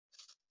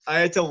 I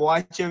had to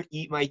watch him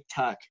eat my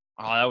Tuck.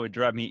 Oh, that would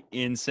drive me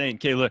insane.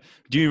 Okay, look,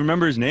 do you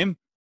remember his name?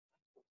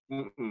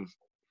 Mm-mm.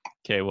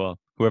 Okay, well,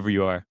 whoever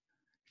you are,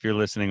 if you're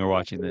listening or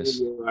watching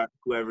this.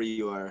 Whoever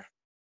you are.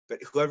 But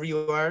whoever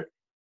you are,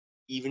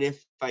 even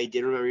if I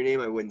did remember your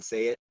name, I wouldn't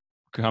say it.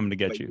 Coming to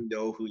get but you. You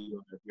know who you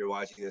are if you're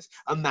watching this.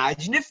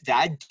 Imagine if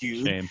that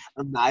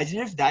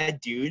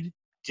dude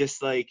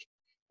just like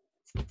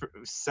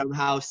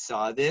somehow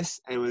saw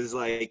this and was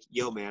like,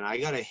 yo, man, I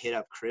got to hit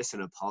up Chris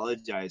and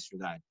apologize for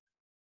that.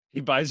 He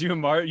buys you a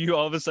Mars. You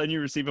all of a sudden you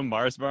receive a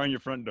Mars bar on your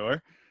front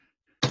door.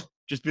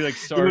 Just be like,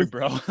 sorry,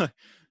 bro.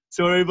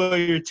 Sorry about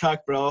your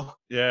Tuck, bro.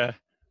 Yeah.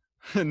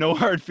 No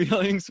hard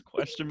feelings?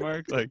 Question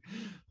mark. Like,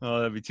 oh,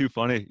 that'd be too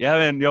funny. Yeah,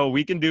 man. Yo,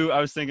 we can do. I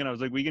was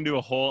we can do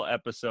a whole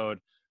episode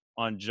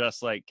on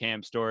just like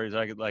camp stories.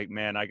 I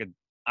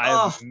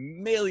have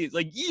millions,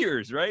 like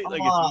years, right?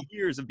 Like it's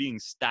years of being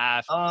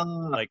staff,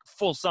 like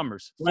full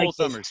summers.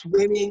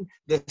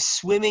 The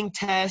swimming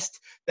test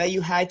that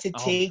you had to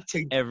take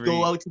to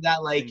go out to that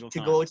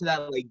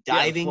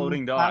diving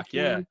floating dock.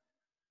 Yeah.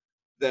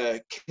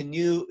 The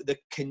canoe,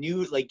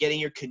 like getting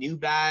your canoe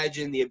badge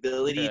and the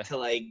ability to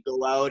like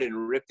go out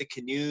and rip the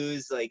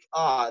canoes, like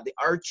the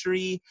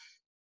archery.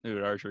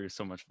 Dude, archery is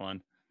so much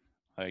fun.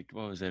 Like,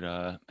 what was it?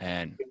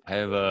 Man, I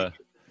have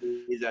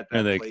He's at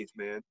that place,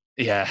 man.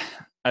 Yeah,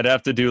 I'd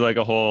have to do like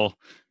a whole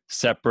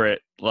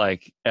separate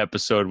like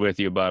episode with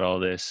you about all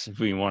this if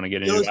we want to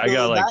get into it. I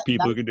got like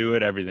people who can do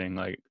it, everything.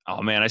 Like,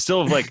 oh man, I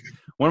still have like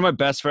one of my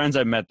best friends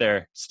I met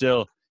there.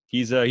 Still,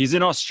 he's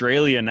in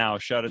Australia now.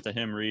 Shout out to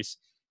him, Reese.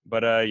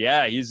 But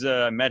yeah, he's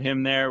met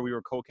him there. We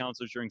were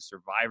co-counselors during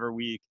Survivor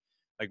Week.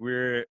 Like we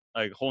were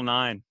like whole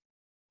nine.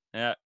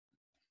 Yeah,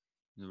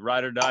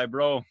 ride or die,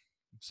 bro.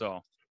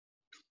 So.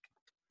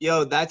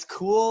 Yo, that's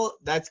cool.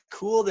 That's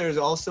cool. There's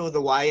also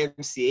the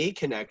YMCA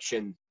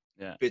connection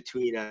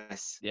between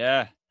us.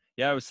 Yeah.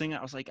 I was thinking.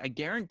 I was like, I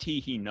guarantee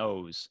he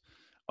knows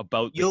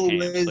about the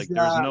camps. Like,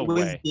 there's no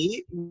way.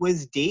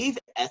 Was Dave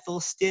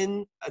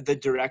Ethelston the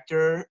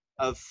director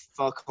of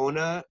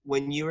Falcona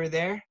when you were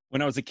there?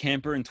 When I was a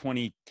camper in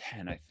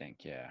 2010, I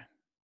think. Yeah.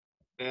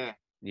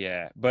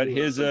 Yeah. But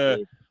his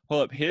hold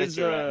up, his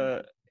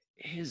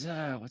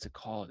what's it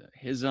called?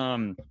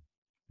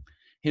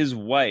 His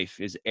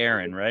wife is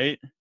Erin, right?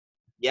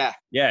 Yeah.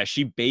 Yeah,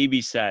 she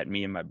babysat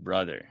me and my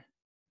brother.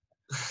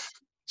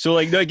 So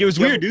like it was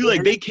Yo, weird, dude.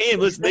 Like they came, Aaron,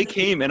 listen, they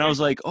came, and I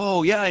was like,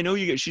 oh yeah, I know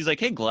you. She's like,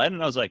 hey Glenn,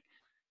 and I was like,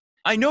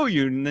 I know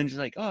you. And then she's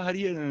like, oh, how do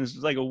you? And it was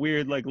like a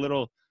weird, like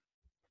little,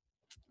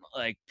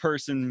 like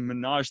person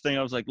menage thing.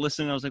 I was like,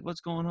 listen, I was like,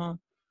 what's going on?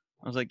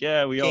 I was like,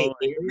 yeah, we all okay,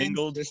 like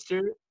mingled.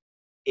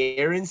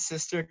 Aaron's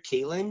sister,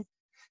 Caitlin,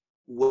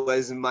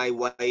 was my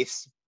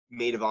wife's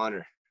maid of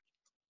honor.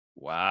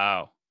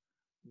 Wow.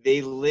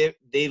 They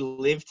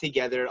lived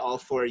together all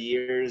 4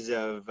 years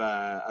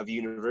of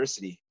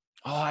university.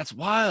 Oh, that's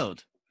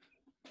wild.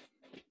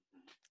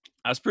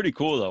 That's pretty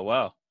cool though.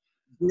 Wow.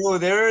 Bro,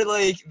 there are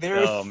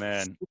Oh so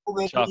man,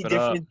 many chop it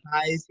up. different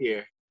ties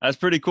here. That's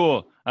pretty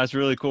cool. That's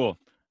really cool.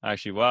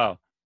 Actually, wow.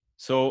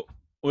 So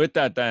with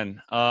that,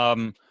 then,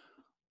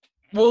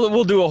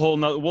 we'll do a whole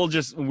nother.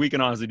 We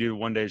can honestly do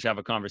one day. Just have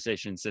a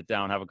conversation, sit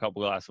down, have a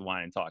couple glasses of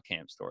wine, and talk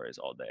camp stories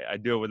all day. I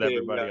do it with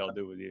everybody. I'll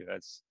do it with you.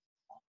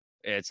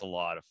 It's a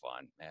lot of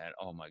fun, man.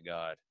 Oh my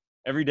god.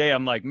 Every day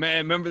I'm like, man,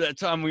 remember that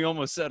time we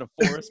almost set a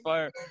forest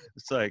fire?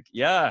 It's like,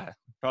 yeah,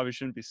 probably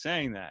shouldn't be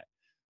saying that.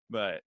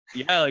 But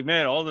yeah, like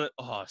man,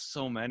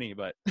 so many.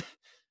 But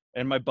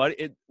and my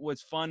buddy,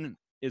 what's fun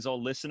is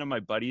I'll listen to my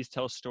buddies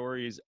tell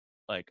stories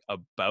like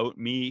about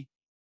me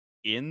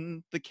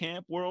in the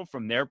camp world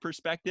from their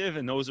perspective,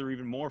 and those are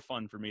even more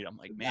fun for me. I'm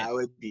like, man, That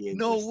would be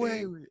no way.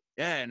 interesting.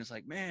 Yeah, and it's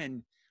like,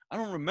 man, I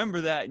don't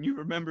remember that, and you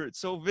remember it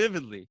so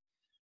vividly.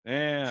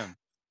 Damn,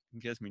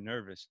 it gets me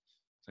nervous.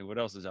 It's like, what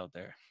else is out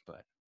there?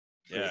 But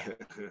yeah.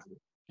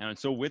 And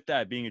so with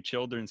that being a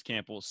children's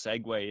camp, we'll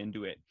segue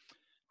into it.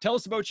 Tell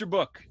us about your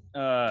book.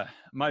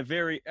 My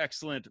very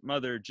excellent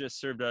mother just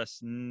served us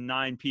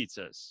 9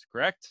 pizzas.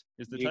 Correct?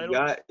 Is the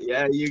title?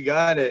 You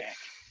got it.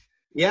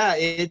 Yeah,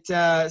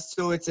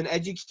 so it's an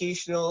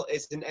educational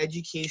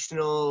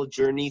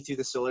journey through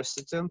the solar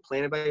system,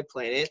 planet by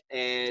planet,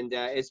 and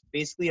it's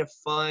basically a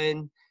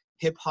fun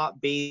hip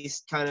hop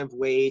based kind of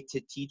way to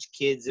teach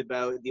kids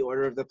about the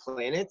order of the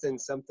planets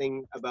and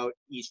something about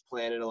each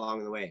planet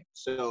along the way.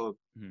 So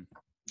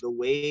the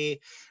way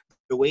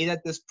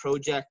that this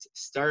project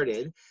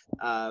started,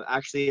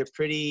 actually a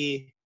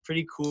pretty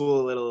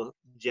cool little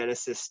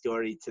genesis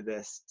story to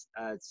this.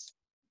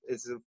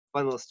 It's a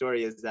fun little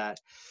story. Is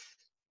that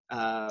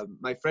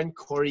my friend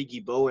Corey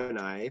Guibault and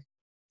I,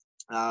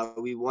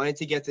 we wanted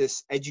to get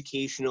this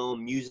educational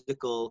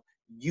musical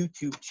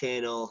YouTube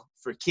channel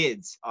for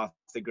kids off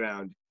the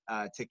ground,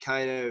 to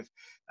kind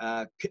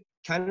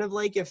of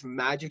like if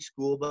Magic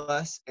School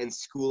Bus and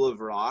School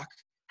of Rock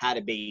had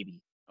a baby.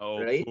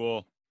 Oh, right?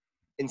 Cool.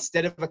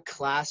 Instead of a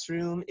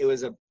classroom, it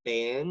was a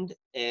band,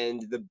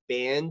 and the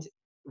band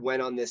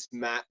went on this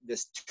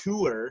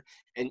tour,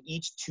 and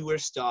each tour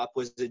stop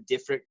was a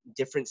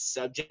different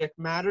subject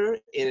matter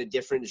in a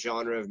different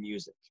genre of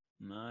music.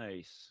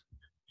 Nice.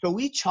 So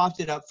we chopped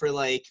it up for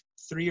like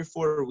 3 or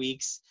 4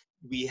 weeks.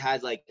 We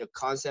had like a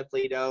concept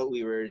laid out.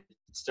 We were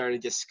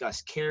starting to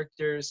discuss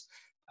characters,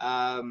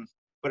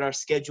 but our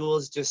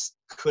schedules just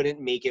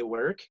couldn't make it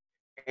work,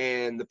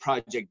 and the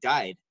project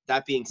died.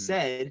 That being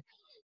said,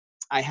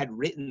 I had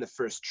written the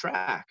first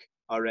track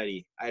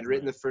already. I had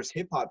written the first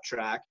hip hop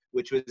track,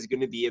 which was going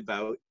to be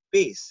about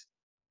bass.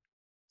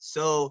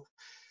 So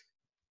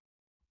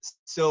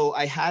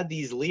I had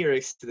these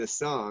lyrics to the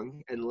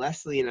song, and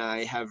Leslie and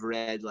I have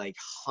read like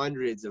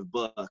hundreds of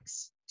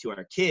books to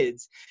our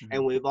kids,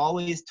 and we've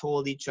always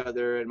told each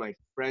other, and my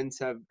friends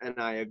and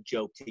I have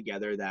joked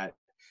together that,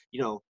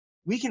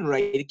 we can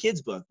write a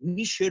kid's book.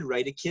 We should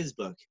write a kid's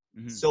book,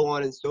 so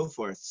on and so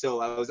forth. So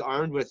I was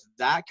armed with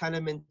that kind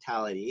of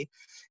mentality.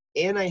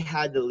 And I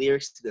had the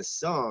lyrics to the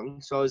song.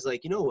 So I was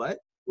like, you know what?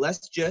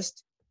 Let's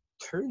just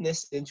turn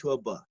this into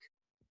a book,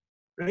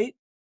 right?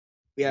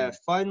 We had a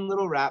fun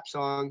little rap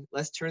song.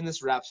 Let's turn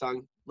this rap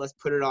song. Let's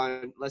put it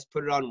on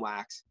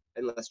wax,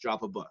 and let's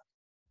drop a book.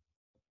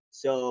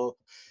 So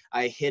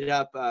I hit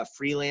up a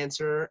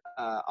freelancer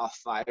off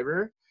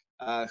Fiverr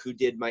who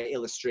did my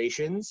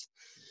illustrations.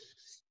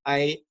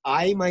 I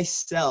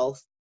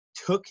myself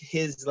took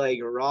his like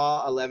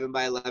raw 11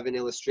 by 11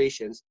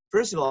 illustrations.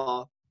 First of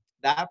all,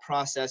 that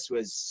process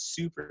was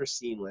super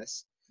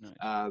seamless.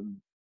 Nice.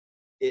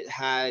 It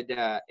had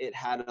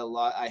a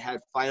lot. I had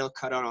final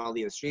cut on all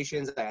the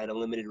illustrations. I had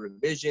unlimited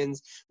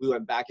revisions. We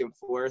went back and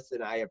forth,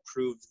 and I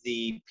approved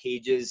the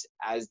pages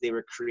as they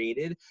were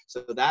created.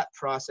 So that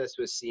process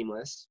was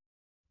seamless.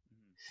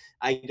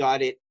 I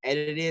got it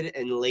edited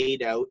and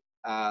laid out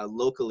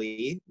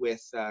locally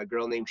with a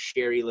girl named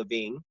Sherry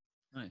Leving.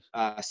 Nice.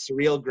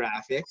 Surreal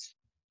Graphics,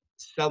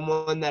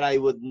 someone that I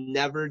would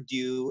never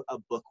do a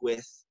book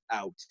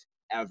without.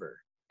 Ever.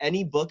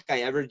 Any book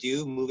I ever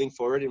do moving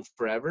forward and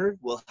forever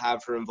will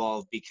have her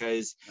involved,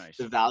 because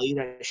the value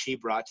that she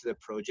brought to the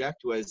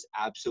project was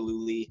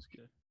absolutely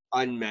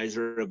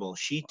unmeasurable.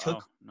 She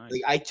took,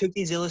 I took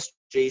these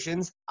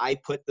illustrations, I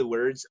put the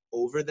words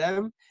over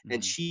them,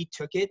 and she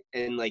took it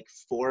and like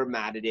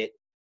formatted it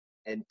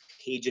and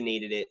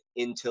paginated it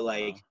into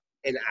like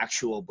an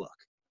actual book.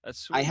 That's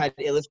sweet. I had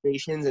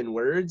illustrations and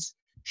words.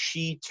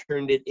 She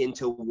turned it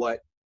into what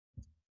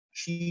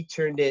you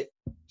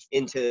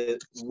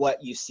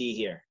see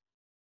here.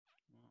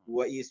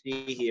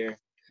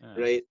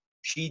 Right?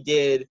 She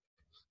did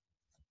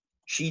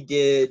she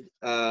did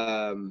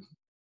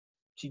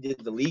she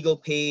did the legal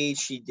page.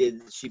 She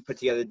put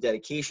together the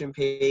dedication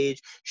page.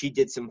 She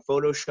did some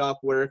Photoshop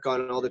work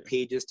on all the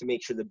pages to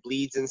make sure the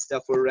bleeds and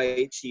stuff were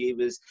right. She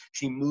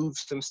moved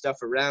some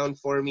stuff around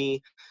for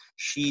me.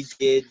 She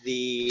did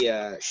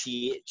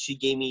she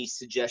gave me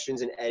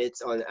suggestions and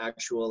edits on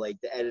actual,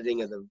 like, the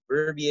editing of the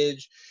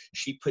verbiage.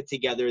 She put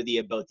together the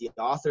about the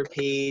author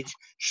page.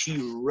 She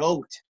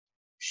wrote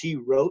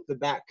the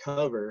back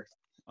cover.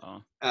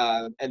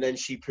 And then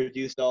she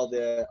produced all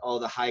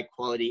the high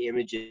quality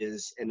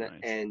images and Nice.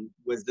 and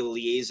was the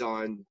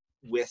liaison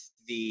with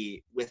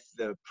the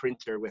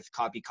printer, with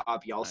Copy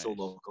also Nice.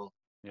 local,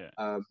 Yeah.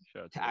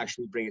 to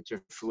actually bring it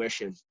to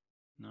fruition.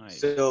 Nice.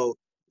 So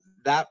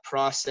that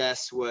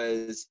process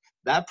was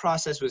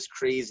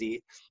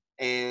crazy,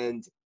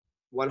 and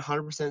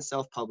 100%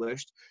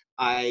 self-published.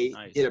 I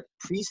Nice. did a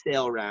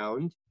pre-sale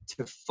round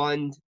to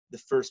fund the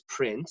first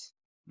print,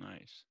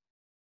 Nice.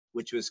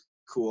 which was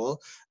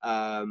cool.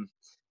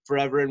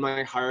 Forever in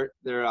my heart,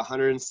 there are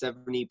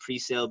 170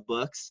 pre-sale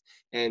books,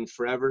 and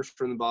forever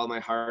from the bottom of my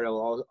heart, I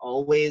will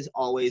always,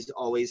 always,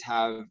 always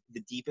have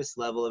the deepest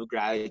level of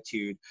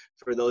gratitude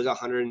for those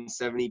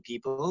 170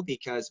 people,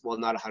 because, well,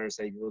 not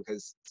 170 people,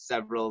 because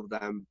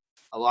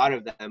a lot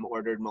of them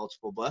ordered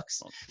multiple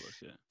books.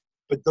 Yeah.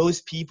 But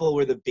those people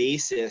were the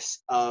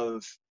basis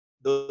of,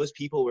 those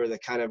people were the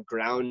kind of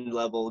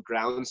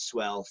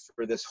groundswell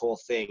for this whole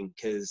thing,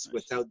 because Nice.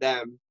 without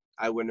them,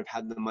 I wouldn't have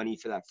had the money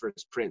for that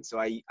first print. So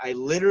I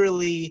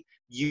literally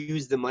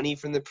used the money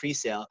from the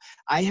pre-sale.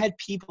 I had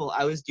people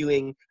I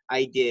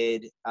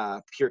did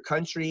Pure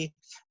Country.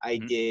 I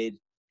did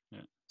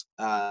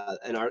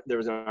there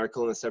was an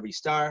article in the Sudbury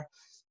Star.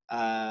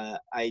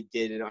 I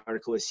did an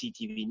article with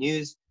CTV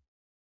News.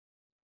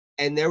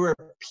 And there were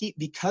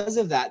because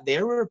of that,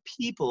 there were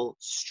people,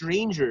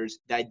 strangers,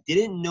 that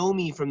didn't know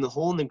me from the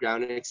hole in the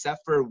ground,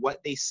 except for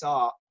what they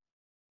saw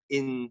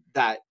in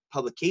that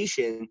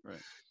publication, Right.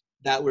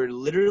 that were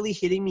literally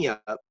hitting me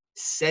up,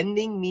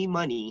 sending me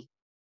money,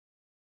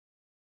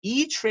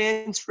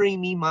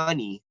 transferring me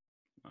money.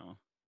 Wow.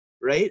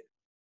 Right?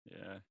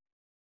 Yeah.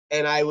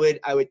 And I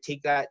would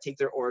take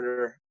their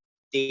order,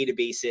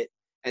 database it,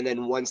 and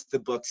then once the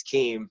books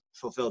came,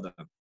 fulfill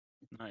them.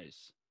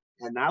 Nice.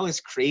 And that was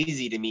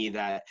crazy to me, and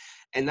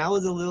that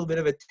was a little bit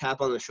of a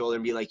tap on the shoulder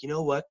and be like, you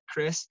know what,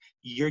 Chris,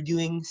 you're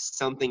doing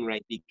something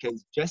right,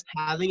 because just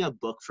having a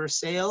book for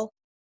sale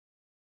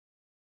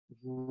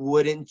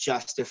wouldn't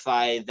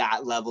justify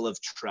that level of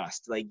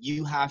trust. Like,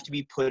 you have to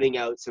be putting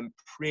out some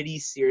pretty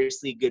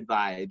seriously good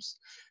vibes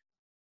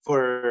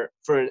for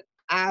an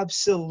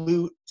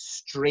absolute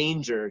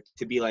stranger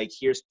to be like,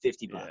 here's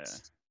 $50. Yeah.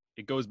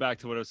 It goes back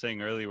to what I was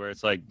saying earlier, where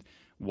it's like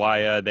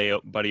why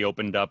Buddy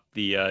opened up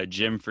the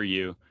gym for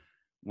you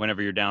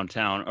whenever you're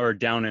downtown or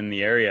down in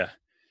the area.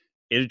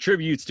 It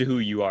attributes to who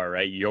you are,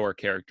 right? Your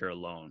character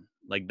alone.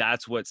 Like,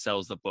 that's what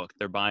sells the book.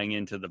 They're buying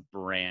into the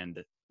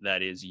brand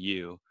that is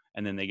you,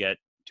 and then they get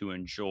to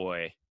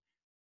enjoy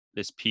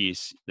this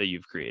piece that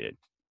you've created.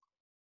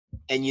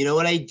 And you know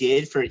what I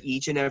did for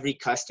each and every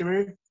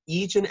customer?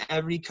 Each and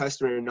every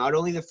customer, not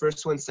only the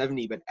first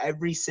 170, but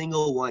every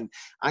single one,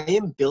 I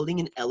am building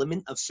an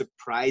element of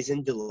surprise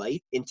and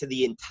delight into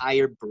the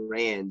entire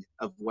brand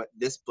of what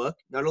this book,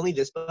 not only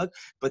this book,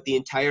 but the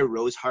entire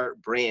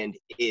Roseheart brand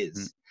is.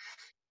 Mm-hmm.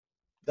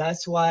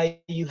 That's why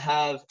you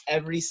have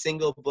every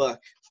single book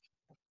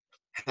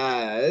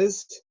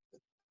has,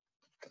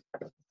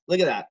 look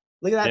at that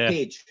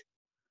page.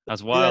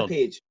 That's wild. Look at that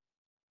page,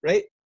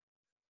 right?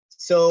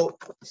 So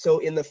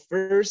in the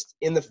first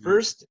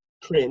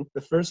print,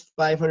 the first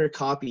 500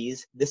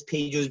 copies, this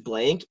page was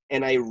blank,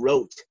 and I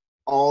wrote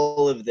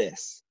all of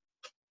this.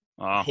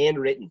 Wow.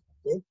 Handwritten.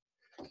 Okay?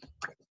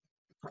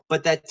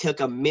 But that took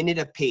a minute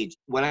a page.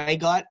 When I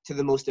got to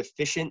the most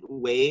efficient,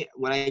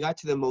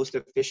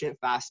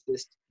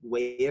 fastest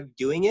way of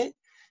doing it,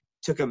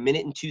 took a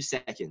minute and 2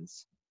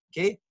 seconds.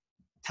 Okay?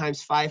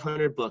 Times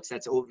 500 books.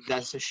 That's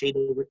a shade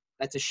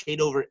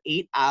over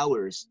 8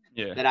 hours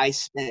that I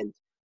spent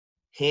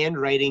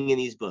handwriting in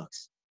these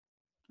books.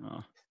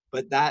 Oh.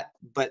 But that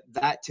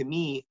to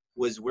me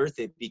was worth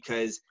it,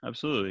 because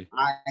absolutely,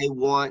 I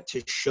want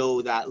to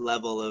show that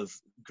level of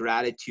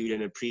gratitude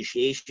and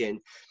appreciation.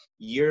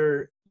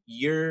 You're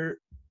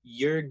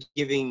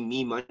giving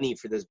me money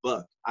for this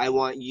book. I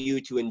want you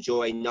to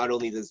enjoy not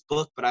only this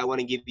book, but I want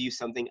to give you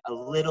something a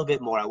little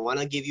bit more. I want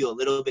to give you a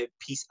little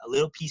piece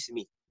of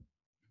me.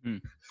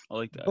 I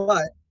like that.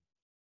 But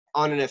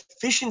on an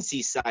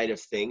efficiency side of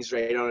things,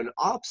 right, on an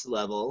ops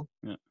level,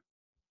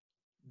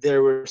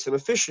 there were some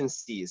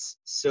efficiencies.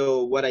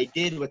 So what I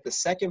did with the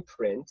second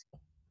print,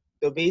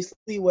 so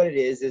basically what it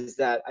is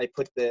that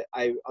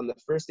on the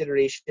first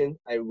iteration,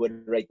 I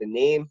would write the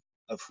name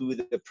of who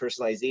the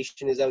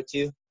personalization is out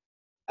to.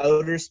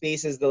 Outer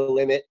space is the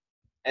limit.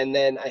 And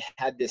then I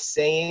had this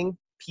saying,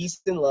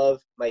 peace and love,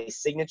 my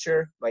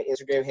signature, my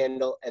Instagram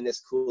handle, and this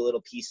cool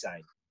little peace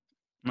sign.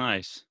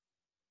 Nice.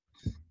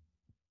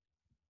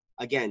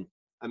 Again,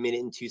 a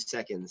minute and 2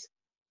 seconds.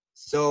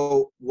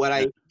 So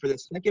Yeah. for the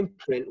second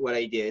print, what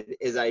I did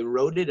is I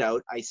wrote it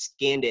out, I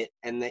scanned it,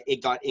 and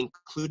it got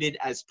included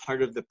as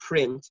part of the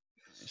print,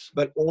 Nice.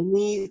 but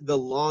only the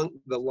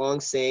long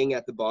saying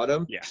at the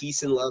bottom, Yeah.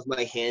 peace and love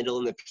my handle,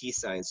 and the peace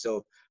sign.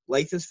 So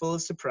life is full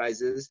of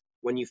surprises.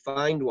 When you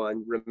find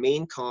one,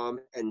 remain calm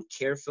and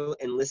careful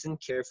and listen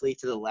carefully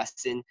to the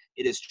lesson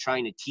it is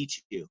trying to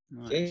teach you.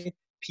 Nice. Okay?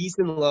 Peace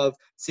and love,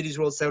 Cities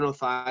World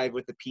 705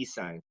 with the peace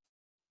sign.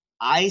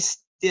 I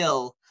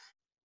still,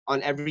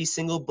 on every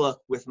single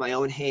book with my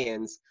own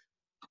hands,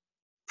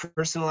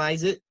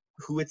 personalize it,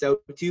 who it's out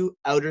to.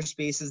 Outer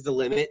space is the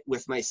limit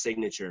with my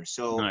signature.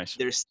 So Nice.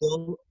 there's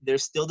still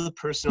the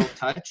personal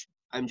touch.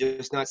 I'm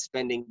just not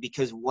spending,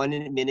 because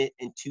 1 minute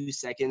and 2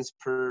 seconds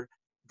per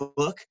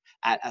book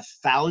at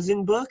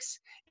 1,000 books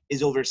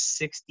is over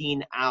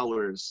 16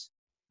 hours.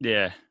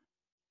 Yeah.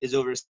 Is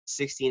over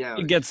 16 It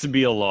hours. gets to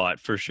be a lot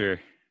for sure.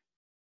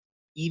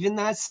 Even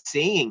that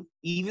saying,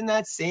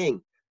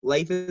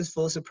 life is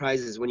full of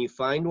surprises. When you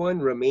find one,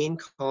 remain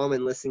calm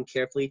and listen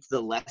carefully to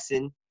the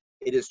lesson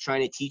it is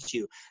trying to teach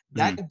you.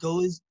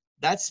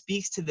 That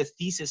speaks to the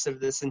thesis of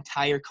this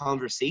entire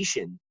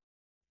conversation,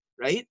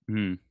 right?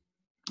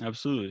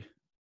 Absolutely.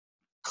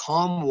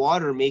 Calm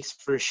water makes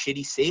for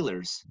shitty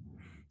sailors,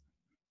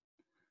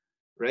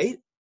 right?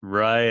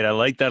 Right. I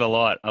like that a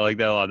lot.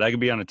 That could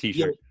be on a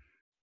t-shirt.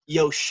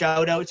 Yo,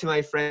 shout out to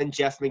my friend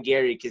Jeff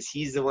McGarry, because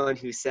he's the one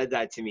who said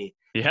that to me.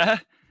 Yeah.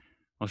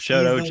 Well,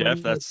 shout out,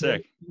 Jeff. That's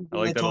sick. I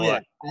like that a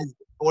lot.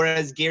 Or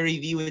as Gary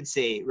Vee would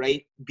say,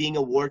 right? Being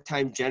a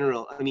wartime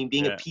general.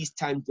 Being a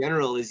peacetime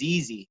general is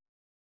easy.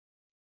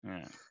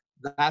 Yeah.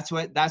 That's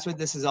what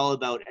this is all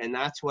about. And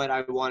that's what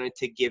I wanted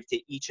to give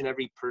to each and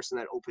every person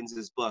that opens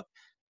this book.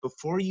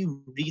 Before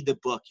you read the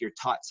book, you're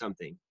taught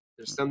something.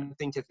 There's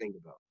something to think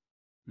about.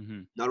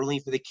 Mm-hmm. Not only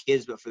for the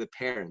kids, but for the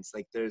parents.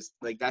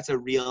 That's a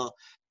real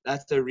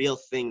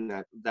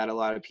thing that a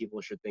lot of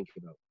people should think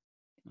about.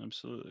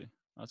 Absolutely.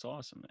 That's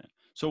awesome, man.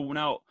 So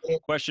now,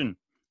 question: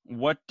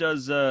 what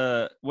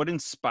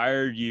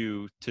inspired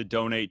you to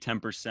donate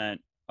 10%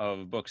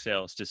 of book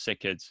sales to sick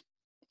kids?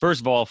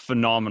 First of all,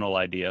 phenomenal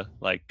idea.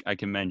 Like, I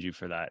commend you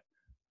for that.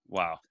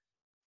 Wow.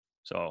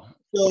 So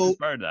what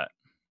inspired that?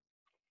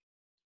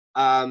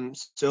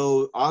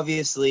 So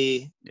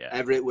obviously, Yeah.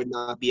 Everett would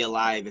not be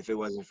alive if it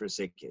wasn't for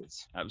sick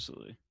kids.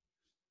 Absolutely.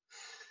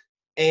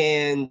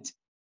 And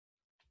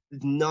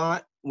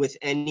not with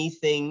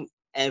anything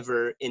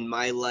ever in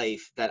my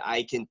life that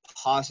I can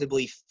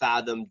possibly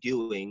fathom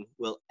doing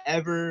will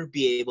ever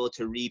be able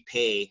to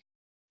repay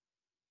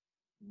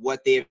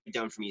what they have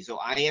done for me. So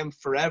I am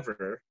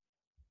forever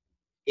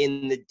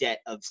in the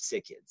debt of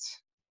sick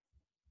kids.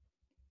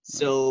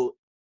 So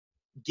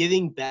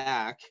giving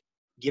back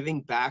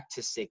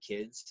to sick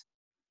kids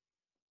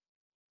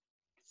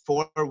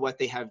for what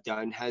they have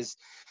done has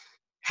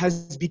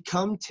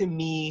become to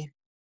me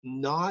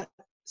not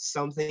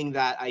something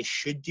that I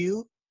should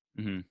do,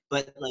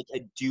 but like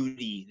a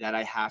duty that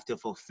I have to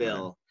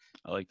fulfill.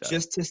 I like that.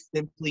 Just to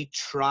simply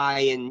try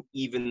and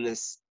even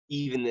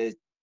the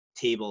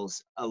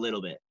tables a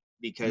little bit,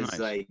 because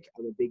like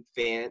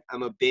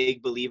I'm a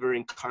big believer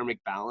in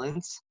karmic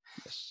balance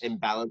and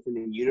balance in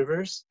the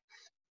universe.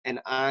 And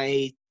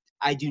I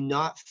do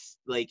not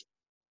like,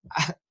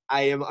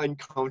 I am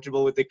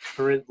uncomfortable with the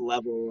current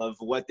level of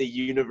what the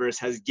universe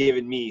has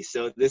given me.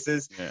 So this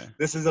is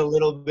a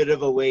little bit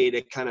of a way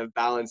to kind of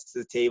balance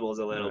the tables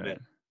a little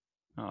bit.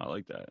 Oh, I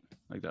like that.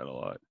 I like that a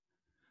lot.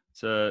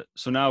 So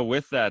now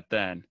with that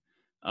then,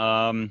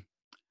 how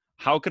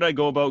could I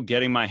go about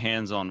getting my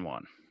hands on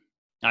one?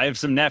 I have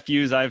some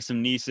nephews, I have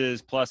some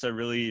nieces, plus I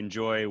really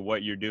enjoy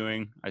what you're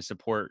doing. I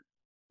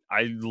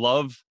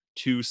love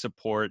to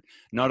support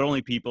not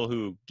only people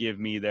who give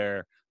me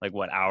their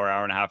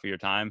hour and a half of your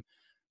time,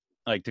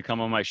 like to come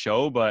on my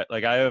show, but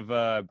like I have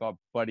a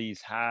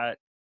buddy's hat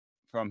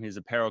from his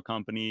apparel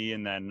company,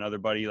 and then another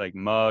buddy like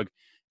mug.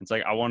 It's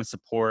like, I want to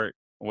support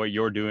what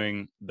you're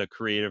doing, the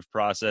creative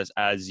process,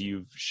 as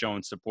you've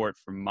shown support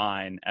for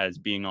mine as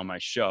being on my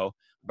show,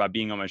 by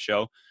being on my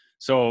show.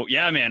 So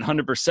yeah, man,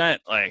 100%.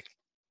 Like,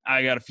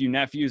 I got a few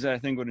nephews that I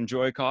think would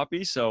enjoy a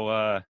copy.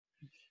 So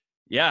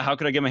yeah, how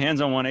could I get my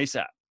hands on one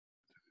ASAP?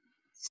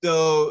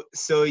 So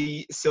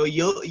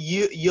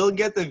you'll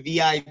get the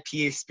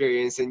VIP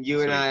experience, and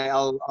you and I,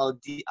 I'll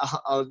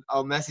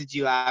message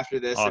you after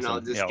this. Awesome. And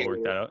I'll just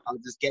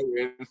get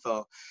your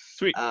info.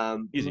 Sweet.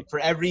 Easy. For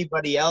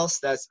everybody else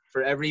that's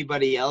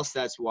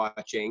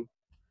watching,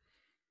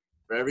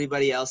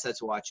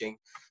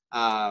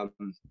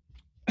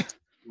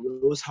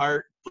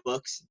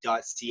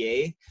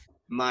 roseheartbooks.ca.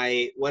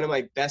 One of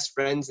my best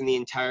friends in the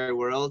entire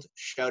world,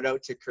 shout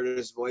out to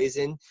Curtis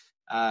Voisin.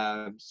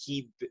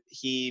 He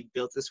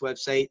built this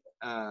website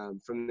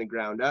from the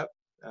ground up.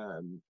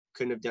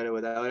 Couldn't have done it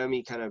without him.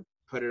 He kind of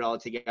put it all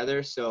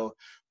together. So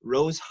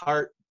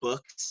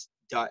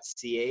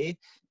roseheartbooks.ca,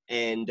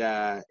 and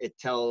it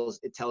tells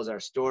our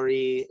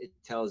story. It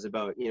tells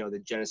about, you know, the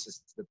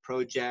genesis of the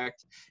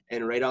project,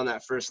 and right on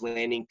that first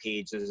landing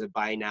page there's a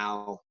buy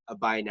now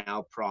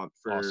prompt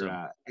for Awesome.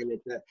 and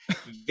it's a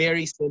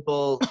very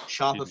simple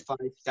Excuse me.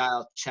 Shopify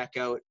style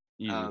checkout.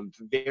 Easy.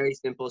 Very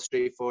simple,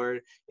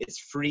 straightforward. It's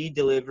free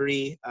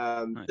delivery.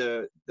 Nice.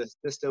 The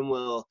system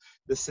will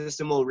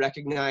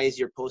recognize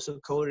your postal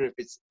code, and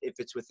if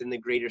it's within the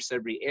greater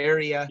Sudbury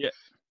area, Yeah.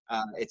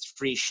 it's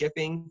free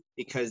shipping,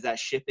 because that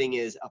shipping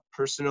is a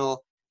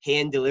personal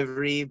hand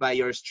delivery by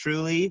yours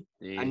truly.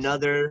 Jeez.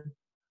 Another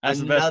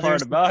That's the best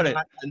part about it.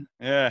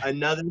 Yeah.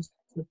 Another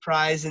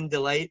surprise and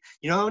delight.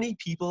 You know how many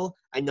people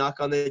I knock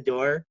on the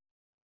door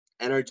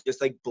and are just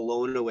like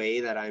blown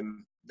away that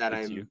I'm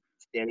you.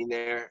 standing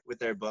there with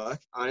their book?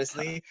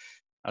 Honestly,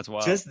 That's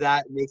wild. just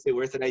that makes it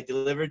worth it. I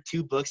delivered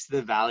 2 books to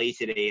the Valley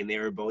today, and they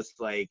were both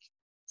like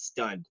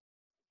stunned.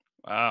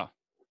 Wow.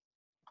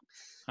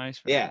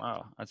 Nice. Man. Yeah.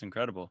 Wow. That's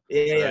incredible.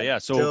 Yeah.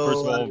 So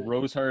first of all,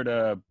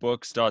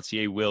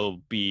 roseheartbooks.ca will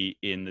be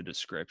in the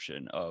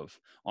description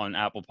on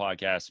Apple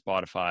Podcasts,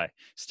 Spotify,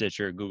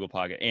 Stitcher, Google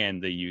Podcast,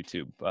 and the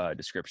YouTube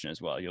description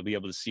as well. You'll be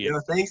able to see it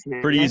Thanks,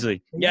 man. pretty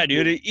easily. Thank Yeah,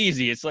 you. dude,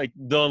 easy. It's like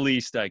the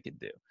least I could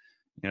do,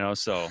 you know?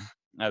 So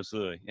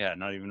absolutely. Yeah.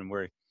 Not even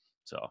worry.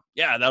 So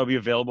yeah, that'll be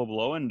available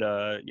below. And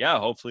yeah,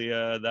 hopefully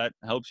that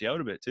helps you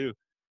out a bit too.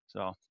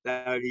 So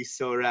That would be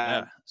so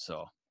rad. yeah.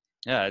 So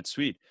yeah, it's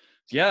sweet.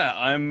 Yeah,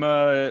 I'm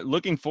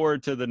looking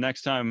forward to the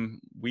next time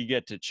we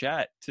get to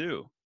chat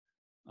too.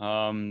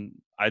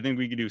 I think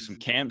we could do some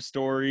camp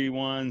story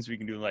ones. We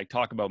can do like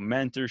talk about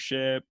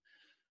mentorship.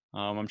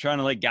 I'm trying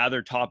to like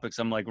gather topics.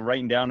 I'm like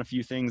writing down a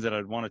few things that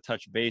I'd want to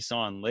touch base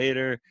on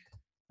later.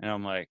 And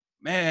I'm like,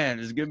 man,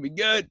 this is gonna be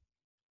good.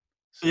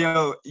 So,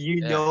 Yo,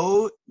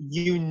 yeah.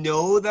 you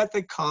know that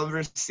the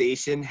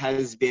conversation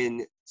has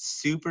been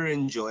super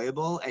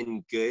enjoyable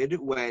and good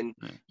when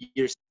Yeah.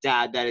 you're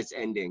sad that it's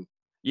ending.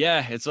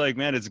 Yeah, it's like,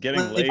 man, it's getting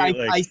Like late.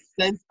 Like,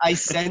 I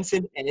sense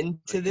an end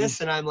to like this,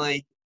 these. and I'm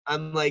like,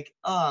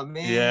 oh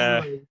man, Yeah.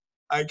 like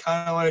I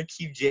kind of want to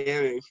keep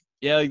jamming.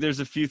 Yeah, like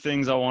there's a few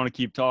things I want to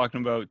keep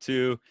talking about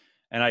too.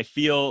 And I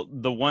feel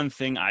the one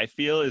thing I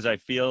feel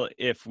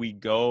if we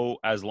go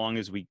as long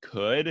as we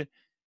could,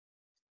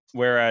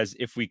 whereas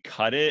if we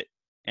cut it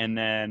and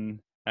then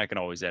I can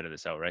always edit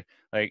this out, right?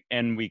 Like,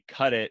 and we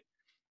cut it,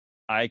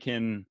 I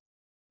can,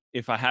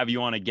 if I have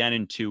you on again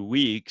in 2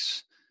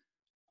 weeks,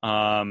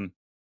 then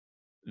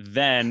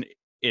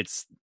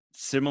it's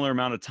similar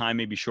amount of time,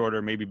 maybe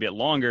shorter, maybe a bit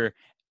longer.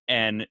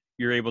 And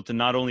you're able to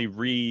not only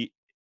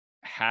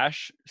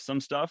rehash some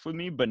stuff with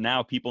me, but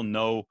now people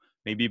know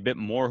maybe a bit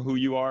more who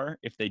you are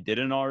if they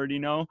didn't already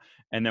know.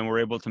 And then we're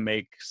able to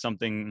make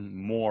something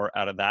more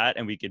out of that,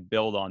 and we could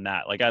build on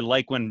that. Like I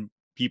like when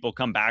people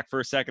come back for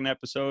a second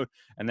episode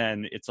and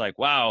then it's like,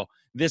 wow,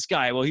 this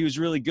guy, well, he was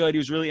really good. He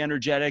was really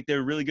energetic. They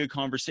were really good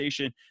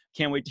conversation.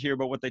 Can't wait to hear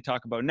about what they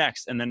talk about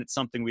next. And then it's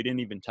something we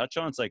didn't even touch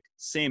on. It's like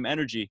same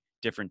energy,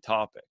 different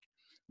topic.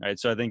 Right.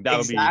 So I think that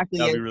would be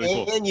Exactly, really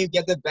cool. and you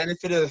get the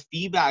benefit of the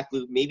feedback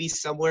loop. Maybe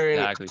somewhere in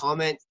a Exactly.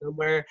 comment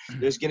somewhere,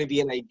 there's going to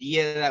be an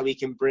idea that we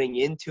can bring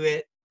into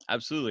it.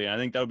 Absolutely. I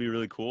think that would be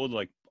really cool.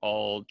 Like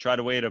I'll try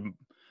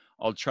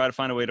to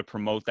find a way to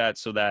promote that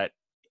so that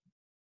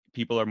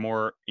people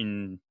are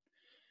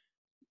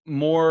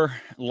more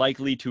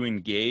likely to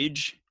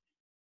engage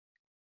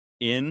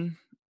in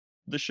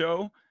the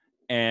show.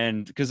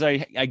 And because I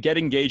get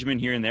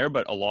engagement here and there,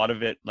 but a lot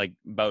of it, like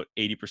about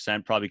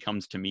 80% probably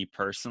comes to me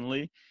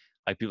personally.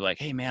 Like people are like,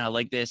 hey man, I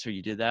like this, or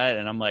you did that.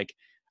 And I'm like,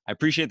 I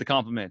appreciate the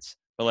compliments,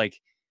 but like,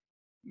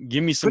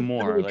 give me some Put them in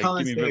more, the like give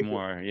comment me a bit section.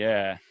 more.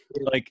 Yeah.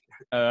 Like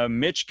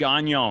Mitch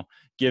Gagnon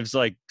gives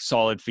like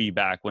solid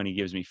feedback when he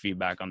gives me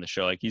feedback on the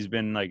show. Like he's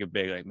been like a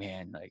big, like,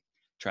 man, like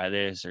try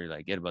this or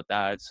like get about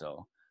that.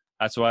 So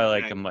that's why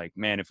like, Nice. I'm like,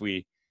 man, if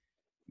we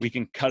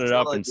can cut it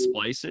up Solid, and dude.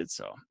 splice it.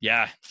 So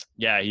yeah,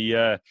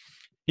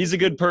 he's a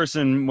good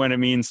person when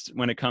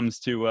it comes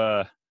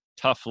to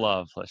tough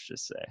love, let's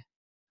just say.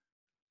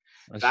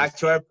 Back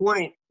to our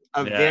point,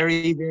 a Yeah.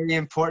 very, very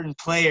important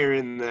player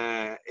in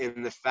the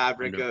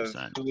fabric of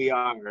 100%. who we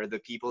are, or the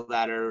people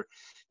that are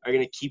going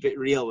to keep it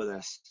real with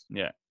us.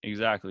 Yeah,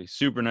 exactly.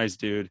 Super nice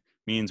dude,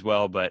 means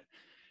well, but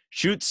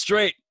shoots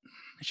straight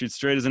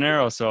as an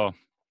arrow. So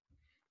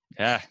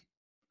yeah,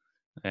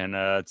 and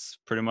it's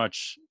pretty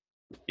much,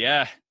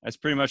 that's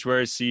pretty much where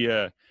I see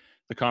the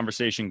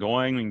conversation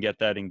going. We can get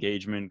that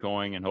engagement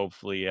going, and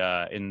hopefully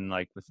in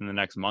like within the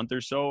next month or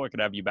so I could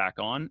have you back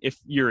on if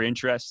you're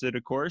interested,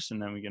 of course,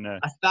 and then we're gonna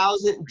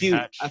 1,000, dude,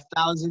 rehatch.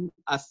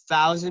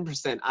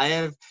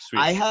 1,000%. Sweet.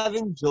 I have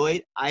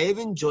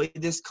enjoyed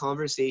this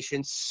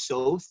conversation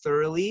so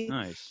thoroughly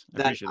Nice. I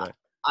that appreciate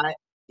that.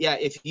 yeah,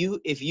 if you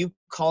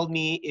called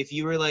me, if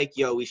you were like,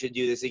 yo, we should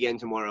do this again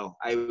tomorrow,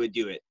 I would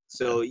do it.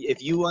 So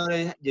if you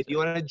wanna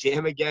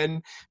jam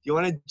again, if you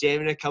wanna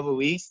jam in a couple of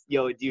weeks,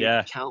 yo, dude,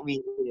 Yeah. count me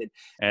in.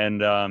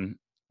 And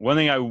one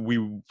thing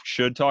we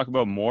should talk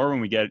about more when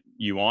we get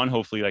you on,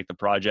 hopefully like the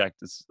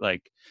project is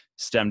like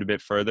stemmed a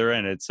bit further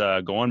and it's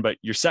going, but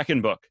your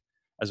second book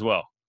as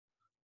well.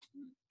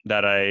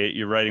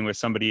 you're writing with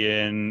somebody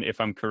in, if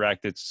I'm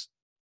correct, it's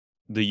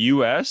the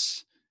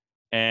US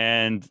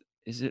and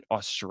is it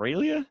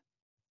Australia?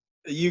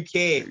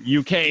 UK.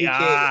 UK.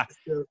 UK.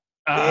 So, yeah,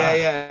 Ah,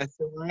 yeah.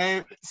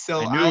 So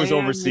I knew I it was am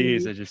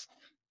overseas. I just,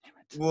 damn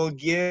it.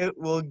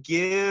 we'll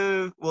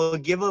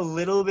give a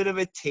little bit of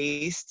a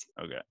taste,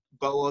 Okay.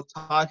 but we'll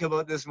talk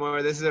about this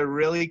more. This is a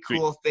really Sweet.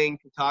 cool thing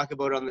to talk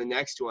about on the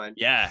next one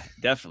Yeah,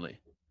 definitely.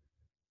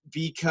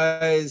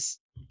 because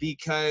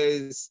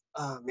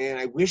oh man,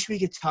 I wish we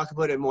could talk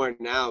about it more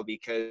now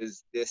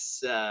because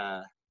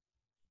the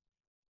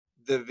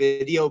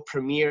video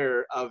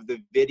premiere of the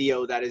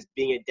video that is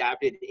being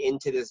adapted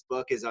into this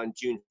book is on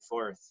June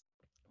 4th.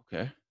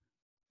 Okay.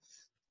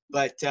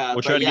 But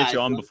We'll try but to yeah, get you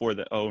on before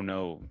the, oh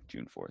no,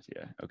 June 4th.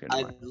 Yeah. Okay.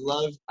 Never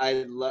mind.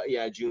 I love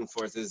yeah, June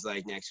 4th is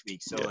like next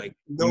week. So Yeah. like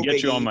We can no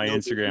get you on biggie, my no biggie.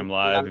 Instagram But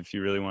live if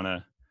you really want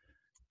to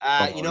you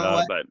follow it know up,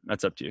 what? but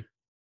that's up to you.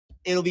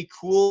 It'll be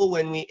cool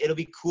when we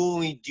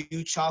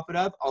do chop it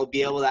up. I'll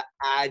be able to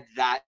add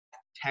that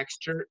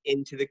texture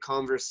into the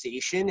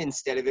conversation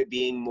instead of it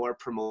being more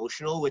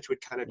promotional, which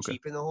would kind of Okay.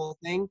 cheapen the whole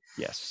thing.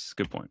 Yes.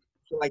 Good point.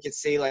 So I could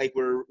say like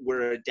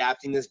we're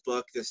adapting this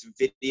book. This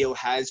video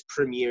has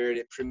premiered.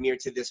 It premiered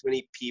to this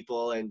many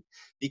people, and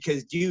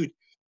because dude,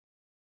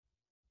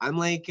 I'm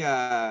like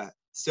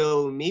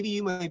so maybe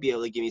you might be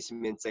able to give me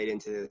some insight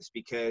into this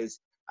because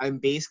I'm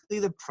basically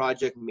the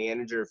project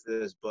manager for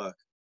this book.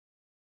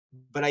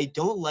 But I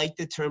don't like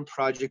the term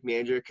project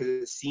manager because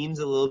it seems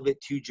a little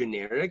bit too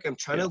generic. I'm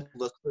trying Yeah. to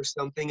look for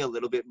something a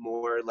little bit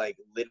more like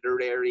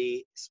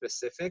literary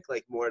specific,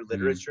 like more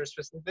literature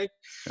specific.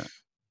 Yeah.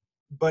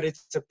 But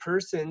it's a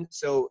person,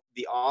 so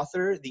the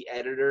author, the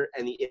editor,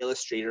 and the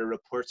illustrator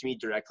report to me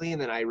directly, and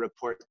then I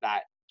report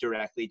that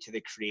directly to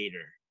the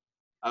creator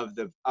of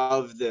the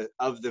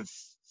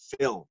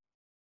film.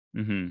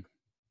 Mm-hmm.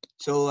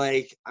 So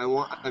like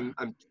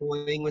I'm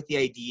toying with the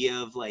idea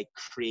of like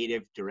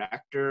creative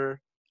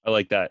director. I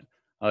like that.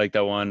 I like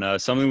that one.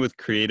 Something with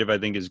creative, I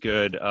think, is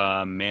good.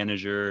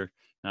 Manager,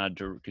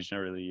 because not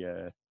really.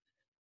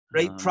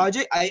 Right,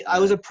 project. I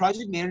was a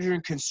project manager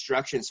in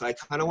construction, so I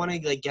kind of want to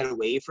like get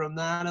away from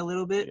that a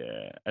little bit.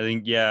 I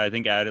think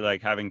added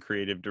like having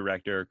creative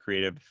director, or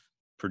creative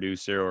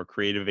producer, or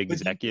creative But do you think,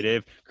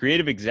 executive.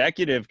 Creative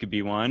executive could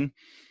be one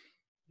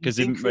because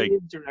it like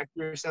creative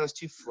director sounds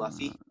too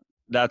fluffy?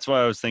 that's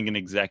why I was thinking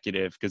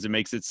executive because it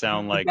makes it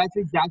sound But like that's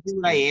exactly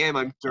what I am.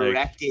 I'm like,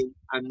 directing.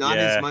 I'm not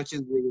as much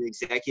as an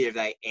executive.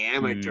 I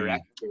am a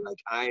director. Like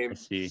I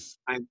see.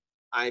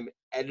 I'm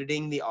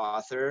editing the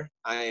author.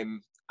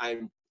 I'm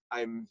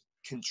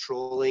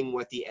controlling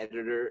what the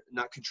editor,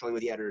 not controlling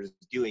what the editor is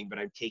doing, but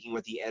I'm taking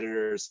what the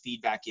editor's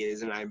feedback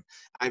is, and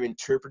I'm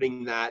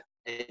interpreting that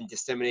and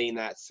disseminating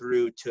that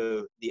through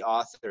to the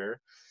author.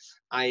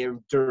 I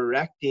am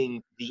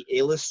directing the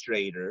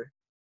illustrator,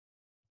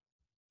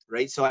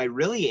 right? So I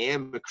really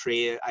am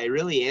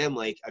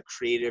like a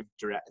creative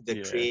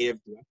creative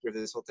director of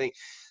this whole thing.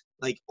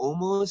 Like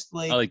almost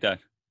like I like that.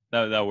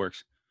 That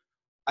works.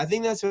 I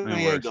think that's what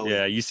I'm gonna go with.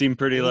 Yeah, you seem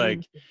pretty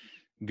like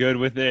good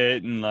with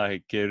it, and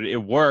like it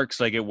works.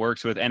 Like it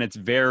works with, and it's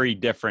very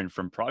different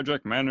from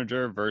project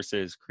manager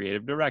versus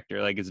creative director.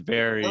 Like it's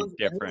very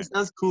different. It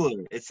sounds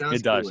cooler. It sounds.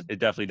 It does. Cooler. It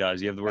definitely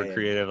does. You have the word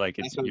creative, like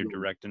you're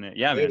directing it.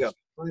 Yeah, there man. You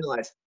go.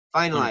 Finalize.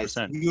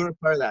 100%. You're a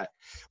part of that.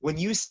 When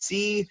you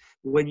see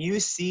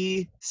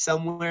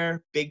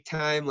somewhere big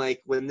time,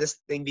 like when this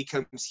thing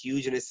becomes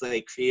huge and it's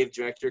like creative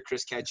director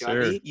Chris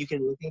Cacciatti, you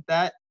can look at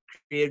that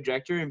creative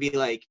director and be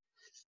like,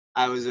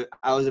 I was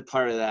a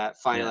part of that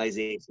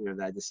finalization of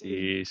that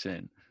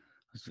decision.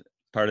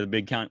 Part of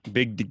the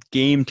big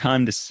game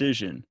time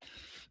decision.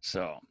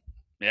 So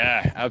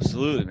yeah,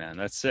 absolutely, man.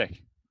 That's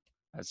sick.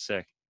 That's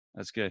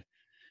good.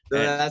 So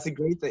that's a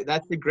great thing.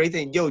 That's a great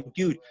thing. Yo,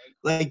 dude,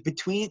 like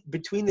between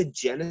the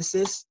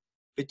genesis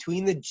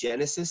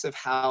of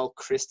how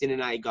Kristen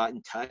and I got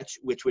in touch,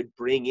 which would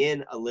bring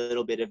in a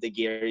little bit of the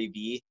Gary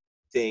Vee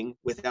thing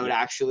without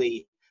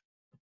actually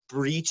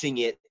breaching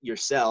it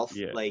yourself,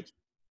 like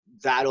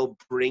that'll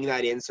bring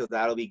that in, so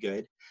that'll be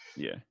good.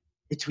 Yeah.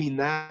 Between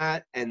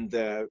that and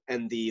the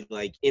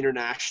like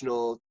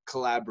international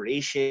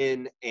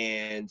collaboration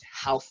and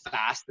how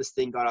fast this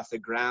thing got off the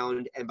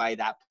ground, and by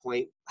that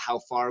point how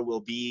far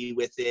we'll be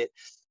with it,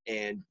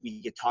 and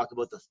we could talk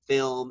about the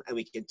film, and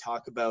we can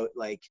talk about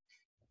like,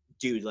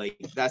 dude, like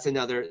that's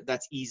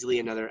easily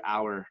another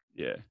hour.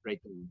 Yeah. Right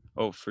there.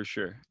 Oh, for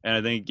sure. And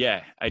I think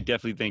I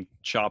definitely think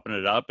chopping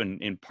it up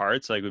in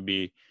parts like would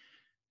be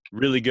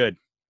really good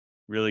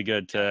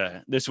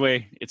to this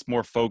way. It's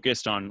more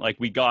focused on, like,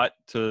 we got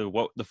to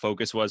what the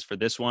focus was for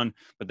this one,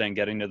 but then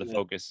getting to the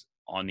focus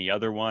on the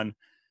other one,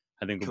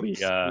 I think will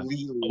be a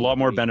lot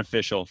more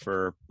beneficial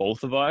for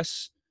both of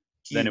us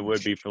than it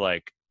would be for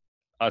like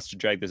us to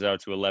drag this out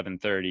to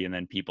 11:30 and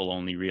then people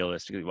only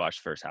realistically watch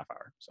the first half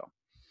hour. So,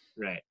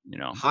 right.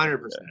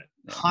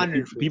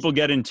 100%. People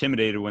get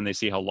intimidated when they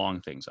see how long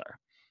things are.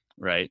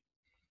 Right.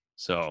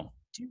 So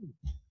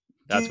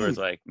that's where it's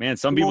like, man,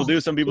 some people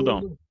do, some people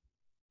don't.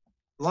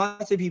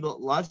 Lots of people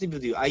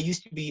do. I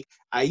used to be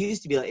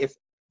like, if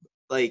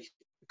like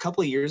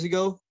couple of years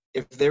ago,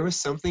 if there was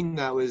something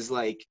that was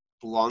like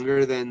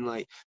longer than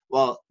like,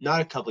 well,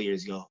 not a couple of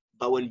years ago,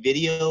 but when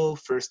video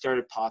first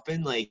started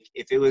popping, like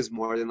if it was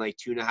more than like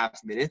 2.5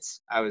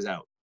 minutes, I was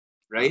out,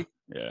 right?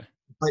 Yeah.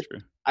 But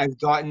True. I've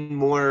gotten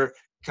more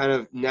kind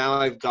of now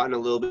I've gotten a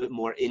little bit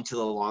more into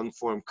the long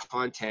form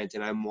content,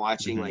 and I'm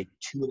watching Mhm. like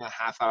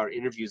 2.5 hour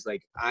interviews.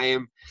 Like I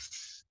am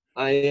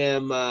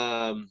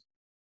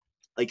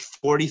like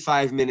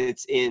 45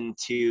 minutes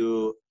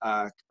into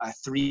a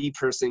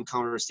 3-person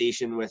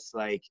conversation with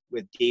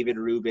David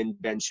Rubin,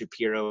 Ben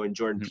Shapiro, and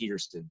Jordan Mhm.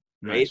 Peterson,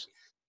 right? Nice.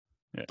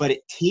 Yeah. But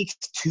it takes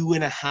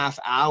 2.5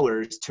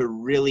 hours to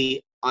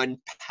really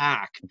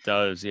unpack It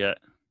does. Yeah.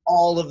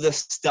 all of the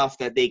stuff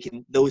that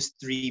those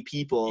 3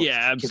 people Yeah, can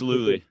put their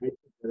absolutely. heads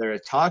together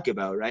to talk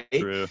about, right?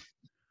 True.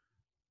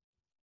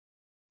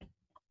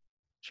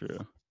 True.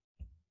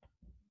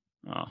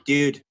 Oh,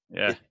 Dude,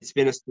 yeah. it's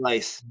been a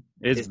slice.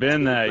 It's It's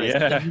been been a that. slice.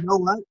 Yeah.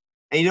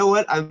 And you know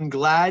what? I'm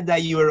glad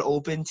that you were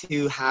open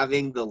to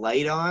having the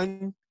light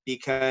on,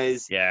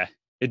 because Yeah.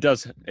 It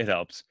does. It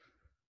helps.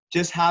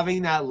 just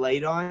having that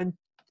light on,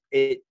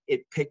 it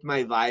picked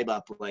my vibe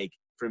up, like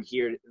from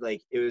here,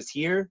 like it was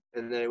here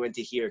and then it went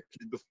to here.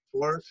 'Cause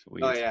before, oh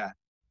Sweet. yeah,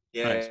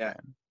 Nice, yeah.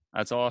 man.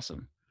 That's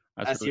awesome.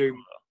 That's That's really your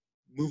cool.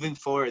 moving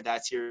forward.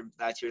 That's your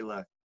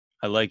look.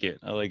 I like it.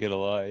 I like it a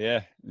lot.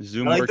 Yeah. I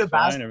Zoom like the works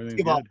fine. Everything's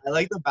basketball. good. I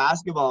like the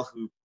basketball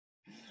hoop.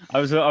 I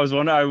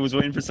was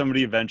waiting for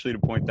somebody eventually to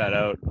point that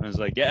out. I was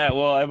like, yeah,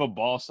 well, I have a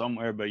ball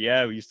somewhere, but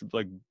yeah, we used to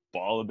like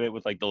ball a bit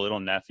with like the little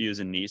nephews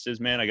and nieces,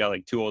 man. I got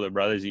like 2 older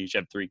brothers, each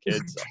have 3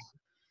 kids. So.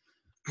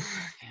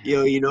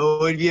 You know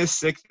what would be a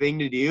sick thing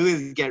to do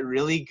is get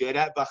really good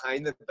at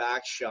behind the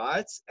back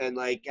shots, and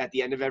like at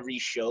the end of every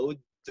show,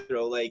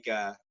 throw like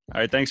a All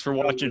right, thanks for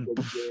watching.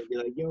 be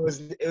like, yo,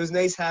 it was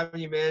nice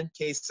having you, man.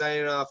 Case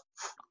signing off.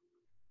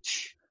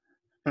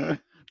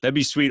 That'd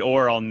be sweet,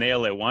 or I'll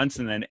nail it once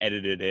and then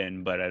edit it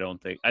in, but I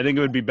think it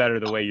would be better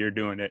the way you're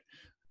doing it.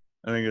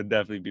 I think it would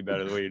definitely be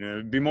better the way you're doing it.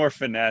 It'd be more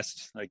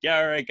finessed. Like, yeah,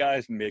 all right,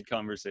 guys, mid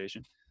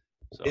conversation.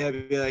 So Yeah,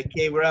 be like,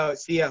 hey, we're out.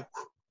 See ya.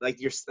 Like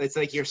it's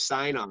like your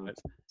sign on.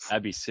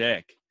 that'd be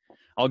sick.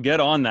 I'll get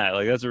on that.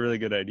 Like, that's a really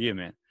good idea,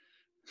 man.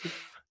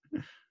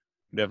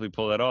 Definitely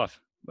pull that off.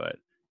 But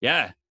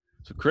yeah.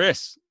 So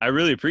Chris, I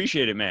really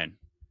appreciate it, man.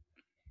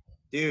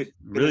 Dude,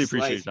 Really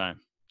appreciate your time,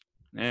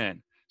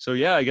 man. So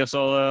yeah, I guess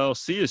I'll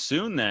see you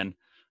soon then.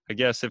 I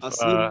guess if I'll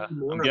see you if I'll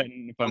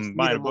see I'm you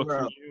buying a book from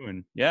tomorrow. you,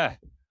 and yeah,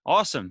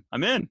 awesome.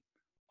 I'm in.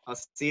 I'll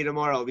see you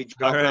tomorrow. I'll be All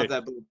dropping off right.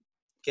 that book.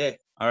 Okay.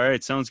 All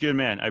right. Sounds good,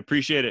 man. I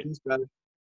appreciate it. Peace, brother.